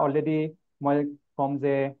এটা অলৰেডি মই ক'ম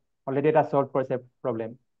যে অলৰেডি এটা ছল্ভ কৰিছে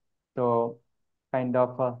problem kind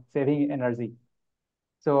of saving energy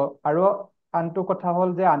আৰু আনটো কথা হ'ল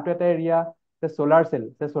যে আনটো এটা এৰিয়া যে ছ'লাৰ চেল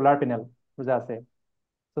যে ছ'লাৰ পেনেল যে আছে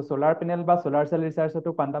ছ'লাৰ পেনেল বা ছ'লাৰ চেল ৰিচাৰ্চতো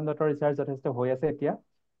কোৱান্টাম ডটৰ ৰিচাৰ্চ যথেষ্ট হৈ আছে এতিয়া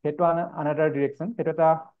সেইটো আন এটা ডিৰেকশ্যন সেইটো এটা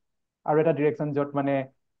আৰু এটা ডিৰেকশ্যন য'ত মানে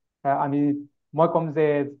আমি মই ক'ম যে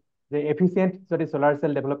এফিচিয়েণ্ট যদি ছ'লাৰ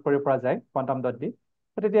চেল ডেভেলপ কৰিব পৰা যায় কোৱান্টাম ডট দি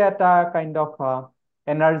তেতিয়া এটা কাইণ্ড অফ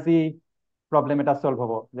এনাৰ্জি প্ৰব্লেম এটা ছল্ভ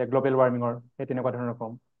হ'ব যে গ্ল'বেল ৱাৰ্মিঙৰ সেই তেনেকুৱা ধৰণৰ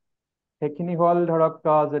ক'ম সেইখিনি হ'ল ধৰক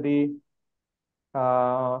যদি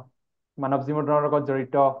মানৱ জীৱনৰ লগত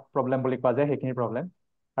জড়িত প্ৰব্লেম বুলি কোৱা যায় সেইখিনি প্ৰব্লেম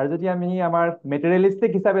আৰু যদি আমি আমাৰ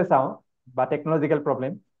মেটেৰিয়েলিষ্টিক হিচাপে চাওঁ বা টেকনলজিকেল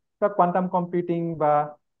প্ৰব্লেম কোৱান্টাম কম্পিউটিং বা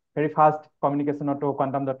ভেৰি ফাষ্ট কমিউনিকেশ্যনতো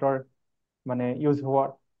কোৱান্টাম ডটৰ মানে ইউজ হোৱাৰ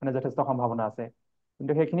মানে যথেষ্ট সম্ভাৱনা আছে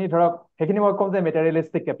কিন্তু সেইখিনি মই ক'ম যে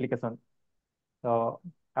মেটেৰিয়েলিষ্টিক এপ্লিকেশ্যন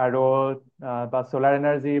আৰু বা ছ'লাৰ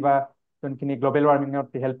এনাৰ্জি বা যোনখিনি গ্ল'বেল ৱাৰ্মিঙত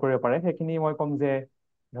হেল্প কৰিব পাৰে সেইখিনি মই ক'ম যে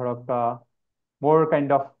ধৰক মোৰ কাইণ্ড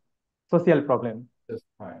অফ ছ'চিয়েল প্ৰব্লেম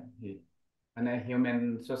হয় মানে হিউমেন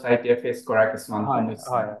ছ'চাইটিয়ে ফেচ কৰা কিছুমান হয়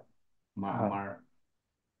সমস্যা হয় হয় আমাৰ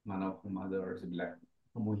মানৱ সমাজৰ যিবিলাক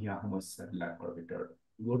সমূহীয়া সমস্যাবিলাকৰ ভিতৰত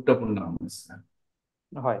গুৰুত্বপূৰ্ণ সমস্যা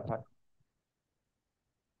হয় হয়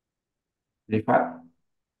ৰিফাত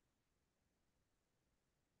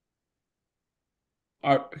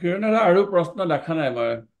হিৰণে আৰু প্ৰশ্ন দেখা নাই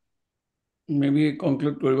মই মে বি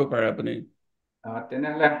কনক্লুড কৰিব পাৰে আপুনি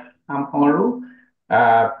তেনেহ'লে সামৰো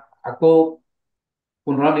আকৌ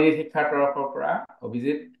 15 মিনিট শিক্ষাৰ তৰফৰ পৰা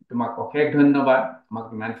অভিজিত তোমাক অশেষ ধন্যবাদ আমাক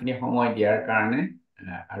ইমানখিনি সময় দিয়াৰ কাৰণে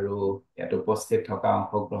আৰু ইয়াত উপস্থিত থকা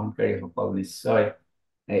অংশগ্ৰহণকাৰীসকল নিশ্চয়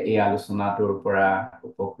এই আলোচনাটোৰ পৰা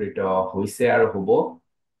উপকৃত হৈছে আৰু হ'ব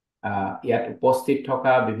ইয়াত উপস্থিত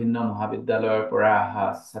থকা বিভিন্ন মহাবিদ্যালয়ৰ পৰা অহা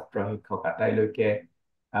ছাত্ৰ শিক্ষক আটাইলৈকে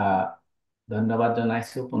ধন্যবাদ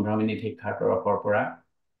জনাইছোঁ 15 মিনিট শিক্ষাৰ তৰফৰ পৰা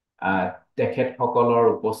তেখেতসকলৰ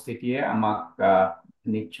উপস্থিতিয়ে আমাক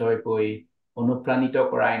নিশ্চয়কৈ অনুপ্ৰাণিত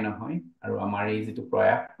কৰাই নহয় আৰু আমাৰ এই যিটো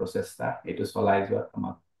প্ৰচেষ্টা এইটো চলাই যোৱাত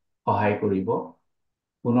আমাক সহায় কৰিব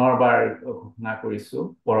পুনৰবাৰ ঘোষণা কৰিছোঁ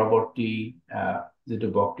পৰৱৰ্তী যিটো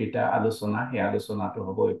বক্তৃতা আলোচনা সেই আলোচনাটো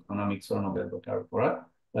হ'ব ইকনমিক্সৰ নোবেল বঁটাৰ ওপৰত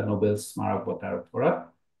বা নোবেল স্মাৰক বঁটাৰ ওপৰত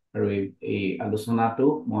আৰু এই আলোচনাটো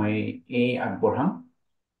মই আগবঢ়াম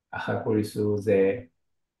আশা কৰিছোঁ যে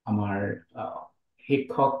আমাৰ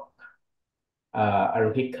শিক্ষক আৰু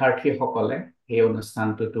শিক্ষাৰ্থীসকলে এই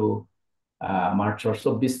অনুষ্ঠানটোতো মাৰ্চৰ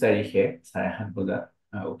 24 তাৰিখে 7:30 বজাত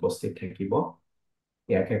উপস্থিত থাকিব।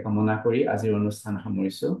 ইয়াকে কামনা কৰি আজিৰ অনুষ্ঠান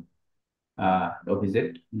সামৰিছো। অভিজিত,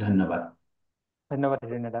 ধন্যবাদ। ধন্যবাদ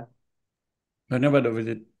হিৰেণ দা। ধন্যবাদ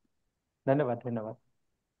অভিজিত। ধন্যবাদ ধন্যবাদ।